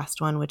recommend the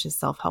last one, which is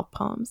Self-Help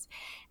Poems.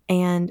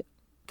 And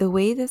the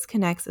way this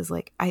connects is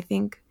like, I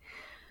think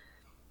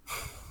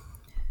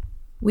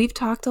we've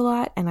talked a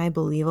lot, and I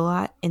believe a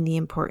lot in the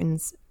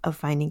importance of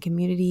finding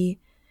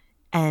community,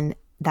 and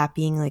that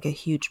being like a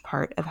huge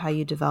part of how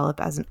you develop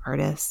as an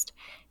artist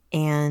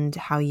and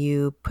how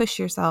you push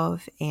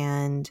yourself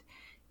and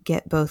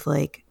get both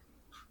like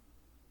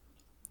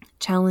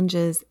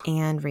challenges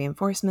and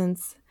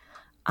reinforcements.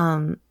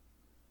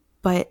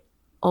 But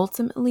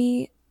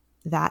ultimately,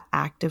 that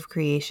act of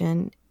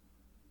creation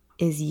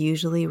is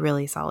usually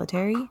really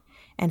solitary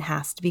and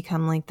has to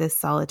become like this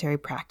solitary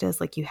practice.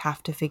 Like you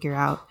have to figure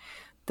out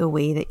the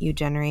way that you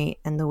generate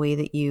and the way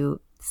that you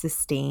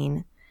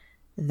sustain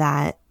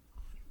that.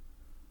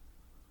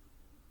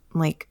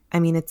 Like,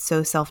 I mean, it's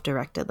so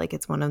self-directed. Like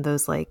it's one of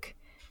those, like,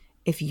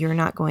 if you're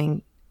not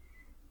going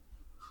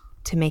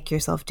to make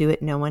yourself do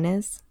it, no one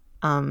is.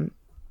 And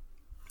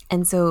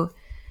so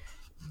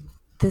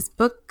this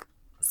book,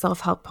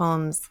 Self-Help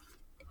Poems,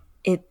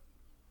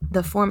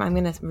 the form, I'm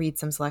going to read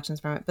some selections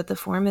from it, but the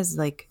form is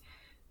like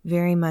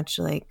very much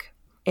like,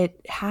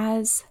 it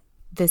has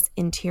this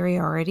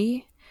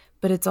interiority,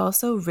 but it's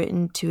also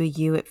written to a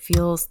you. It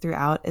feels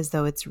throughout as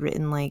though it's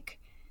written like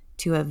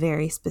to a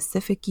very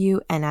specific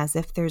you, and as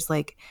if there's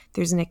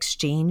an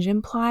exchange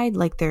implied.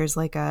 Like there's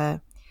like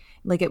at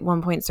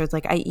one point it starts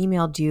like, I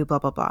emailed you, blah,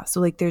 blah, blah.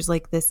 So like there's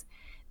like this,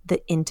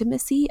 the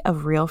intimacy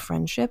of real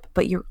friendship,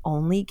 but you're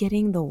only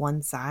getting the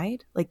one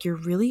side. Like you're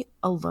really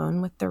alone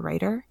with the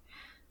writer.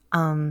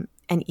 And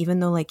even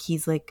though like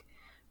he's like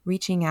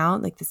reaching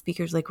out, like the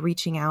speaker's like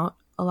reaching out,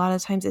 a lot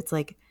of times it's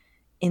like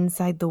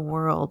inside the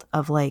world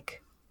of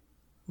like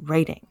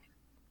writing,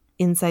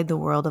 inside the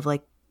world of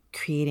like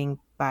creating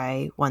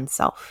by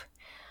oneself.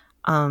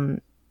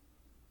 And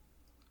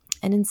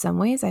in some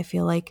ways I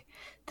feel like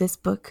this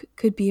book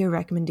could be a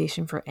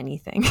recommendation for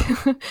anything,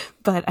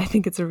 but I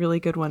think it's a really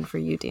good one for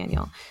you,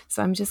 Daniel.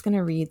 So I'm just going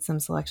to read some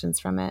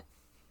selections from it.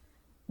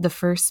 The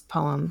first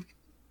poem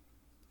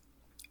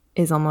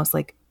is almost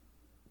like,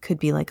 could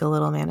be like a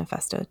little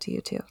manifesto to you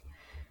too.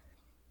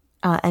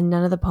 And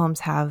none of the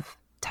poems have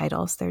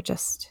titles. They're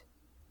just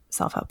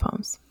self-help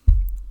poems.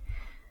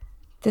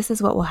 This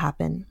is what will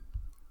happen.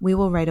 We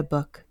will write a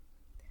book.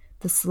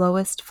 The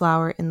slowest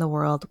flower in the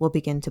world will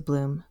begin to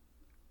bloom.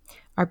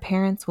 Our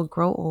parents will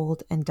grow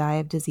old and die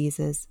of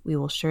diseases we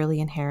will surely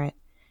inherit,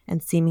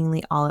 and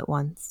seemingly all at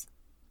once.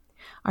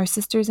 Our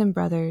sisters and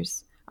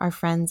brothers, our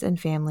friends and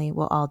family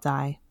will all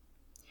die.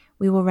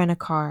 We will rent a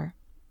car,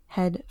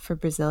 head for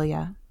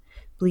Brasilia,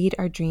 bleed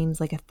our dreams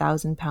like a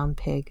 1,000-pound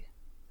pig.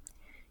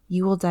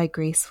 You will die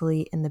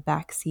gracefully in the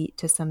back seat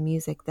to some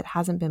music that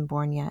hasn't been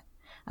born yet,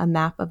 a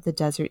map of the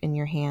desert in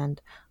your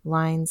hand,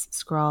 lines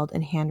scrawled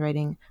in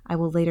handwriting I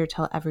will later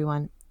tell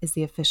everyone is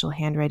the official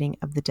handwriting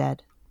of the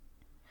dead.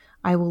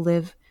 I will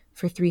live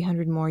for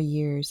 300 more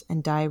years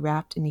and die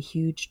wrapped in a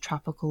huge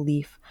tropical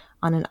leaf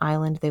on an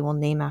island they will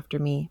name after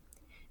me,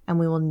 and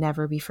we will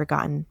never be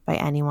forgotten by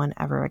anyone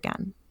ever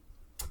again.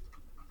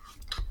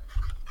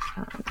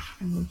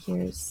 And then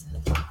here's...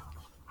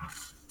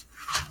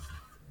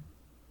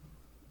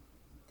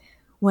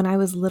 When I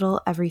was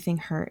little, everything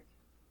hurt.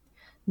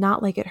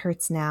 Not like it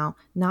hurts now,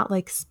 not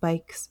like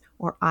spikes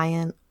or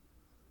iron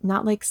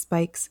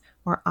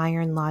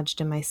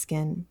lodged in my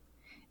skin.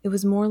 It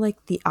was more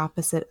like the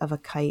opposite of a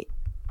kite,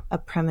 a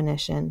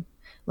premonition,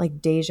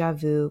 like deja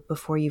vu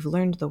before you've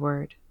learned the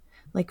word,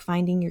 like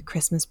finding your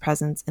Christmas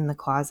presents in the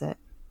closet.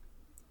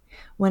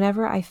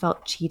 Whenever I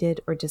felt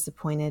cheated or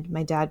disappointed,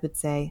 my dad would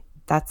say,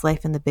 "That's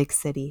life in the big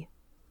city."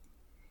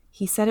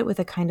 He said it with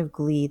a kind of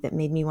glee that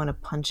made me want to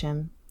punch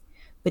him.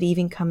 But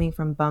even coming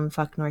from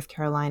bumfuck North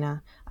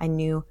Carolina, I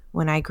knew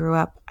when I grew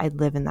up,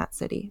 I'd live in that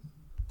city.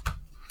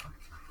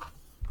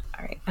 All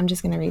right, I'm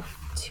just going to read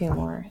 2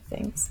 more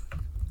things.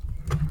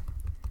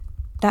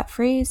 That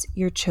phrase,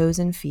 your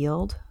chosen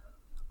field,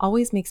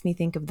 always makes me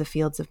think of the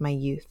fields of my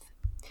youth.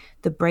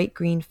 The bright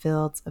green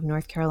fields of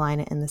North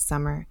Carolina in the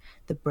summer,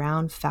 the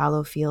brown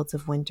fallow fields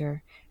of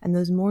winter, and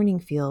those morning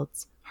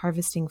fields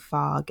harvesting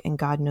fog and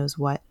God knows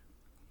what.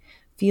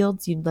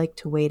 Fields you'd like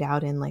to wade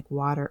out in like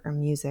water or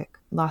music,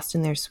 lost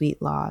in their sweet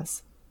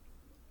laws.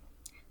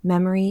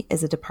 Memory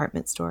is a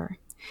department store.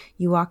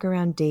 You walk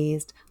around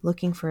dazed,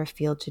 looking for a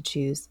field to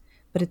choose,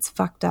 but it's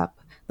fucked up,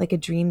 like a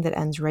dream that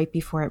ends right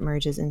before it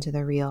merges into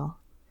the real.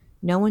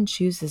 No one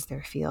chooses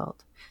their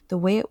field. The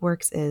way it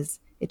works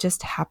is, it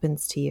just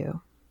happens to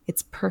you.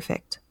 It's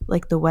perfect,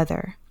 like the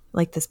weather,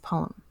 like this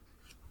poem.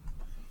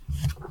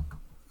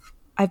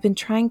 I've been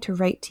trying to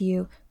write to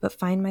you, but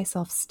find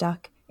myself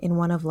stuck in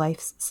one of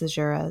life's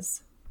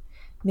caesuras.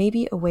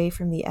 Maybe away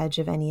from the edge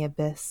of any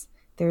abyss,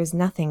 there is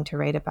nothing to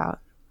write about,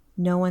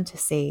 no one to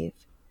save.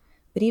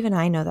 But even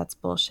I know that's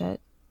bullshit.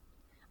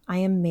 I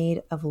am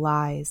made of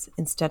lies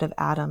instead of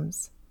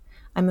atoms.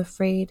 I'm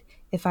afraid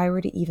if I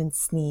were to even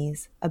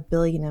sneeze, 1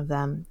 billion of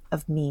them,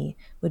 of me,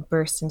 would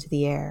burst into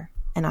the air,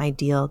 an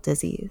ideal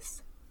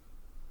disease.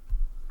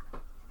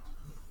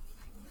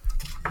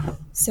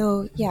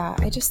 So yeah,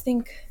 I just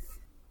think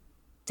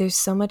there's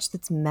so much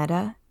that's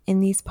meta in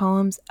these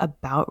poems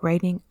about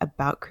writing,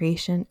 about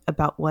creation,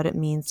 about what it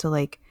means to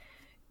like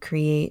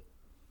create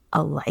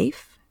a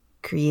life,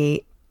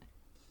 create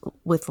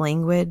with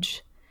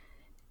language,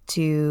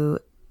 to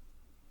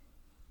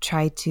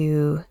try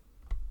to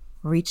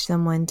reach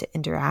someone, to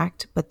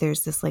interact, but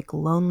there's this like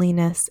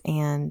loneliness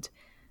and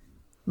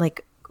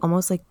like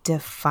almost like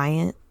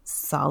defiant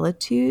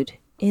solitude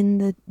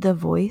in the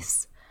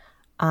voice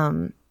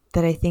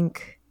that I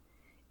think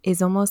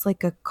is almost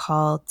like a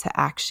call to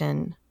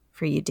action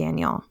for you,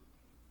 Daniel.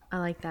 I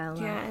like that a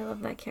lot. Yeah, I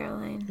love that,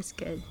 Caroline. That's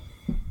good.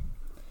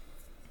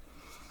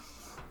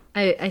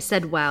 I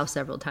said wow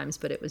several times,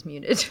 but it was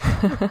muted.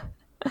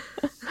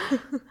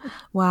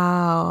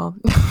 Wow.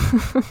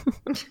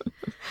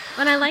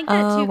 And I like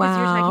that too, because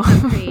you're talking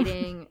about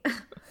creating.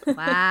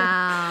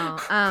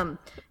 Wow.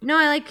 No,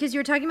 I like, because you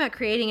were talking about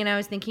creating, and I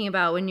was thinking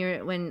about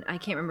when I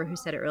can't remember who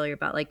said it earlier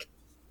about like,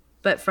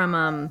 but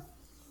from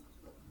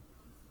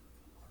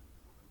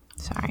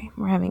Sorry,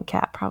 we're having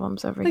cat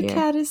problems over The here.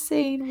 cat is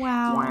saying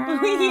wow.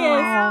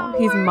 Yes.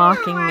 He's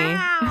mocking me.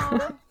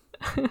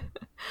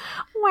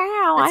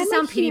 Wow, That's I'm the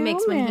sound a Petey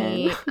makes when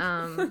human.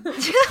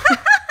 he.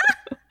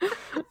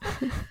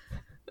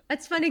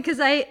 That's funny because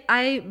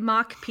I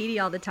mock Petey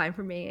all the time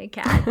for being a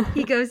cat.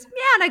 He goes meow,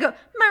 and I go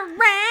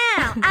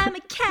meow. I'm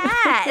a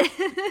cat.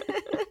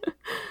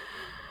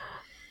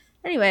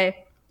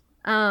 Anyway,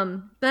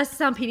 that's the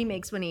sound Petey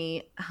makes when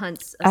he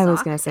hunts a sock. I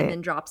was gonna say and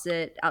then drops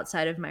it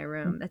outside of my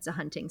room. That's a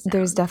hunting sound.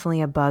 There's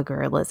definitely a bug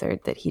or a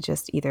lizard that he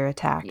just either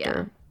attacked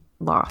or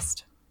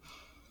lost.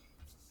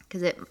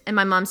 And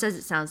my mom says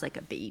it sounds like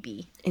a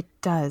baby. It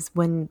does.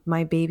 When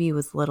my baby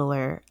was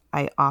littler,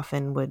 I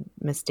often would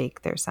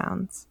mistake their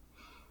sounds.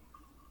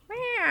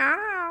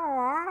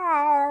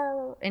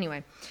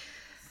 Anyway,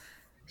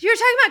 you were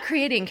talking about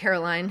creating,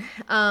 Caroline,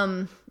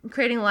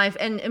 creating life,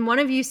 and one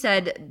of you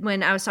said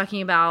when I was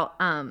talking about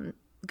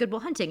Good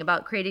Will Hunting,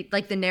 about creating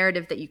like the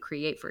narrative that you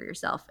create for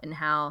yourself, and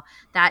how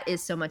that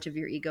is so much of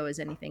your ego as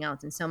anything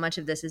else, and so much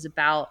of this is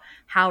about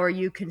how are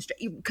you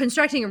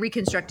constructing and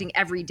reconstructing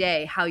every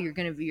day how you're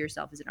going to view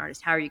yourself as an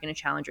artist. How are you going to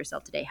challenge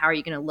yourself today? How are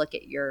you going to look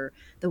at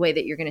the way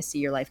that you're going to see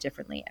your life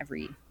differently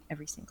every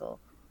single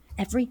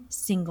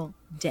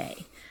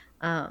day?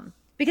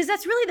 Because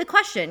that's really the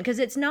question. Because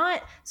it's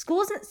not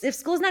if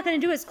school's not going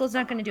to do it, school's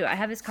not going to do it. I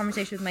have this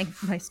conversation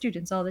with my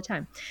students all the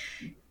time.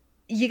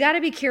 you got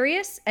to be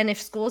curious. And if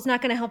school's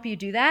not going to help you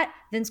do that,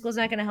 then school's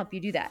not going to help you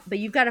do that. But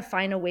you've got to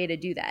find a way to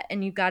do that.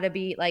 And you've got to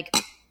be like,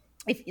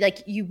 if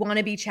like you want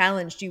to be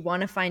challenged, you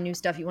want to find new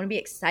stuff, you want to be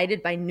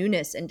excited by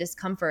newness and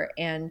discomfort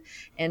and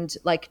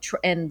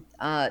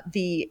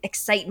the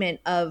excitement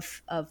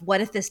of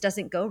what if this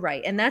doesn't go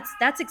right. And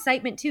that's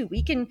excitement too.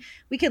 We can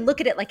look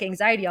at it like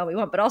anxiety all we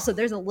want, but also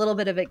there's a little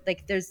bit of it,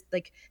 like there's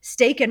like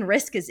stake and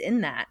risk is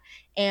in that.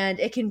 And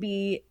it can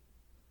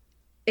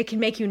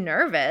make you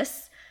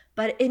nervous,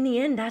 but in the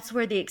end, that's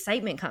where the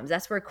excitement comes.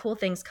 That's where cool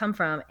things come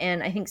from.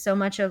 And I think so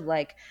much of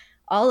like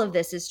all of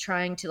this is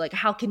trying to like,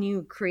 how can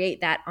you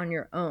create that on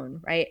your own,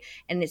 right?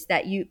 And it's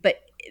that but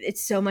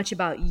it's so much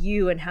about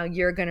you and how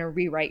you're going to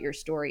rewrite your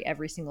story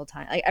every single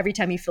time. Like every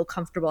time you feel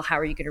comfortable, how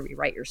are you going to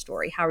rewrite your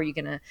story? How are you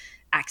going to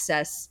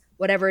access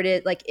whatever it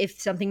is? Like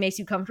if something makes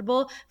you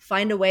comfortable,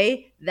 find a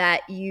way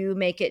that you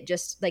make it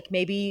just like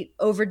maybe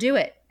overdo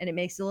it and it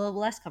makes you a little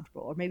less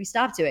comfortable, or maybe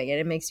stop doing it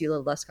and it makes you a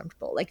little less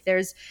comfortable. Like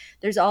there's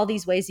all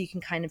these ways you can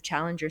kind of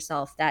challenge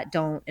yourself that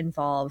don't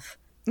involve,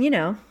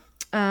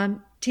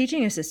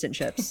 teaching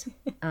assistantships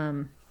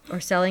or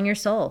selling your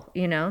soul,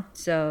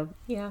 So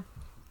yeah,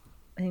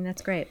 I think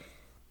that's great.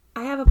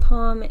 I have a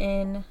poem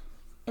in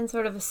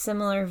sort of a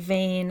similar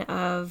vein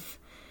of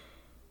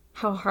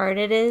how hard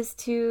it is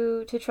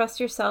to trust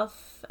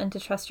yourself and to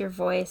trust your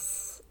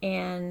voice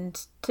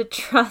and to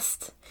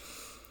trust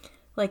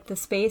like the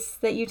space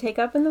that you take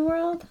up in the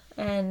world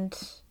and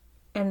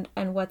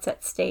what's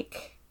at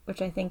stake,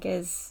 which I think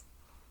is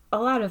a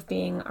lot of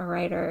being a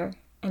writer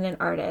and an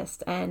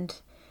artist. And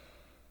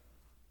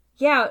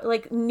yeah,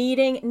 like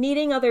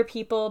needing other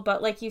people,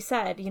 but like you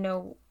said,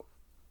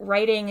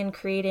 writing and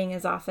creating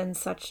is often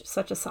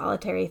such a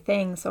solitary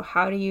thing. So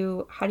how do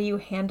you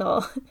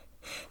handle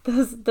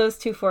those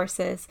two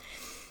forces?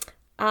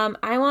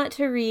 I want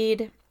to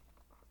read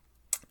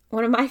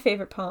one of my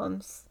favorite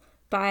poems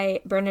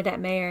by Bernadette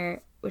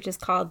Mayer, which is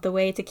called "The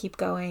Way to Keep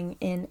Going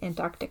in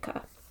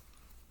Antarctica."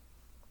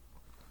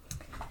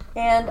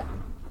 And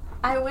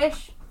I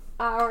wish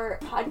our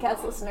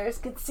podcast listeners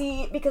could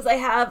see, because I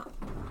have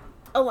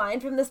a line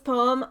from this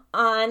poem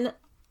on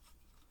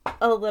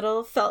a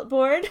little felt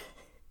board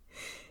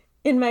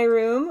in my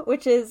room,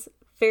 which is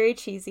very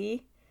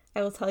cheesy.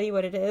 I will tell you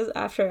what it is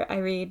after I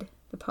read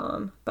the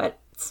poem, but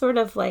it's sort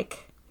of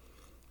like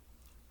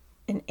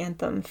an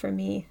anthem for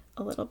me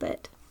a little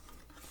bit.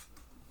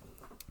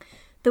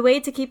 The Way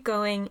to Keep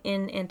Going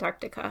in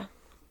Antarctica.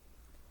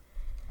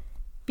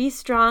 Be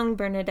strong,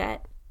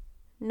 Bernadette.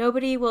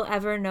 Nobody will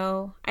ever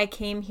know I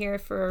came here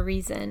for a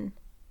reason.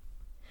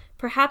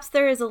 Perhaps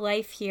there is a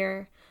life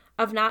here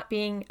of not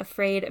being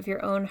afraid of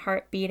your own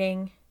heart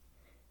beating.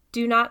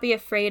 Do not be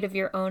afraid of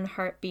your own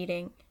heart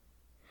beating.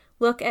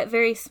 Look at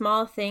very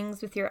small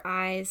things with your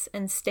eyes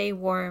and stay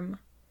warm.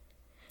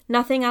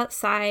 Nothing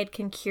outside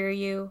can cure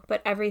you,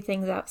 but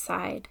everything's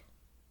outside.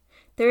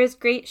 There is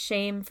great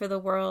shame for the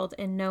world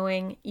in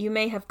knowing you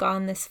may have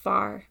gone this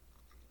far.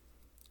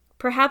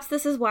 Perhaps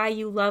this is why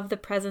you love the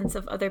presence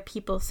of other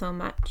people so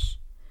much.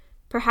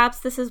 Perhaps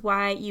this is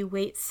why you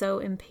wait so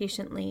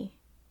impatiently.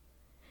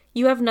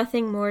 You have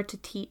nothing more to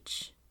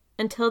teach,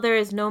 until there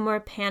is no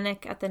more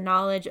panic at the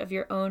knowledge of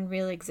your own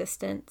real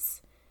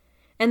existence,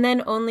 and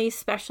then only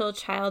special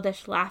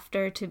childish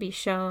laughter to be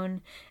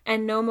shown,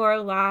 and no more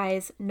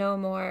lies, no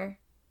more.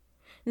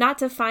 Not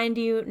to find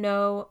you,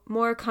 no,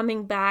 more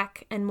coming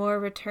back and more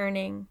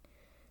returning.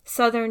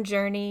 Southern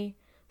journey,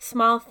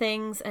 small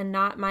things and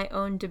not my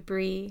own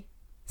debris,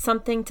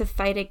 something to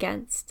fight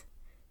against.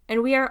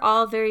 And we are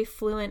all very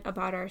fluent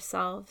about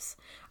ourselves,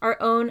 our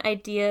own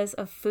ideas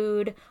of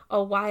food,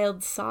 a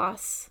wild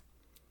sauce.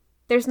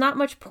 There's not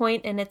much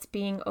point in its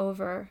being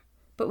over,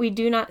 but we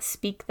do not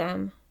speak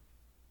them.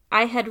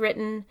 I had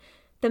written,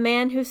 "The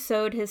man who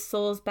sewed his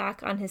soles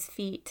back on his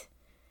feet,"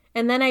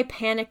 and then I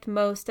panicked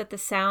most at the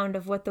sound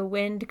of what the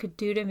wind could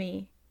do to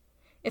me.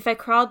 If I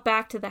crawled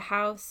back to the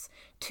house,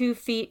 2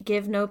 feet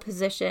give no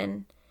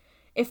position.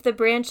 If the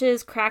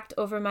branches cracked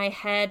over my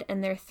head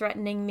and they're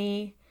threatening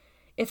me,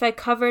 if I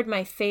covered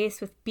my face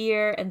with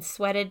beer and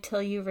sweated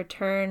till you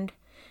returned,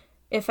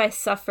 if I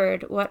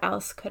suffered, what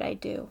else could I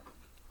do?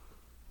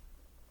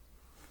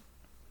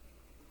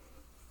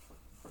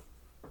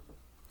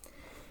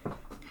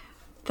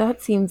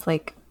 That seems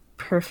like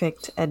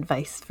perfect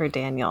advice for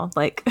Daniel.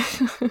 Like,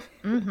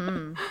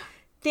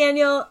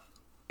 Daniel,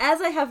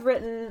 as I have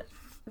written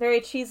very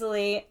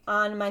cheesily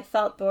on my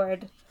felt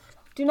board,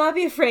 do not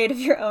be afraid of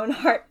your own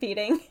heart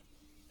beating,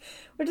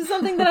 which is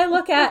something that I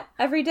look at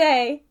every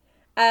day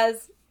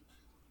as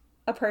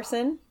a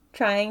person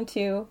trying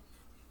to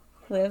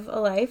live a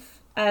life,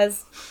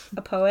 as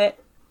a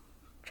poet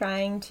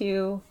trying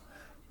to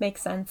make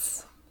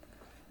sense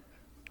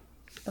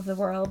of the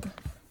world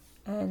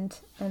and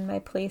my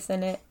place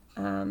in it,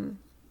 and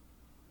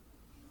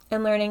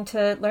learning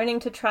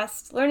to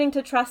trust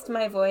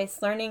my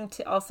voice, learning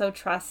to also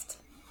trust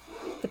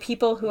the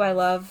people who I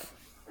love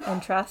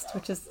and trust,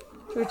 which is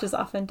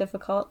often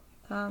difficult.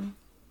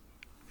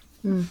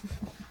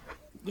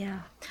 Yeah.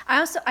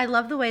 I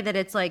love the way that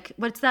it's like,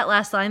 what's that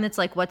last line that's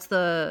like, what's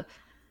the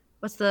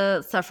What's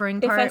the suffering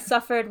If part? I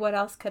suffered, what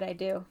else could I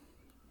do?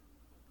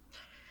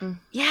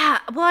 Yeah,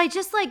 well, I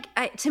just like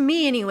to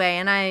me anyway,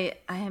 and I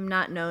am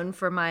not known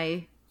for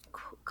my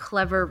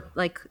clever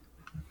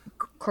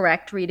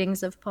correct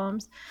readings of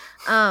poems,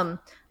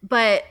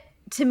 but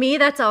to me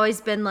that's always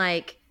been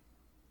like,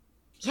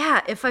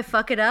 yeah, if I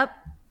fuck it up,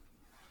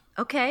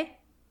 okay,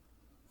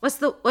 what's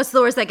the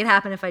worst that could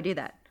happen if I do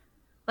that?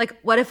 Like,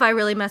 what if I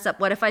really mess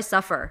up? What if I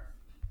suffer?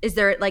 Is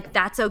there like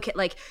that's okay?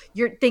 Like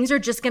things are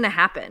just gonna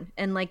happen,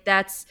 and like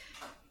that's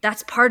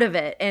part of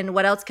it. And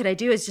what else could I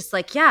do? Is just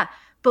like, yeah,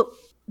 but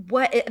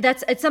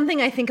it's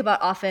something I think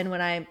about often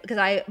one of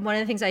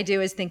the things I do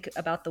is think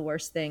about the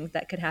worst things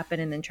that could happen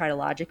and then try to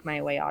logic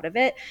my way out of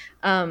it.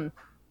 And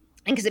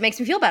because it makes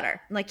me feel better.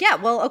 I'm like, yeah,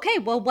 well, okay,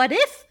 well, what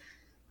if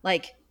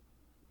like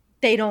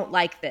they don't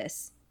like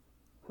this?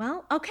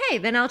 Well, okay,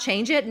 then I'll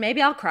change it.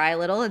 Maybe I'll cry a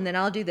little and then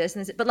I'll do this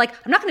and this. But like,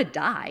 I'm not going to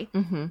die.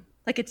 Mm-hmm.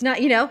 Like, it's not,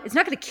 it's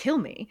not going to kill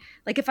me.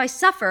 Like, if I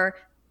suffer,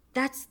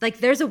 that's like,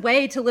 there's a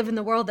way to live in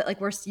the world that like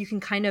where you can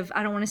kind of,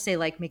 I don't want to say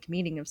like make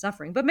meaning of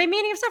suffering, but make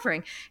meaning of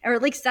suffering, or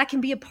at least that can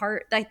be a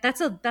part. Like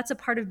that's a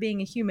part of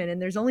being a human.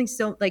 And there's only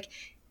so like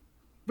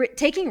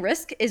taking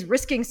risk is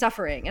risking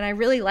suffering. And I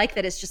really like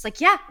that. It's just like,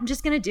 yeah, I'm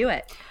just going to do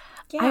it.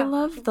 Yeah. I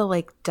love the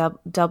like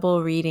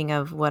double reading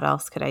of what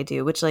else could I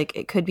do, which like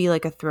it could be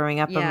like a throwing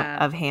up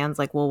of hands,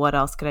 like, well, what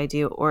else could I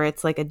do? Or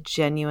it's like a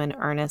genuine,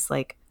 earnest,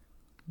 like,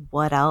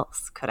 what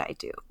else could I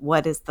do?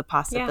 What is the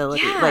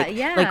possibility?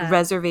 Like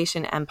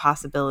reservation and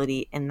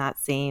possibility in that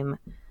same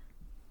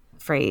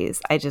phrase.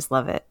 I just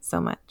love it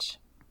so much.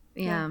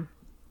 Yeah.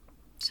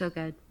 So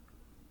good.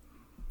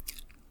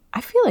 I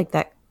feel like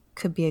that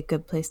could be a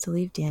good place to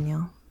leave,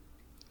 Daniel.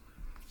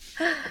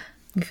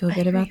 You feel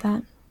good about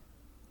that?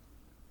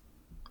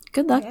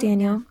 Good luck,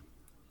 Daniel.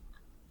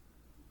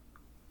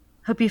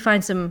 Hope you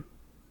find some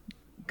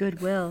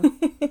goodwill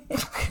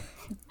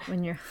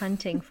when you're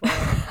hunting for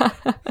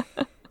it.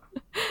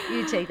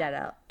 You take that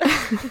out.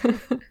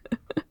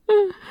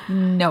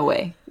 No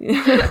way.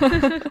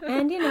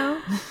 And,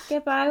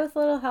 get by with a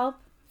little help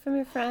from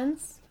your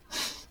friends.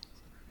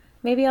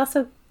 Maybe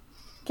also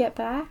get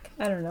back.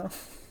 I don't know.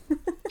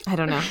 I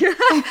don't know.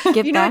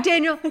 Get back.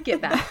 Daniel?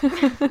 Get back.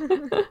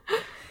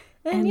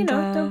 And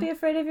don't be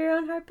afraid of your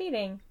own heart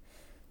beating.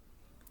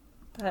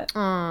 But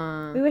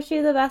we wish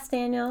you the best,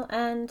 Daniel,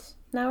 and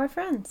now we're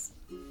friends.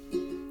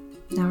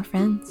 Now we're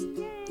friends.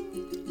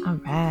 All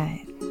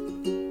right.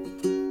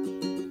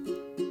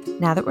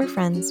 Now That We're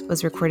Friends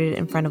was recorded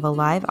in front of a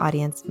live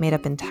audience made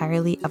up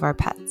entirely of our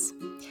pets.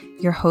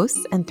 Your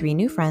hosts and 3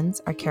 new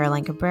friends are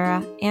Caroline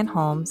Cabrera, Ann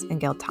Holmes, and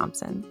Gail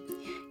Thompson.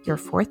 Your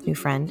 4th new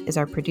friend is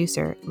our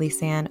producer,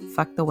 Lisanne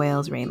Fuck the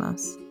Whales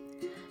Ramos.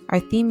 Our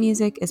theme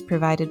music is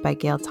provided by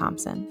Gail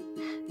Thompson.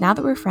 Now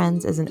That We're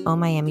Friends is an Oh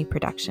Miami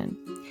production.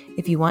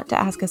 If you want to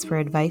ask us for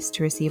advice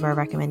to receive our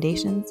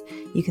recommendations,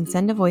 you can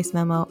send a voice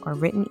memo or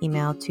written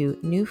email to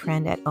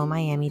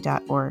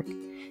newfriend@ohmiami.org.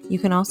 You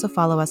can also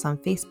follow us on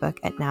Facebook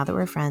at Now That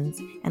We're Friends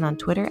and on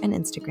Twitter and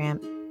Instagram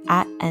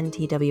at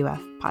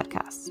NTWF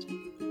Podcast.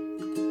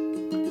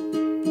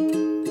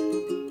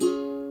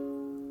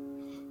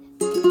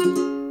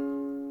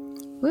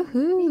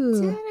 Woohoo!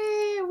 We did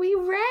it. We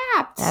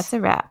wrapped. That's a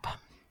wrap.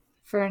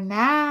 For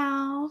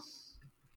now.